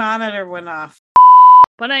 My monitor went off.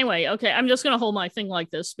 But anyway, okay, I'm just going to hold my thing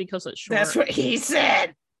like this because it's short. That's what he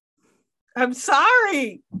said. I'm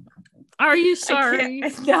sorry. Are you sorry?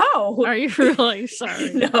 No. Are you really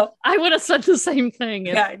sorry? No. I would have said the same thing.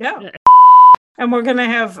 Yeah, I know. And we're going to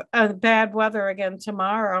have bad weather again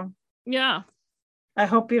tomorrow. Yeah. I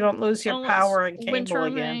hope you don't lose your power and cable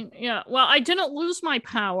again. Yeah. Well, I didn't lose my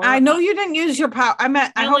power. I know you didn't use your power. I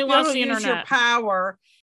hope only you lost don't the use internet. your power